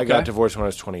 No. I Okay. got divorced when I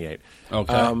was 28.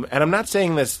 Okay. And I'm not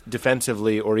saying this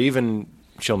defensively, or even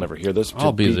she'll never hear this.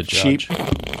 I'll to be the cheap. judge.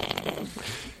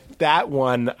 That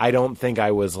one, I don't think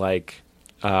I was like.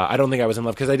 I don't think I was in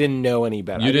love because I didn't know any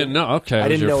better. You didn't know? Okay, I it was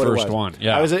didn't your know what first it was. one.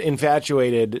 Yeah. I was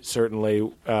infatuated, certainly,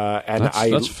 and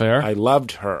That's fair. I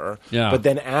loved her. Yeah. But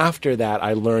then after that,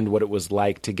 I learned what it was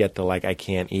like to get the I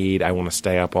can't eat. I want to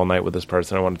stay up all night with this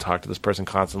person. I want to talk to this person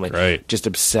constantly. Right. Just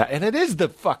upset, and it is the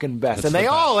fucking best. It's and they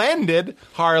the all ended,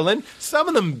 Harlan. Some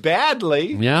of them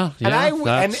badly. Yeah, And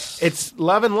that's- it's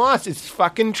love and loss. It's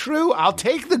fucking true. I'll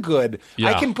take the good. Yeah.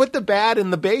 I can put the bad in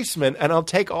the basement, and I'll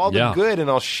take all the Yeah. good, and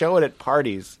I'll show it at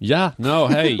parties. Yeah, no,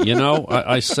 hey,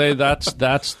 I say that's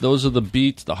those are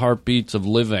the heartbeats of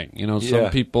living.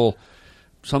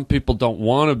 Some people don't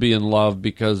want to be in love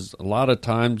because a lot of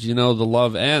times, the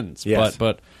love ends. Yes.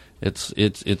 But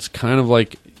it's kind of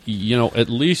like at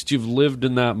least you've lived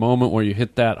in that moment where you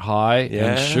hit that high,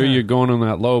 Yeah. and sure, you're going on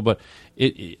that low, but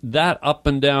that up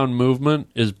and down movement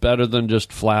is better than just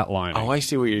flatlining. Oh, I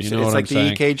see what you're You saying. know It's what like I'm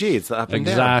the saying? EKG. It's the up and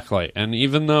down. Exactly. And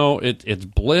even though it's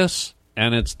bliss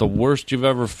and it's the worst you've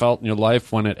ever felt in your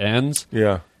life when it ends,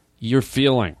 Yeah. you're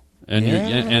feeling.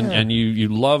 And you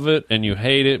love it and you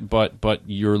hate it, but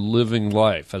you're living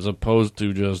life as opposed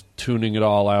to just tuning it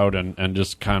all out and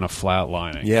just kind of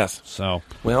flatlining. Yes. So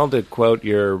Well, to quote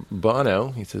your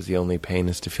Bono, he says the only pain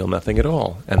is to feel nothing at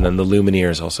all. And then the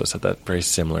Lumineers also said that very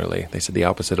similarly. They said the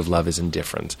opposite of love is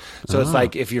indifference. So it's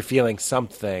like if you're feeling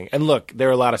something, and look, there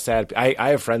are a lot of sad. I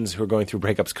have friends who are going through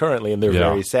breakups currently, and they're Yeah.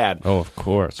 very sad. Oh, of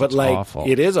course. But it's like awful.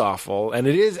 it is awful, and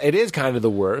it is kind of the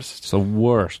worst. It's the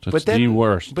worst. It's the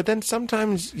worst. But then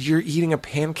sometimes you're eating a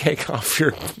pancake off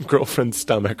your girlfriend's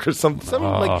stomach or something.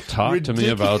 Like talk to me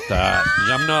about that.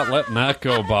 I'm not letting that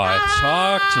go by.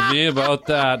 Talk to me about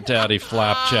that, Daddy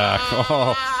Flapjack.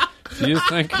 Oh, do you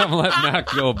think I'm letting that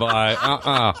go by?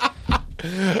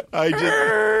 I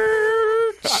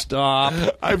just Stop.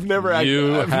 I've never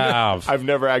You actually, have. I've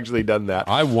never actually done that.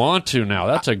 I want to now.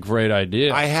 That's a great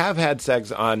idea. I have had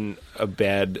sex on a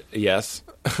bed. Yes,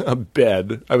 a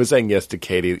bed. I was saying yes to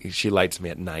Katie. She lights me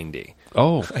at 90.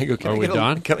 oh, I go, are we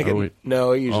done? Can I get, Are we-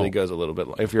 no, it usually Oh. goes a little bit.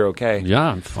 If you're okay. Yeah,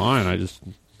 I'm fine. I just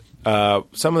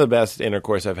Some of the best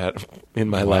intercourse I've had in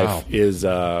my Wow. life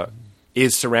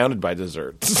is surrounded by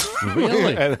desserts.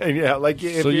 Really? and, yeah, like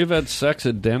if so you've had sex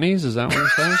at Denny's? Is that what you're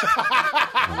saying?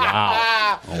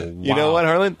 Wow. Oh, wow. you know what,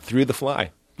 Harlan? Through the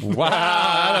fly.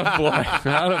 Wow.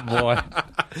 Attaboy.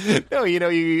 No,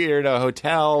 you're in a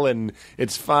hotel and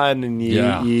it's fun and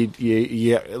Yeah.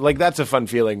 you like that's a fun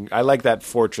feeling. I like that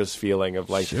fortress feeling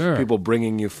of like Sure. people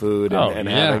bringing you food Oh, and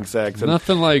yeah. having sex. And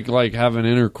Nothing like having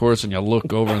intercourse and you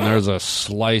look over and there's a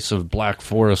slice of Black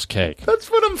Forest cake.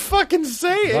 that's what I'm fucking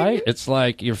saying. Right? It's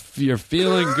like you're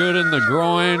feeling good in the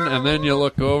groin, and then you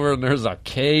look over and there's a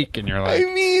cake, and you're like, I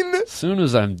mean, as soon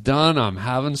as I'm done, I'm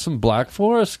having some Black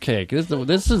Forest cake.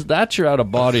 That's your out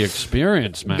of body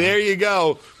experience, man. there you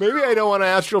go. Maybe I don't want to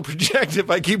astral project if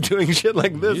I keep doing shit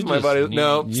like this. You My just body. need-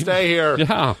 No, you- stay here.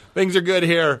 Yeah, Things are good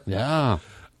here. yeah.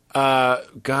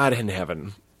 God in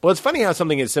heaven. Well, it's funny how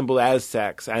something as simple as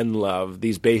sex and love,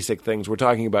 these basic things, we're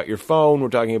talking about your phone, we're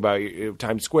talking about your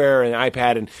Times Square and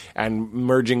iPad and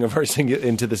merging of our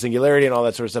into the singularity and all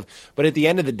that sort of stuff. But at the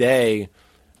end of the day,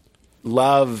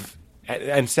 love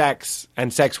and sex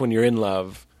when you're in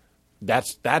love,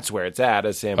 that's where it's at,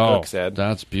 as Sam Oh, Cooke said.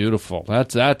 that's beautiful.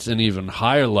 That's an even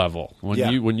higher level. When Yeah.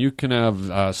 you can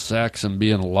have sex and be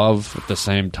in love at the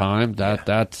same time,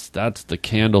 that's the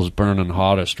candles burning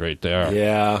hottest right there.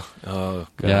 Yeah. Oh,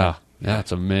 God. Yeah,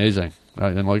 it's amazing.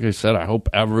 And like I said, I hope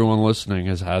everyone listening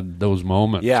has had those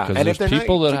moments. Yeah, 'cause and there's if they're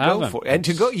people not, that to go haven't. for it. And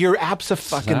to go, you're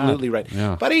absolutely right.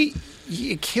 Yeah. But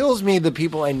it kills me the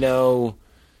people I know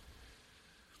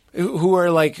who are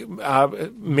like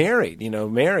married,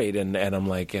 and I'm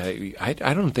like, I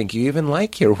don't think you even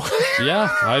like your wife. Yeah,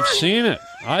 I've seen it.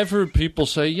 I've heard people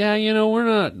say, yeah, we're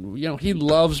not, he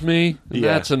loves me, and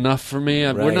Yeah. that's enough for me.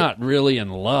 We're Right. not really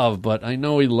in love, but I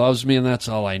know he loves me, and that's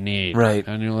all I need. Right.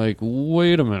 And you're like,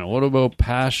 wait a minute, what about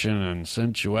passion and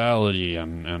sensuality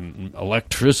and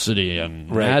electricity and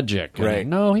Right. magic? And Right.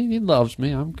 no, he loves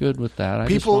me. I'm good with that. I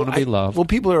just want to be loved. Well,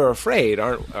 people are afraid,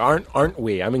 aren't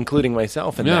we? I'm including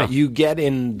myself in Yeah. that. You get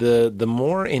in the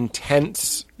more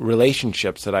intense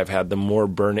relationships that I've had, the more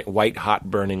white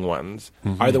hot burning ones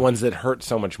are the ones that hurt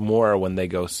so much more when they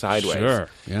go sideways. Sure,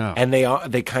 yeah. And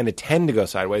they kind of tend to go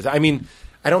sideways. I mean,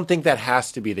 I don't think that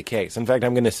has to be the case. In fact,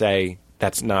 I'm going to say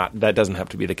that doesn't have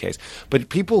to be the case. But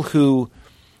people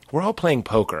we're all playing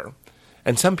poker,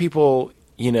 and some people,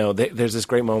 there's this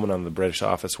great moment on the British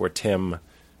Office where Tim,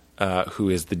 who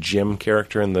is the Jim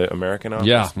character in the American Office,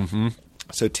 Yeah. Mm-hmm.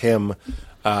 so Tim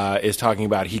is talking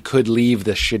about he could leave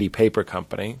this shitty paper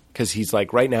company because he's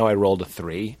like, right now I rolled a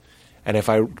 3. And if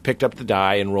I picked up the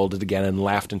die and rolled it again and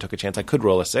laughed and took a chance, I could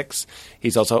roll a 6.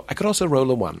 I could also roll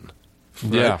a 1.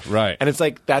 Yeah, right. And it's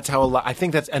like, that's how I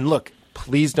think that's, and look,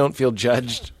 please don't feel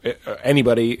judged,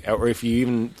 anybody, or if you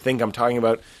even think I'm talking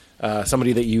about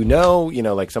somebody that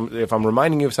if I'm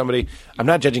reminding you of somebody, I'm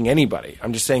not judging anybody.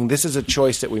 I'm just saying this is a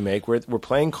choice that we make. We're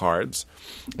playing cards,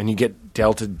 and you get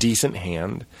dealt a decent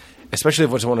hand, especially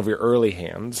if it's one of your early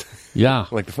hands. Yeah.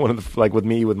 like with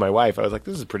me with my wife, I was like,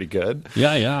 this is pretty good.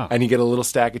 Yeah, yeah. And you get a little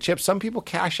stack of chips. Some people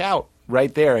cash out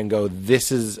right there and go,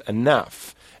 this is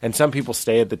enough. And some people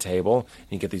stay at the table, and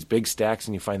you get these big stacks,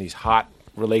 and you find these hot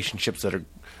relationships that are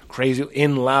crazy,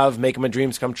 in love, making my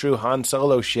dreams come true, Han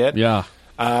Solo shit. Yeah.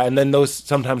 And then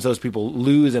sometimes those people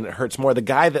lose and it hurts more. The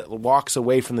guy that walks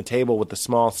away from the table with the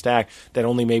small stack that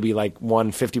only maybe like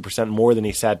won 50% more than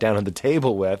he sat down at the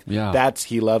table with, that's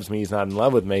he loves me, he's not in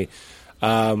love with me.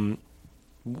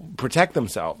 Protect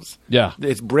themselves. Yeah.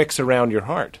 It's bricks around your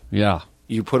heart. Yeah.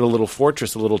 You put a little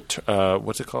fortress, a little,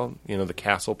 what's it called? The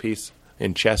castle piece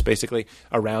in chess, basically,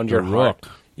 around your heart.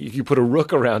 You put a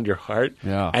rook around your heart,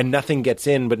 and nothing gets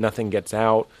in, but nothing gets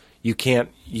out. You can't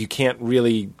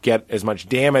really get as much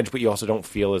damage, but you also don't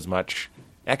feel as much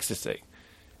ecstasy.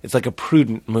 It's like a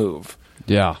prudent move.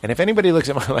 Yeah. And if anybody looks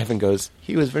at my life and goes,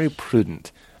 he was very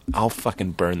prudent, I'll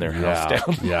fucking burn their house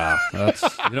down. Yeah.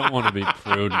 You don't want to be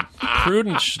prudent.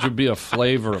 Prudent should be a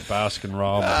flavor of Baskin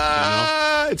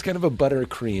Robbins, It's kind of a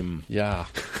buttercream. Yeah.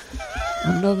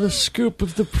 Another scoop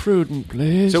of the prudent,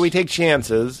 please. So we take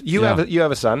chances. You have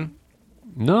a son?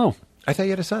 No. I thought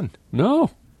you had a son. No.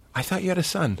 I thought you had a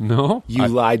son. No. You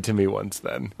lied to me once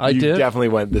then. I you did? definitely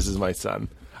went, this is my son.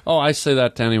 Oh, I say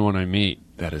that to anyone I meet.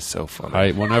 That is so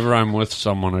funny. Whenever I'm with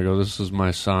someone, I go, this is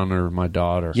my son or my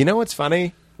daughter. You know what's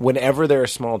funny? Whenever there are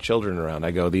small children around, I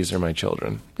go, these are my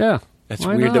children. Yeah. It's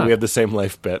Why weird not? that we have the same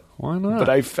life bit. Why not? But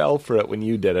I fell for it when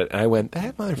you did it. And I went,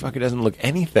 that motherfucker doesn't look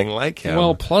anything like him.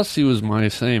 Well, plus he was my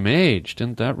same age.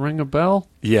 Didn't that ring a bell?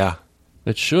 Yeah.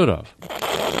 It should have.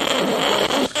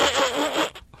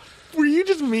 Were you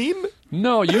just mean?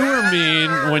 No, you were mean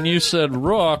when you said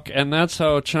rook, and that's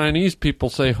how Chinese people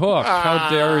say hook. How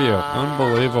dare you?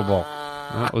 Unbelievable.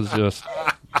 That was just,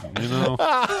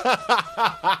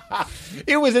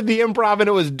 It was at the Improv and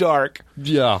it was dark.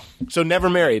 Yeah. So never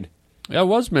married. I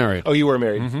was married. Oh, you were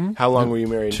married. Mm-hmm. How long were you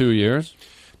married? 2 years.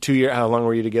 2 years. How long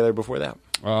were you together before that?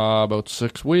 About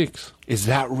 6 weeks. Is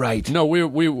that right?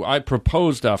 No, I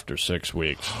proposed after 6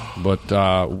 weeks, but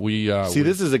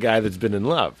this is a guy that's been in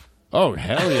love. Oh,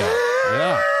 hell yeah.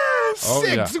 Yeah. Oh,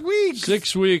 6 weeks.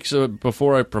 6 weeks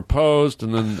before I proposed,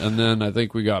 and then I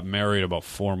think we got married about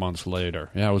 4 months later.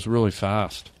 Yeah, it was really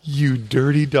fast. You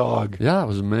dirty dog. Yeah, it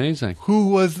was amazing. Who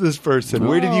was this person?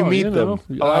 Where did you meet them?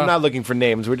 know. I'm not looking for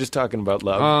names. We're just talking about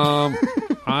love.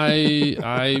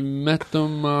 I met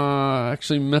them.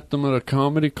 Actually, met them at a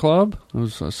comedy club. There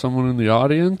was someone in the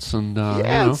audience, and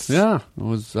Yes. it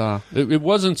was. It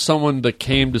wasn't someone that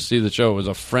came to see the show. It was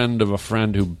a friend of a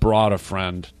friend who brought a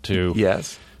friend to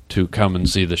Yes. to come and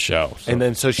see the show. So. And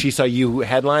then, so she saw you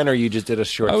headline, or you just did a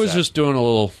short I was set? just doing a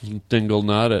little dingle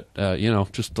nut at,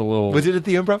 just a little. Was it at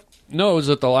the Improv? No, it was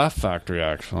at the Laugh Factory,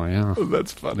 actually. Yeah. Oh,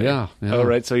 that's funny. Yeah. All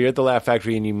right, so you're at the Laugh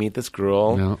Factory and you meet this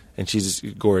girl, Yeah. and she's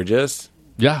gorgeous,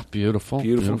 Yeah, beautiful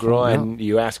girl, yeah. and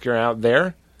you ask her out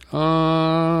there.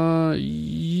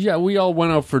 Yeah, we all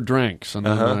went out for drinks, and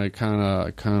then I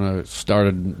kind of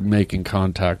started making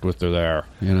contact with her there.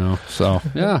 So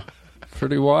yeah,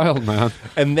 pretty wild, man.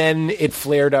 And then it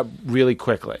flared up really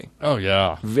quickly, Oh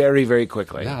yeah, very, very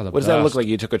quickly. Yeah, the what does that look best. like?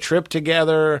 You took a trip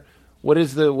together. What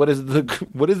is the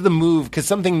move? Because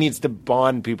something needs to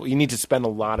bond people. You need to spend a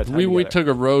lot of time. we together. took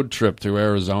a road trip through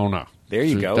Arizona. There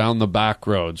you go. Down the back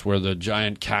roads where the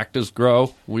giant cactus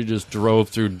grow. We just drove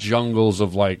through jungles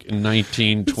of like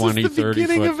 19, 20, This is the 30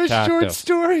 beginning foot of a cactus. short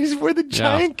stories where the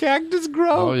giant cactus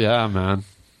grow. Oh yeah, man.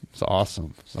 It's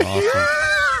awesome. It's awesome.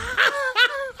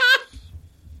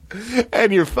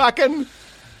 And you're fucking.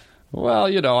 Well,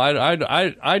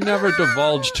 I never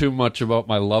divulge too much about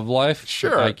my love life.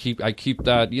 Sure. I keep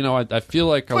that. I feel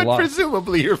like a But lot.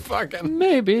 presumably you're fucking.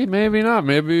 Maybe not.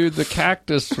 Maybe the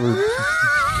cactus was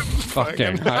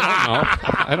fucking.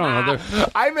 I don't know.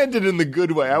 I meant it in the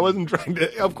good way. I wasn't trying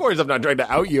to. Of course, I'm not trying to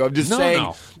out you. I'm just No, saying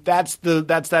no. that's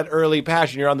that early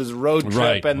passion. You're on this road trip,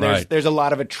 Right, and right. there's a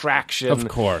lot of attraction, Of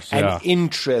course, and yeah.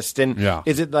 interest. And Yeah.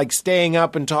 is it like staying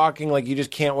up and talking like you just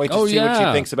can't wait to Oh, see what she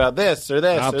yeah. thinks about this or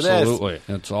this or this? Absolutely,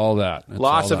 it's all that. It's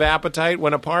Loss all of that. appetite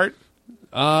went apart.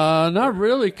 Not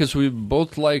really, because we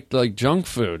both liked like junk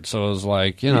food. So it was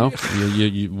like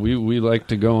we like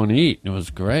to go and eat. It was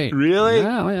great. Really?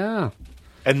 Yeah.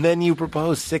 And then you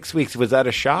proposed 6 weeks. Was that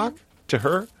a shock to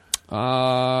her?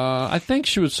 I think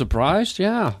she was surprised.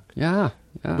 Yeah.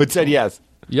 But said yes.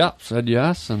 Yeah, said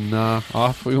yes, and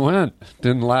off we went.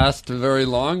 Didn't last very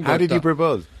long. How but, did you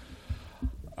propose?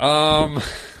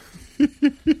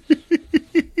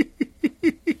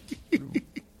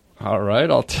 All right,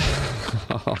 I'll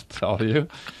tell you.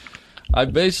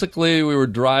 We were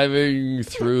driving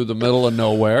through the middle of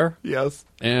nowhere, Yes.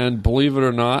 and believe it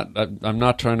or not, I'm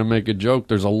not trying to make a joke.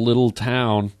 There's a little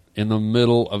town in the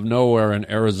middle of nowhere in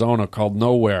Arizona called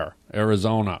Nowhere,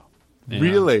 Arizona. And,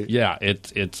 Really? Yeah,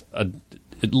 it's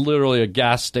literally a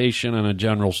gas station and a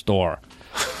general store.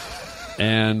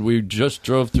 And we just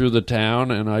drove through the town,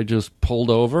 and I just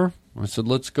pulled over I said,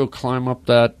 let's go climb up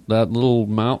that little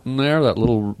mountain there, that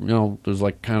little, there's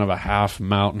like kind of a half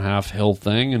mountain, half hill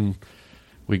thing. And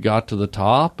we got to the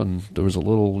top, and there was a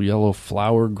little yellow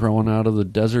flower growing out of the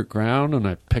desert ground, and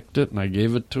I picked it, and I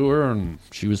gave it to her, and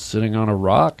she was sitting on a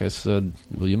rock. I said,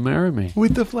 will you marry me?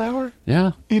 With the flower?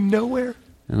 Yeah. In nowhere?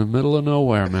 In the middle of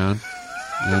nowhere, man.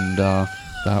 And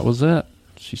that was it.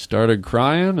 She started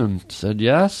crying and said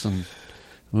yes, and it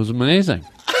was amazing.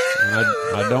 And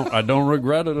I don't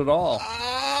regret it at all.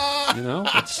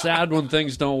 It's sad when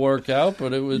things don't work out, but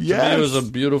to me, it was a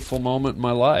beautiful moment in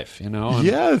my life. And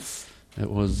yes. It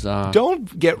was.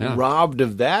 Don't get robbed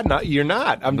of that. You're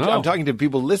not. I'm talking to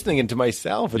people listening and to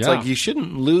myself. It's like you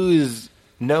shouldn't lose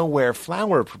nowhere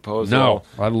flower proposal. No,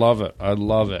 I love it.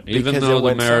 Even though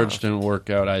the marriage didn't work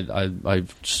out, I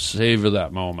savor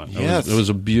that moment. Yes. It was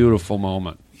a beautiful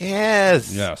moment.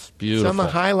 Yes. Yes, beautiful. It's on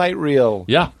the highlight reel.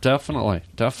 Yeah, definitely.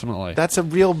 That's a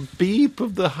real beep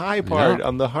of the high part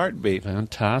on the heartbeat.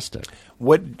 Fantastic.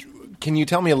 Can you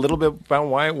tell me a little bit about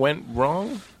why it went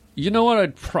wrong? You know what?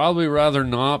 I'd probably rather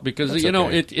not, because That's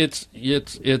okay.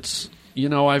 it's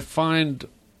I find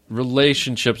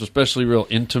relationships, especially real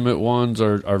intimate ones,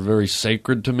 are very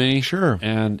sacred to me. Sure.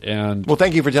 And well,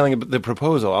 thank you for telling the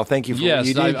proposal. I'll thank you for what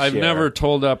you did. I've share. never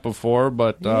told that before,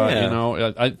 but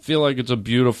I feel like it's a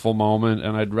beautiful moment,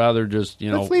 and I'd rather just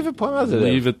let's leave it positive,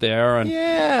 leave it there,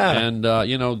 and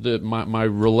my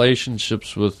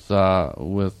relationships with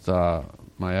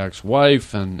my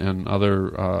ex-wife and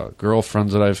other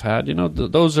girlfriends that I've had,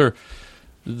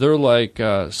 they're like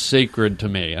sacred to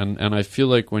me, and I feel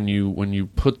like when you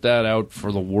put that out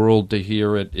for the world to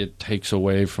hear, it takes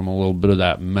away from a little bit of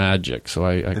that magic. So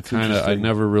I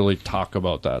never really talk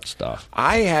about that stuff.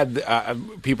 I had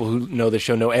people who know the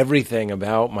show know everything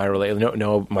about my relationship.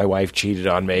 Know my wife cheated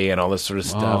on me and all this sort of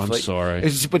stuff. Oh, I'm sorry.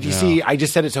 But you see, I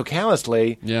just said it so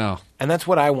callously. Yeah. And that's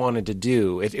what I wanted to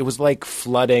do. It was like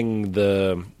flooding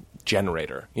the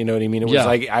generator. You know what I mean? It was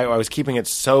like I was keeping it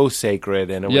so sacred,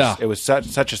 and it was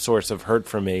such a source of hurt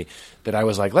for me that I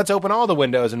was like, let's open all the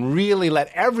windows and really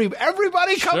let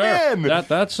everybody come in.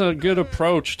 That's a good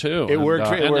approach too. It worked.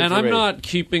 And I'm not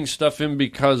keeping stuff in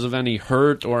because of any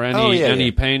hurt or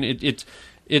any pain.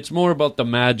 It's more about the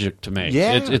magic to me.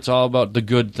 Yeah. It's all about the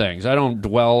good things. I don't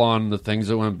dwell on the things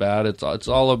that went bad. It's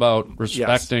all about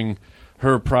respecting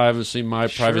her privacy, my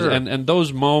privacy, and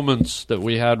those moments that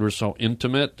we had were so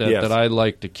intimate that I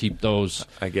like to keep those.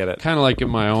 I get it. Kind of like in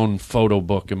my own photo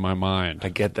book in my mind. I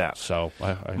get that. So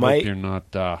I hope you're not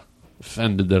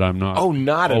offended that I'm not.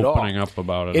 Not at all. Opening up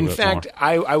about it. In fact,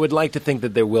 I would like to think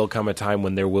that there will come a time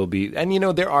when there will be, and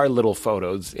there are little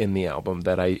photos in the album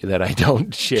that I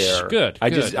don't share. Good.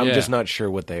 I'm just not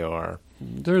sure what they are.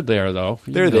 They're there, though.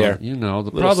 They're there.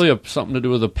 Probably something to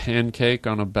do with a pancake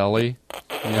on a belly.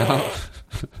 Yeah.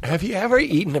 Have you ever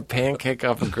eaten a pancake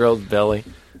off a girl's belly?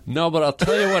 No, but I'll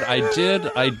tell you what,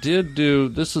 I did do,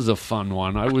 this is a fun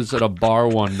one. I was at a bar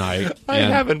one night. I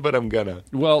haven't, but I'm gonna.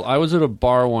 Well, I was at a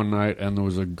bar one night, and there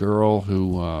was a girl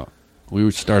who,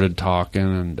 we started talking,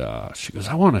 and she goes,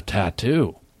 I want a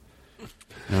tattoo.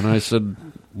 And I said,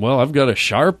 well, I've got a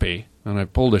Sharpie. And I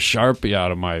pulled a Sharpie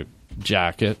out of my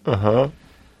jacket. Uh-huh.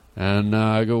 And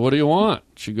I go, what do you want?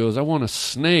 She goes, I want a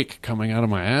snake coming out of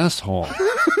my asshole.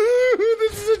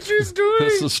 This is a true story.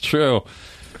 This is true.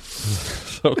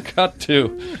 So cut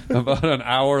to about an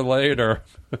hour later.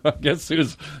 I guess he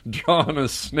was drawing a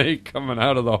snake coming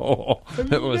out of the hole.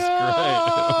 It was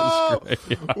great.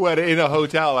 Yeah. What, in a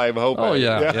hotel, I'm hoping? Oh,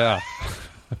 yeah.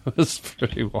 It was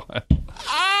pretty wild.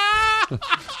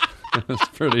 It was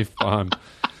pretty fun.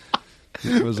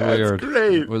 It was weird.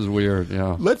 Great. It was weird,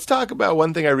 yeah. Let's talk about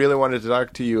one thing I really wanted to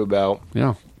talk to you about.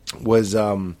 Yeah. Was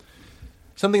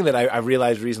something that I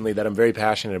realized recently that I'm very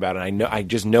passionate about, and I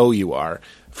just know you are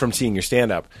from seeing your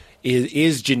stand-up,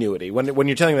 is genuity. When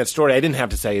you're telling that story, I didn't have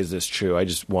to say, is this true? I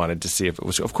just wanted to see if it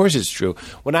was. Of course it's true.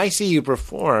 When I see you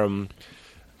perform,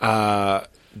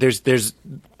 there's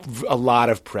a lot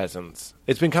of presence.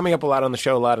 It's been coming up a lot on the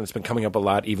show, and it's been coming up a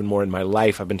lot even more in my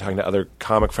life. I've been talking to other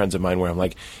comic friends of mine where I'm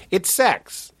like, it's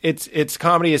sex. It's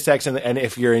comedy is sex, and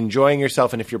if you're enjoying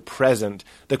yourself and if you're present,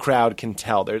 the crowd can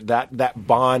tell. That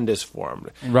bond is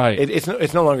formed. Right.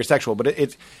 It's no longer sexual, but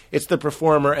it's the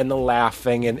performer and the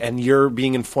laughing, and you're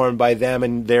being informed by them,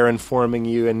 and they're informing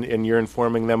you, and you're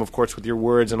informing them, of course, with your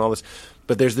words and all this.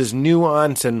 But there's this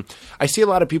nuance, and I see a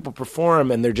lot of people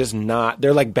perform, and they're just not.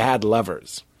 They're like bad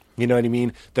lovers. You know what I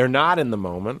mean? They're not in the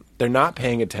moment. They're not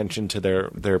paying attention to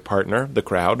their partner, the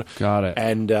crowd. Got it.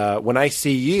 And when I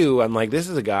see you, I'm like, this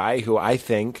is a guy who I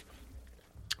think,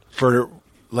 for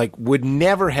like would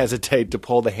never hesitate to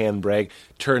pull the handbrake,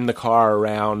 turn the car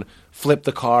around, flip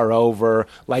the car over,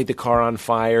 light the car on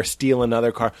fire, steal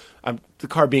another car, the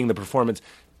car being the performance,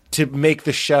 to make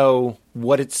the show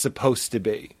what it's supposed to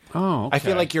be. Oh, okay. I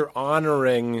feel like you're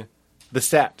honoring the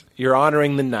set. You're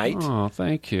honoring the night. Oh,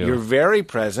 thank you. You're very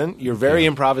present. You're very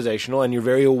improvisational, and you're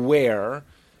very aware.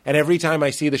 And every time I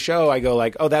see the show, I go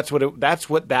like, "Oh, that's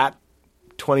what that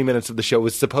 20 minutes of the show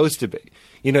was supposed to be."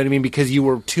 You know what I mean? Because you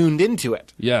were tuned into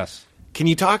it. Yes. Can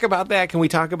you talk about that? Can we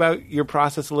talk about your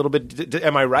process a little bit?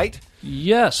 Am I right?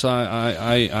 Yes,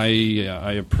 I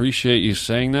appreciate you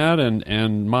saying that,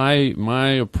 and my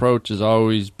approach has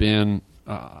always been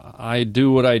I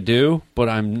do what I do, but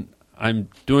I'm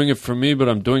doing it for me, but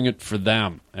I'm doing it for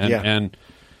them, and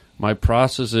my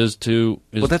process is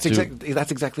that's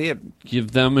exactly it.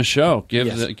 Give them a show,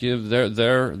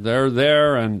 they're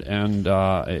there, and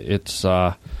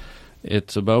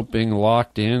it's about being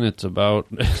locked in. It's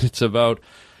about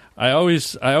I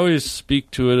always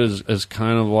speak to it as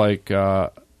kind of like an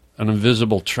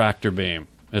invisible tractor beam.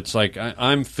 It's like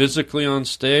I'm physically on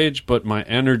stage, but my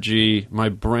energy, my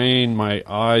brain, my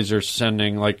eyes are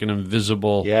sending like an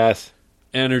invisible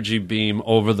energy beam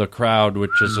over the crowd,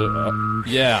 which is and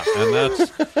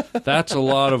that's a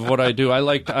lot of what I do. I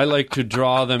like to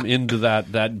draw them into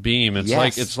that beam.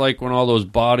 It's like when all those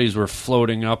bodies were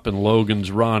floating up in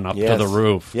Logan's Run up to the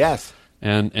roof. Yes.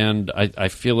 And I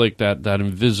feel like that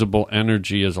invisible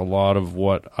energy is a lot of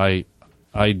what I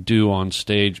do on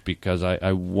stage, because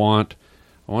I want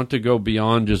to go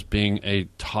beyond just being a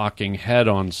talking head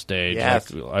on stage.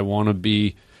 Yes. Like, I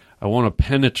want to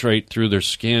penetrate through their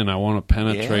skin. I want to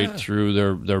penetrate through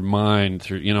their mind.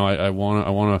 Through I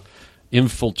want to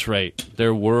infiltrate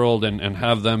their world and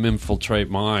have them infiltrate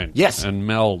mine. Yes. And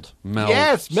meld.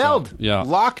 Yes, meld. So, yeah.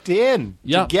 Locked in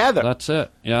together. That's it.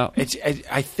 Yeah.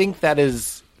 I think that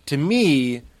is, to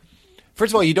me,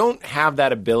 first of all, you don't have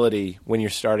that ability when you're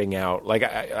starting out. Like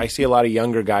I see a lot of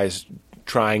younger guys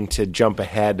trying to jump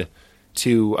ahead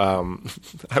to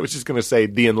I was just going to say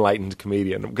the enlightened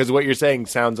comedian, because what you're saying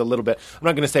sounds a little bit, I'm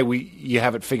not going to say you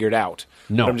have it figured out.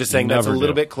 No, but I'm just saying that's a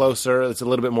little bit closer. It's a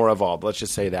little bit more evolved. Let's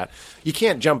just say that. You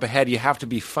can't jump ahead. You have to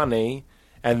be funny,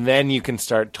 and then you can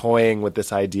start toying with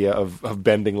this idea of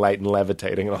bending light and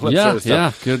levitating and all that sort of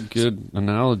stuff. Yeah, good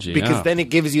analogy. Because then it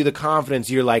gives you the confidence.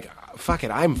 You're like, fuck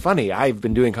it, I'm funny. I've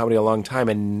been doing comedy a long time,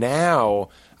 and now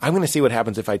I'm going to see what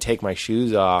happens if I take my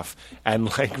shoes off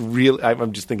and like really,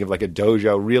 I'm just thinking of like a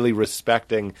dojo, really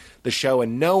respecting the show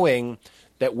and knowing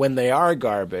that when they are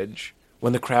garbage,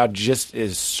 when the crowd just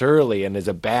is surly and is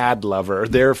a bad lover,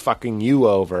 they're fucking you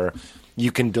over,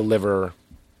 you can deliver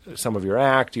some of your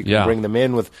act, you can bring them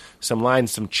in with some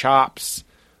lines, some chops,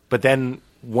 but then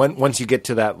once you get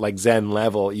to that like Zen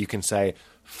level, you can say,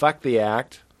 fuck the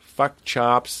act, fuck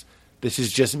chops, this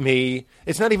is just me.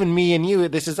 It's not even me and you,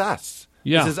 this is us.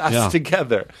 Yeah, this is us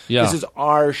together. Yeah. This is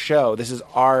our show. This is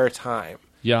our time.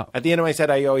 Yeah. At the end of my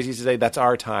set, I always used to say, that's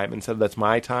our time, instead of that's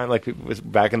my time. Like it was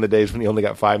back in the days when you only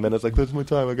got 5 minutes. Like, that's my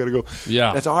time. I got to go.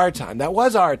 Yeah. That's our time. That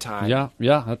was our time.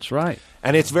 Yeah, that's right.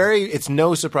 And it's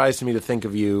no surprise to me to think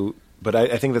of you, but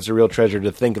I think that's a real treasure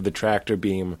to think of the tractor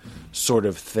beam sort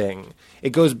of thing.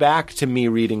 It goes back to me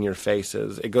reading your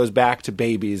faces. It goes back to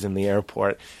babies in the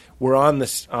airport. We're on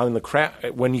the crowd.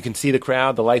 When you can see the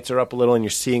crowd, the lights are up a little, and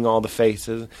you're seeing all the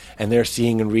faces, and they're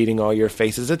seeing and reading all your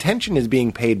faces. Attention is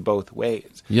being paid both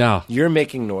ways. Yeah, you're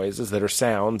making noises that are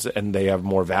sounds, and they have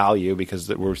more value because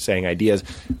we're saying ideas,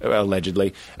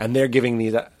 allegedly, and they're giving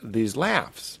these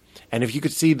laughs. And if you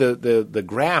could see the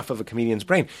graph of a comedian's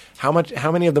brain, how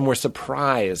many of them were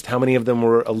surprised? How many of them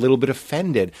were a little bit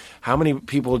offended? How many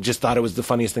people just thought it was the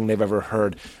funniest thing they've ever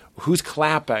heard? Who's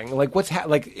clapping? Like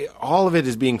all of it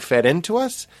is being fed into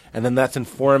us, and then that's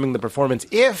informing the performance.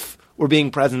 If we're being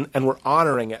present and we're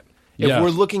honoring it, if we're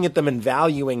looking at them and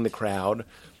valuing the crowd,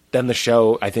 then the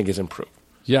show, I think, is improved.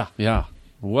 Yeah.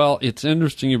 Well, it's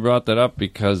interesting you brought that up,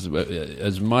 because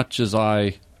as much as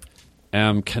I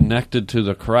am connected to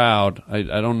the crowd, I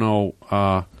don't know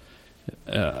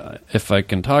if I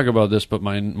can talk about this, but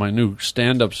my new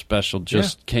stand-up special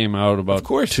just came out about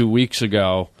 2 weeks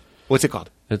ago. What's it called?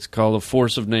 It's called The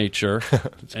Force of Nature.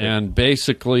 And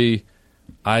basically,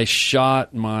 I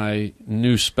shot my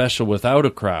new special without a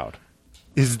crowd.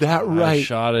 Is that right? I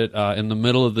shot it in the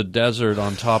middle of the desert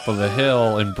on top of a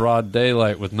hill in broad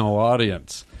daylight with no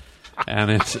audience.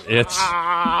 And it's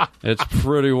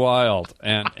pretty wild.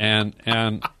 And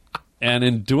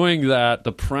in doing that,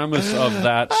 the premise of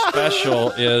that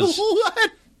special is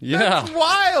what? Yeah, that's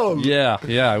wild.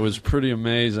 Yeah, it was pretty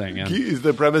amazing. And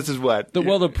the premise is what?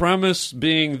 The premise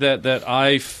being that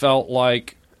I felt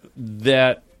like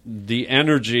that the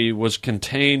energy was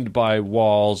contained by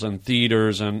walls and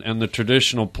theaters and the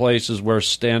traditional places where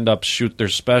stand-ups shoot their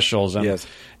specials. And, Yes.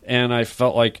 and I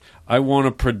felt like I want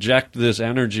to project this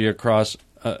energy across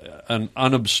an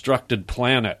unobstructed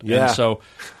planet. Yeah. And so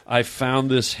I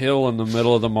found this hill in the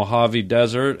middle of the Mojave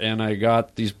Desert, and I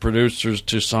got these producers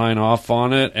to sign off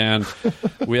on it, and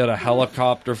we had a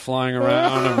helicopter flying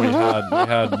around, and we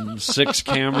had 6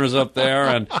 cameras up there,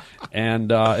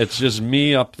 and it's just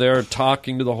me up there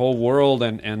talking to the whole world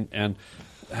and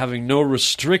having no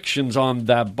restrictions on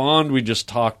that bond we just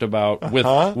talked about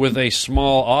with a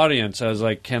small audience. I was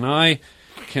like, can I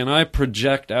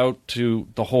project out to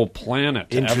the whole planet,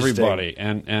 to Interesting. everybody?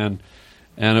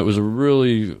 And it was a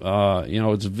really,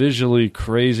 it's visually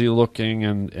crazy looking,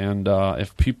 and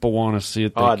if people want to see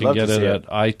it, they I'd can love get to it see at it.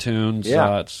 iTunes.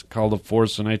 Yeah. It's called The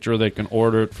Force of Nature. They can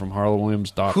order it from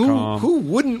harlowwilliams.com. Who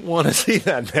wouldn't want to see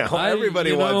that now?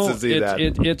 Everybody wants to see that.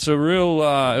 It's a real,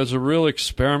 it was a real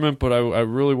experiment, but I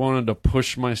really wanted to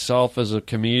push myself as a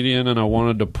comedian, and I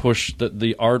wanted to push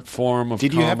the art form of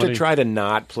Did you have to comedy. try to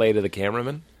not play to the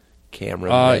cameraman?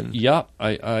 Yeah,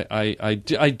 I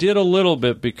did a little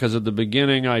bit, because at the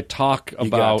beginning I talk got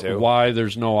about to. why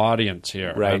there's no audience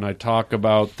here. Right. And I talk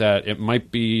about that it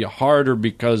might be harder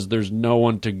because there's no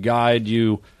one to guide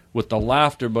you with the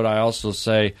laughter, but I also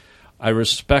say I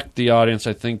respect the audience.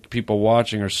 I think people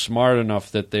watching are smart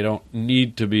enough that they don't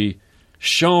need to be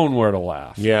shown where to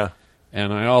laugh. Yeah.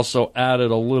 And I also added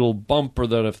a little bumper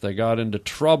that if they got into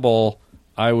trouble,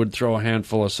 I would throw a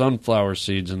handful of sunflower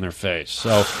seeds in their face.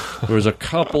 So there was a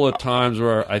couple of times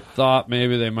where I thought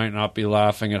maybe they might not be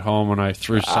laughing at home, and I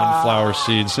threw sunflower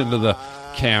seeds into the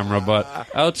camera. But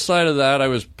outside of that, I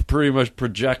was pretty much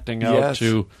projecting out Yes.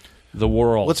 to the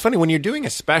world. Well, it's funny when you're doing a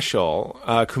special.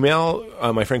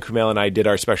 Kumail, my friend Kumail, and I did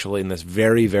our special in this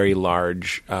very, very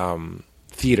large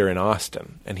theater in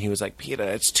Austin, and he was like, "Peter,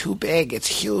 it's too big. It's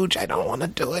huge. I don't want to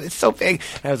do it. It's so big."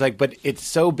 And I was like, "But it's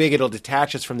so big, it'll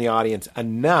detach us from the audience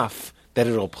enough that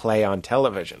it'll play on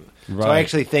television." So I Right.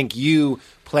 actually think you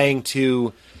playing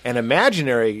to an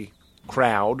imaginary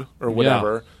crowd or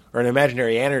whatever, or an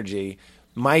imaginary energy,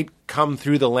 might come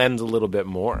through the lens a little bit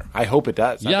more. I hope it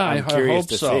does. Yeah, I'm I curious hope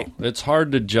to so. see. It's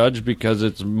hard to judge because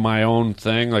it's my own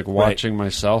thing, like watching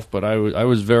myself. But I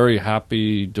was very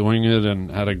happy doing it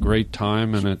and had a great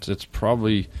time. And it's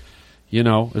probably,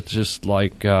 it's just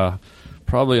like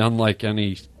probably unlike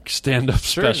any stand-up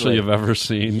special Certainly. you've ever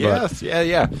seen. Yes,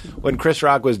 yeah. When Chris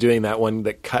Rock was doing that one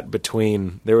that cut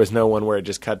between, there was no one where it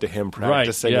just cut to him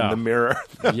practicing yeah. in the mirror.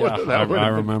 But yeah, That would I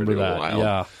have been remember pretty that.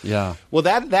 wild. Yeah. Well,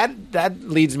 that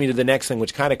leads me to the next thing,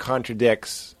 which kind of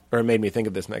contradicts, or made me think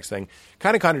of this next thing,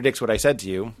 kind of contradicts what I said to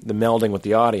you, the melding with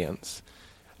the audience.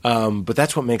 But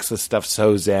that's what makes this stuff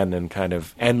so zen and kind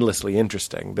of endlessly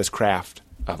interesting, this craft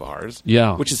of ours.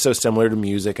 Yeah. Which is so similar to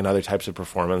music and other types of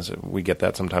performance. We get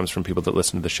that sometimes from people that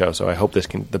listen to the show, so I hope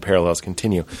the parallels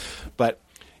continue. But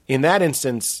in that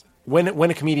instance, when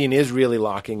a comedian is really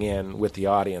locking in with the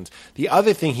audience, the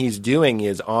other thing he's doing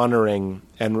is honoring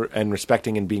and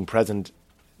respecting and being present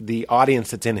the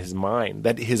audience that's in his mind,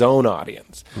 that his own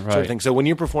audience, sort of Right. thing. So when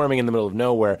you're performing in the middle of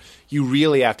nowhere, you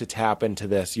really have to tap into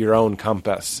this, your own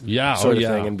compass, Yeah, sort of yeah.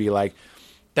 thing, and be like,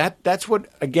 that's what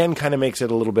again kind of makes it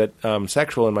a little bit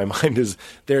sexual in my mind. Is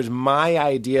there's my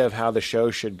idea of how the show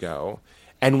should go,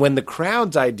 and when the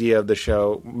crowd's idea of the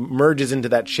show merges into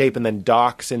that shape and then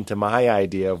docks into my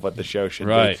idea of what the show should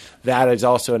Right. be, that is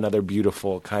also another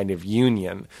beautiful kind of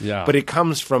union. Yeah. But it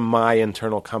comes from my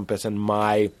internal compass and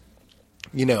my,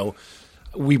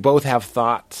 we both have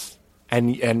thoughts,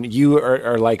 and you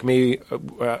are like me,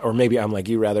 or maybe I'm like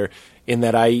you rather, in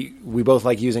that we both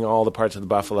like using all the parts of the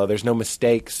buffalo. There's no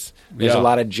mistakes. There's a Yeah.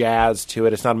 lot of jazz to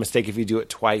it. It's not a mistake if you do it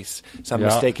twice. It's not a Yeah.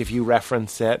 mistake if you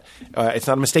reference it. It's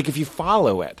not a mistake if you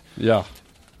follow it. Yeah.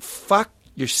 Fuck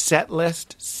your set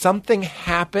list. Something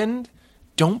happened.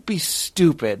 Don't be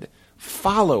stupid.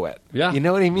 Follow it. Yeah. You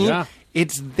know what I mean? Yeah.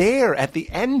 It's there at the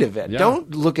end of it. Yeah.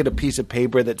 Don't look at a piece of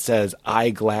paper that says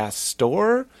eyeglass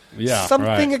store. Yeah,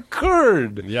 Something right.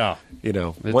 occurred. Yeah.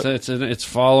 What- It's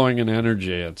following an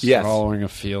energy. It's Yes. following a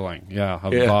feeling. Yeah, a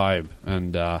Yeah. vibe.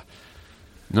 And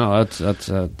no, that's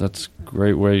a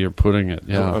great way you're putting it.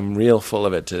 Yeah, I'm real full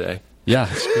of it today. yeah,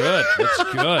 it's good. It's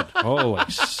good. Holy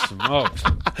smokes!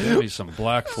 Give me some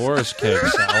Black Forest cake,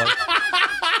 Sally.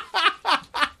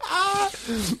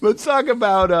 Let's talk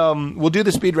about. We'll do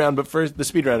the speed round, but first, the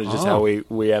speed round is just Oh. how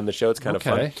we end the show. It's kind of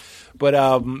fun. Okay. But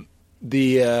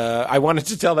I wanted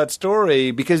to tell that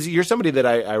story because you're somebody that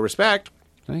I respect,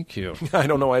 Thank you. I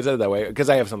don't know why I said it that way, because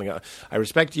I have something else. I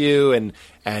respect you, and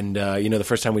the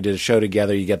first time we did a show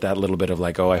together, you get that little bit of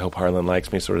like, oh, I hope Harlan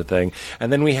likes me sort of thing.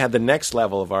 And then we had the next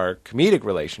level of our comedic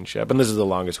relationship, and this is the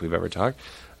longest we've ever talked,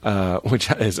 which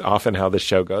is often how this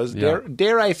show goes. Yeah.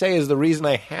 Dare I say is the reason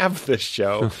I have this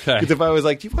show. Okay. Because if I was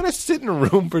like, do you want to sit in a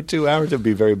room for 2 hours? It would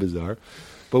be very bizarre.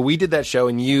 But we did that show,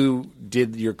 and you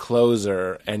did your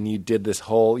closer, and you did this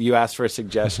whole, you asked for a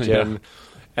suggestion, Yeah.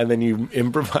 and then you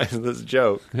improvised this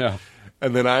joke. Yeah.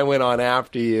 And then I went on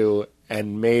after you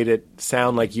and made it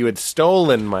sound like you had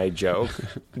stolen my joke,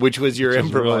 which was your Which is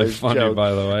improvised really funny, joke.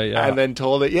 by the way, yeah. And then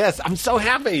told it, yes, I'm so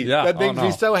happy. Yeah, That makes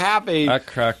me so happy. That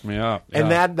cracked me up. And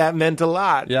yeah. that meant a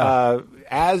lot. Yeah.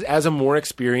 As a more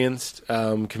experienced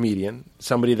comedian,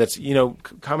 somebody that's,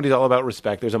 comedy's all about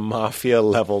respect. There's a mafia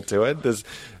level to it.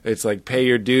 It's like pay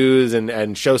your dues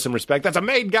and show some respect. That's a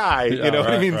made guy. Yeah, you know what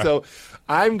I right, mean? right. So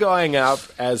I'm going up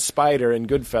as Spider in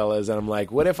Goodfellas, and I'm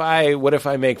like, what if I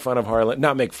make fun of Harlan?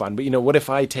 Not make fun, but what if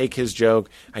I take his joke?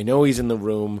 I know he's in the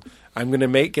room. I'm going to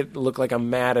make it look like I'm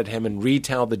mad at him and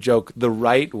retell the joke the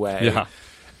right way. Yeah.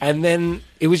 And then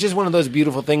it was just one of those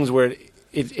beautiful things where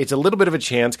it's a little bit of a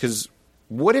chance, because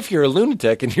what if you're a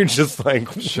lunatic and you're just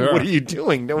like, Sure. what are you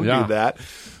doing? Don't Yeah. do that.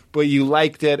 But you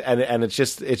liked it, and it's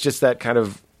just that kind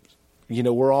of,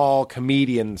 we're all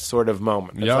comedians sort of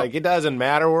moment. It's Yep. like, it doesn't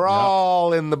matter. We're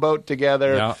all in the boat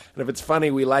together. Yep. And if it's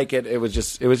funny, we like it. It was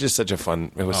just such a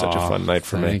fun night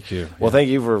for me. thank you. Well, thank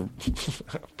you for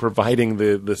providing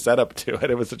the setup to it.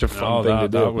 It was such a fun thing to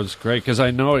do. That was great, because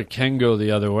I know it can go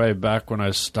the other way. Back when I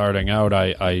was starting out,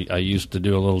 I used to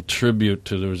do a little tribute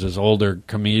to, there was this older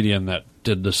comedian that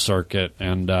did the circuit,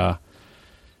 and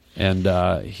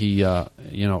he,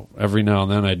 every now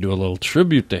and then I do a little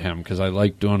tribute to him because I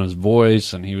like doing his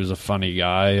voice, and he was a funny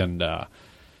guy, and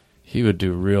he would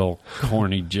do real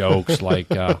corny jokes like,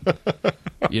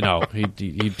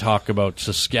 he'd talk about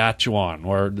Saskatchewan,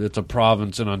 where it's a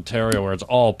province in Ontario where it's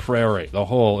all prairie.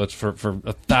 It's for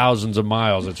thousands of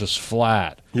miles. It's just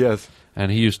flat. Yes. And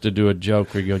he used to do a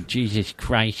joke where he'd go, Jesus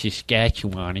Christ,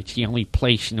 Saskatchewan, it's the only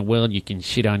place in the world you can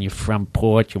sit on your front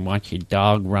porch and watch your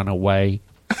dog run away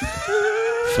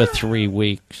for 3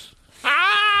 weeks.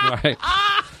 Right?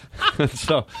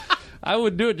 So I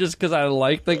would do it just because I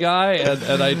liked the guy,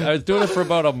 and I was doing it for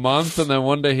about a month, and then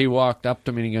one day he walked up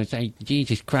to me and he goes, hey,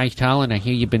 Jesus Christ, Harlan, I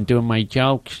hear you've been doing my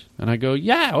jokes. And I go,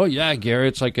 yeah, oh yeah, Gary,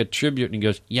 it's like a tribute. And he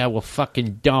goes, yeah, well,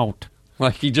 fucking don't.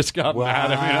 Like, he just got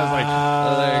mad at me.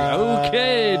 I was like,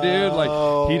 okay, dude.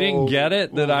 Like, he didn't get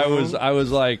it that I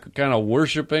was like kind of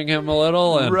worshiping him a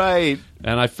little, and Right.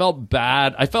 and I felt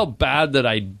bad. I felt bad that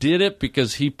I did it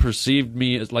because he perceived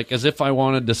me as if I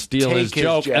wanted to steal Take his his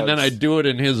joke, and then jokes. I do it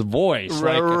in his voice.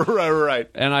 Right.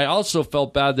 And I also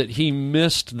felt bad that he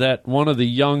missed that one of the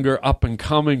younger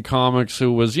up-and-coming comics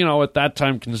who was, at that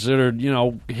time considered,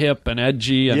 hip and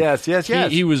edgy. And Yes.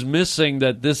 He was missing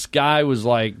that this guy was,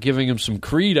 like, giving him some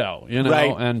credo,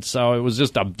 Right. And so it was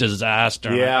just a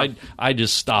disaster. Yeah. I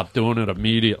just stopped doing it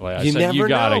immediately. I You said, never you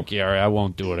got know. it, Gary. I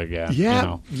won't do it again.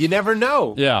 Yeah. You never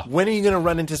know. Yeah. When are you going to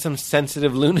run into some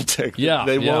sensitive lunatic Yeah,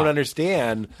 they yeah. won't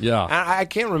understand? Yeah. I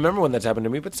can't remember when that's happened to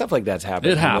me, but stuff like that's happened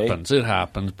It to me. happens. It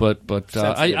happens. But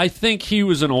Sensitive. I think he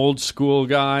was an old school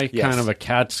guy, Yes. kind of a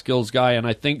Catskills guy, and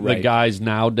I think the Right. guys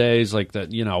nowadays, like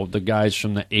the guys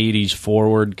from the '80s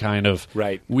forward, kind of,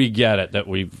 Right. We get it that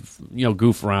we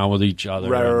goof around with each other,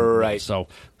 Right. So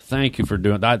thank you for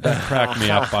doing that. That cracked me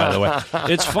up, by the way.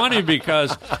 It's funny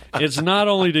because it's not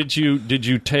only did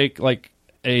you take like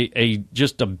a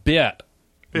just a bit.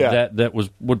 Yeah. That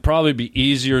would probably be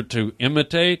easier to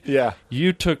imitate. Yeah.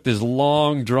 You took this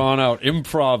long, drawn-out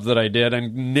improv that I did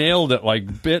and nailed it,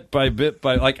 like, bit by bit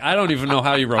by... Like, I don't even know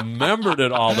how you remembered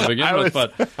it all to begin with,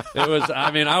 but it was...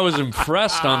 I mean, I was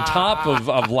impressed on top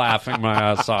of laughing my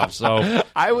ass off, so... As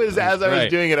I was great.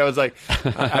 doing it, I was like,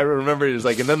 I remember it was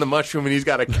like, and then the mushroom, and he's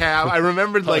got a cab. I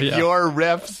remembered like yeah. your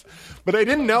riffs, but I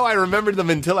didn't know I remembered them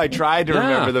until I tried to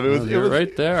remember them. It was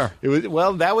right there. It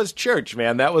was that church,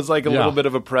 man. That was like a Yeah. little bit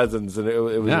of a presence, and it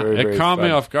was Yeah, very, very it caught me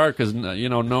fun. off guard because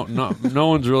no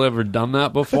one's really ever done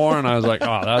that before, and I was like,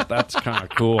 oh, that's kind of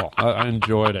cool. I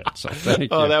enjoyed it, so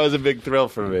thank Oh, you. that was a big thrill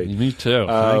for me. Me too.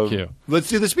 Thank you. Let's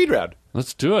do the speed round.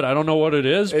 Let's do it. I don't know what it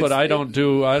is, but I don't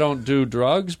do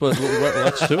drugs. But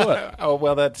let's do it. Oh,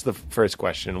 well, that's the first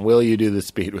question. Will you do the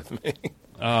speed with me?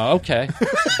 Okay.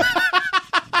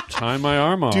 Tie my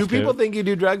arm off. Do people dude. think you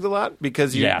do drugs a lot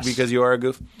because you Yes. because you are a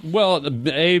goof? Well,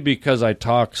 because I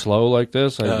talk slow like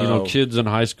this. Oh. Kids in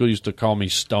high school used to call me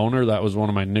Stoner. That was one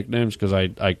of my nicknames because I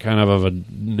kind of have a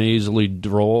nasally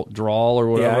drawl or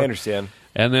whatever. Yeah, I understand.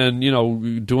 And then,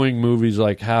 doing movies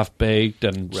like Half Baked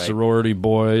and Right. Sorority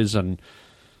Boys and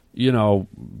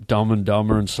Dumb and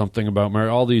Dumber and Something About Mary,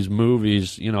 all these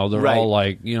movies, they're Right. all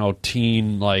like,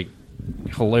 teen, like,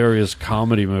 hilarious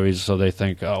comedy movies, so they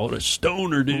think, oh, what a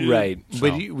stoner dude. Right. So,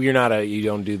 But you're not you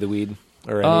don't do the weed?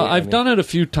 Or I've done it a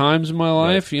few times in my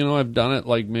life. I've done it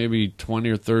like maybe 20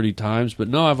 or 30 times. But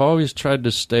no, I've always tried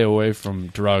to stay away from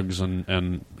drugs and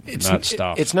that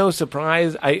stuff. It's no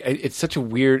surprise. It's such a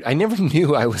weird. I never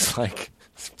knew I was like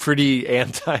pretty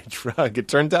anti-drug. It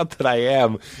turns out that I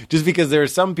am, just because there are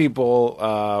some people,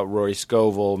 Rory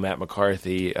Scovel, Matt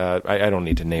McCarthy. I don't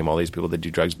need to name all these people that do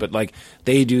drugs, but like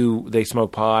they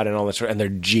smoke pot and all that sort, and they're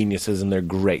geniuses and they're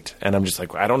great. And I'm just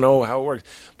like, I don't know how it works.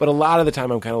 But a lot of the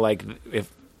time, I'm kind of like,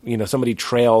 if somebody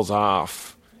trails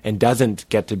off and doesn't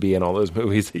get to be in all those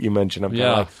movies that you mentioned, I'm kind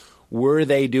of like, were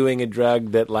they doing a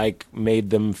drug that like made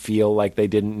them feel like they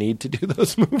didn't need to do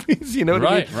those movies? You know what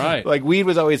I mean? Right. Like weed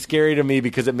was always scary to me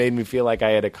because it made me feel like I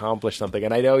had accomplished something.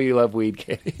 And I know you love weed,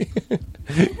 Katie.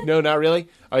 No, not really.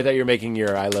 Oh, I thought you were making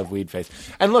your I love weed face.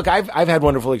 And look, I've had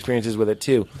wonderful experiences with it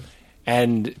too.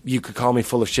 And you could call me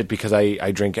full of shit because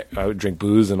I drink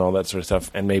booze and all that sort of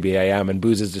stuff, and maybe I am. And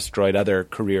booze has destroyed other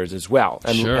careers as well,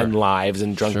 and lives,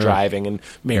 and drunk driving, and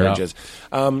marriages.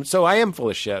 Yeah. So I am full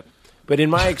of shit. But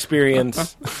in my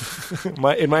experience,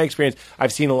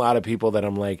 I've seen a lot of people that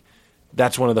I'm like,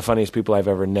 that's one of the funniest people I've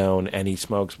ever known, and he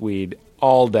smokes weed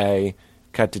all day.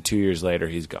 Cut to 2 years later,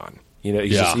 he's gone.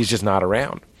 He's just not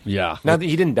around. Yeah. Now that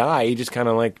he didn't die, he just kind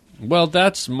of like. Well,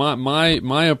 that's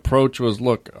my approach was,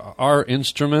 look, our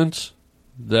instruments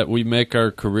that we make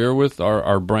our career with are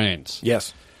our brains.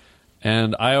 Yes.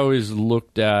 And I always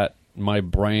looked at my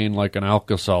brain like an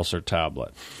Alka-Seltzer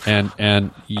tablet.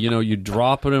 And you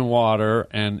drop it in water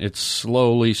and it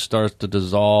slowly starts to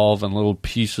dissolve and little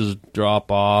pieces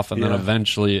drop off and then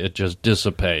eventually it just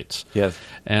dissipates. Yes.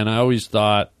 And I always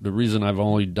thought the reason I've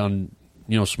only done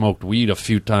smoked weed a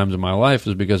few times in my life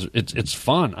is because it's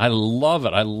fun. I love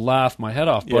it. I laugh my head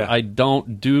off. But I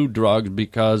don't do drugs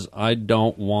because I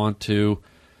don't want to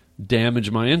damage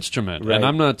my instrument. Right. And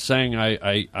I'm not saying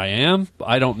I am.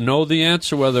 I don't know the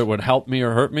answer whether it would help me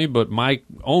or hurt me, but my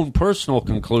own personal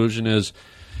conclusion is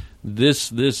this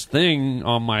thing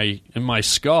in my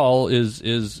skull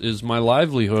is my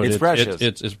livelihood. It's precious.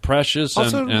 It's precious.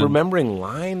 Also, and remembering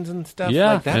lines and stuff.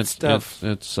 Yeah, like that stuff.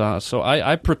 So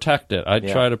I protect it. I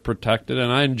try to protect it,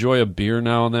 and I enjoy a beer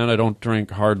now and then. I don't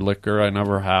drink hard liquor. I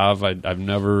never have. I've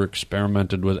never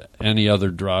experimented with any other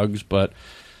drugs, but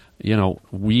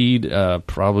weed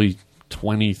probably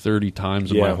 20, 30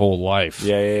 times in my whole life.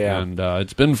 Yeah. And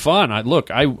it's been fun.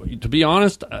 To be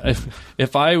honest,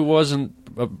 if I wasn't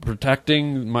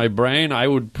protecting my brain, I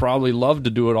would probably love to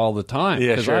do it all the time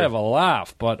because I have a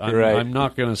laugh, but I'm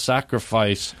not going to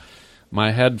sacrifice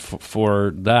my head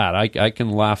for that. I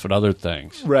can laugh at other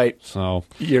things. Right. So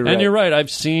you're right. I've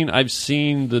seen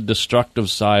the destructive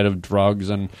side of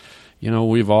drugs, and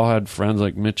we've all had friends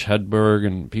like Mitch Hedberg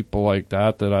and people like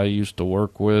that I used to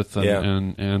work with,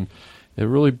 and it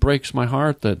really breaks my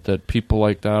heart that people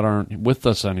like that aren't with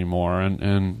us anymore,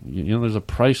 and there's a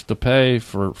price to pay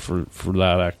for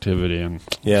that activity, and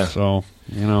so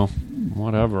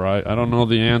whatever. I don't know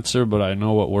the answer, but I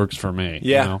know what works for me.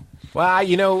 Yeah.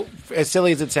 Well, as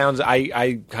silly as it sounds,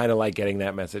 I kind of like getting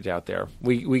that message out there.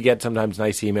 We get sometimes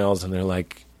nice emails, and they're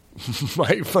like,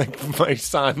 my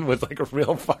son was like a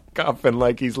real fuck up, and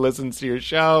like he's listens to your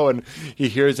show and he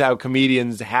hears how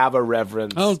comedians have a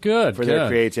reverence for their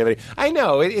creativity. I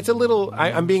know it's a little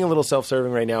I'm being a little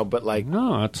self-serving right now, but like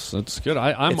no, it's good.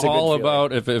 I'm all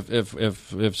about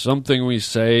if something we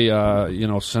say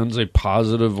sends a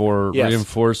positive or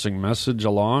reinforcing message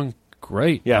along.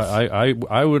 Great. Yes.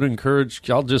 I would encourage.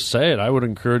 I'll just say it. I would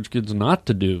encourage kids not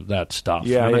to do that stuff.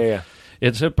 Yeah.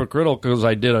 It's hypocritical because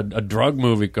I did a drug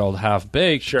movie called Half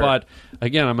Baked, but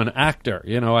again, I'm an actor.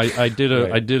 I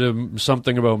did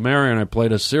something about Mary, and I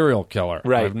played a serial killer.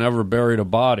 Right. I've never buried a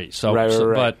body.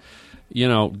 But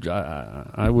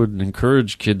I would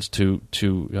encourage kids to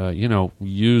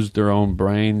use their own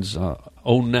brains,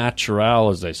 au naturel,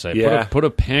 as they say. Yeah. Put a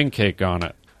pancake on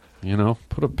it.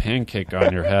 Put a pancake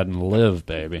on your head and live,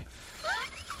 baby.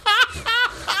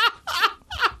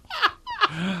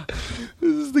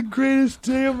 This is the greatest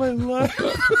day of my life.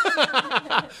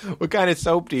 What kind of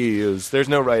soap do you use? There's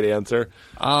no right answer.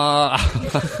 I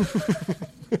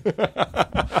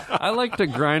like to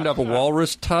grind up a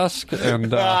walrus tusk and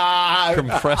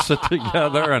compress it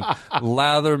together and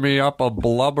lather me up a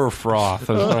blubber froth is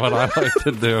what I like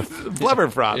to do. Blubber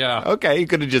froth? Yeah. Okay, you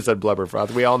could have just said blubber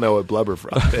froth. We all know what blubber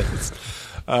froth is.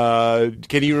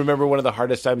 Can you remember one of the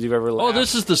hardest times you've ever laughed? Oh,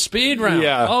 this is the speed round.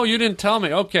 Yeah. Oh, you didn't tell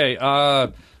me. Okay.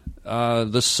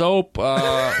 The soap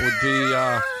would be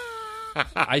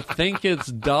I think it's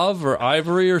dove or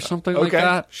ivory or something like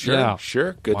that. Sure, Yeah.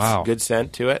 sure. Good, Wow. good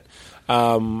scent to it.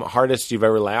 Hardest you've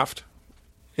ever laughed?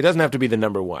 It doesn't have to be the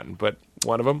number one, but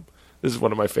one of them. This is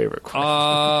one of my favorite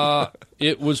questions.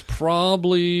 It was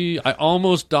probably I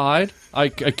almost died. I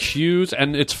accused,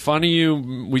 and it's funny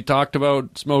we talked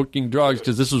about smoking drugs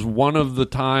because this was one of the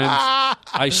times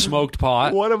I smoked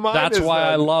pot. One of mine That's is why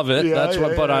that. I love it. Yeah, That's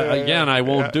what. yeah, But yeah, I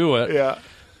won't do it. Yeah.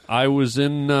 I was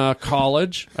in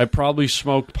college. I probably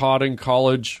smoked pot in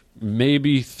college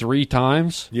maybe 3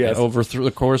 times over the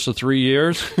course of 3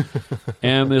 years.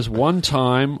 And this one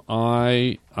time,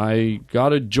 I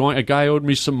got a joint. A guy owed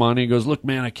me some money. He goes, "Look,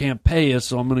 man, I can't pay you,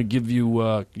 so I'm going to give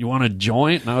you. You want a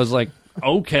joint?" And I was like,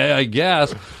 "Okay, I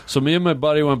guess." So me and my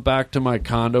buddy went back to my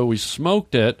condo. We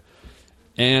smoked it,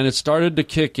 and it started to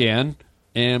kick in.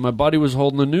 And my buddy was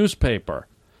holding the newspaper.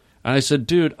 And I said,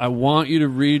 "Dude, I want you to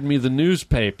read me the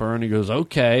newspaper." And he goes,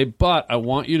 "Okay, but I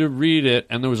want you to read it."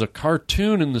 And there was a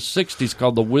cartoon in the 60s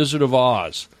called The Wizard of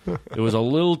Oz. It was a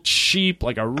little cheap,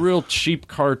 like a real cheap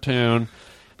cartoon.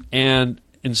 And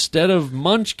instead of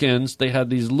munchkins, they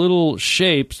had these little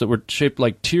shapes that were shaped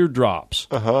like teardrops.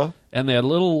 Uh-huh. And they had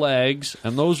little legs,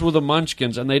 and those were the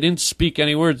munchkins, and they didn't speak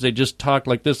any words. They just talked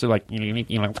like this. They're like, but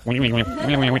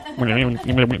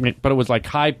it was like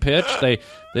high pitched. They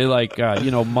like,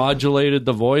 modulated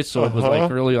the voice, so it was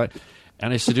like really like.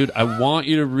 And I said, "Dude, I want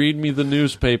you to read me the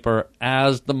newspaper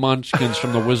as the munchkins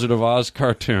from the Wizard of Oz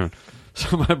cartoon."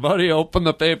 So my buddy opened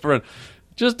the paper, and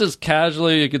just as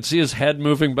casually, you could see his head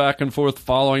moving back and forth,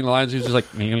 following the lines. He was just like,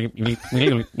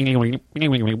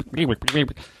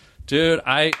 dude,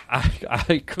 I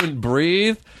couldn't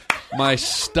breathe. My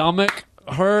stomach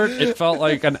hurt. It felt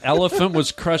like an elephant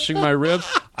was crushing my ribs.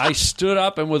 I stood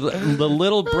up, and with the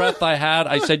little breath I had,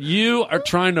 I said, "You are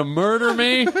trying to murder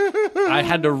me." I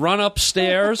had to run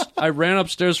upstairs. I ran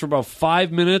upstairs for about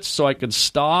 5 minutes so I could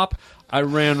stop. I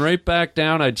ran right back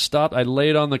down. I'd stopped. I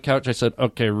laid on the couch. I said,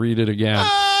 "Okay, read it again."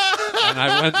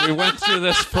 And we went through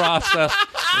this process. It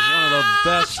was one of the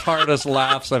best, hardest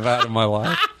laughs I've had in my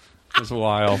life. It was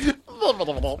wild. If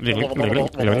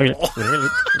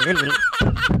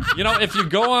you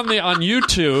go on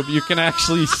YouTube, you can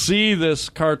actually see this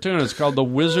cartoon. It's called the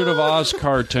Wizard of Oz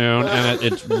cartoon, and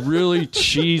it's really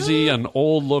cheesy and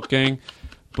old looking.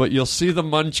 But you'll see the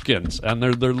munchkins, and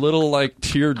they're little like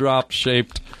teardrop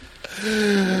shaped,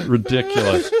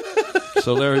 ridiculous.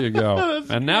 So there you go.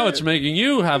 And now it's making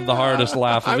you have the hardest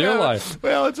laugh of your life.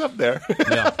 Well, it's up there.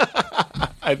 Yeah.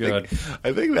 I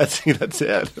think that's it.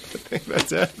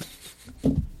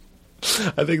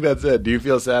 I think that's it. Do you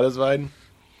feel satisfied?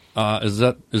 Is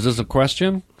this a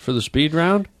question for the speed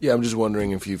round? Yeah, I'm just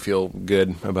wondering if you feel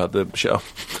good about the show.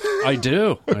 I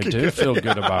do. I do feel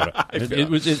good about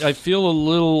it. I feel a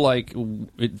little like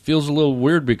it feels a little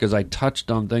weird because I touched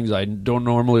on things I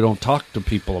normally don't talk to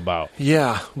people about.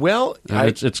 Yeah. Well,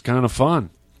 it's kind of fun.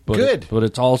 But good. But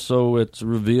it's also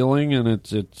revealing, and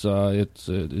it's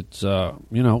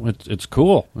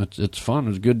cool. It's fun.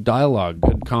 It's good dialogue,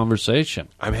 good conversation.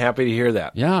 I'm happy to hear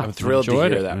that. Yeah, I'm thrilled to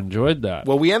hear that. Enjoyed that.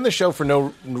 Well, we end the show for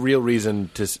no real reason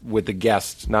with the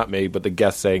guest, not me, but the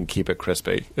guest saying "keep it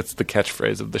crispy." It's the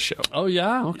catchphrase of the show. Oh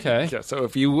yeah, okay. Yeah, so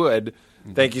if you would,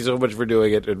 thank you so much for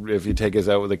doing it. And if you take us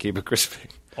out with a "keep it crispy."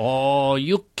 Oh,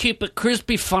 you keep it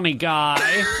crispy, funny guy.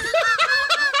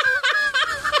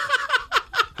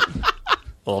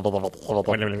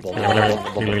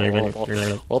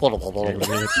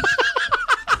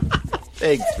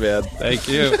 Thanks, man. Thank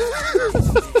you.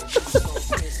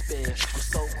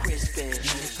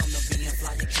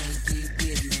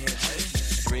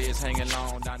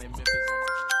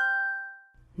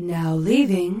 Now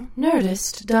leaving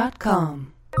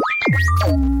Nerdist.com.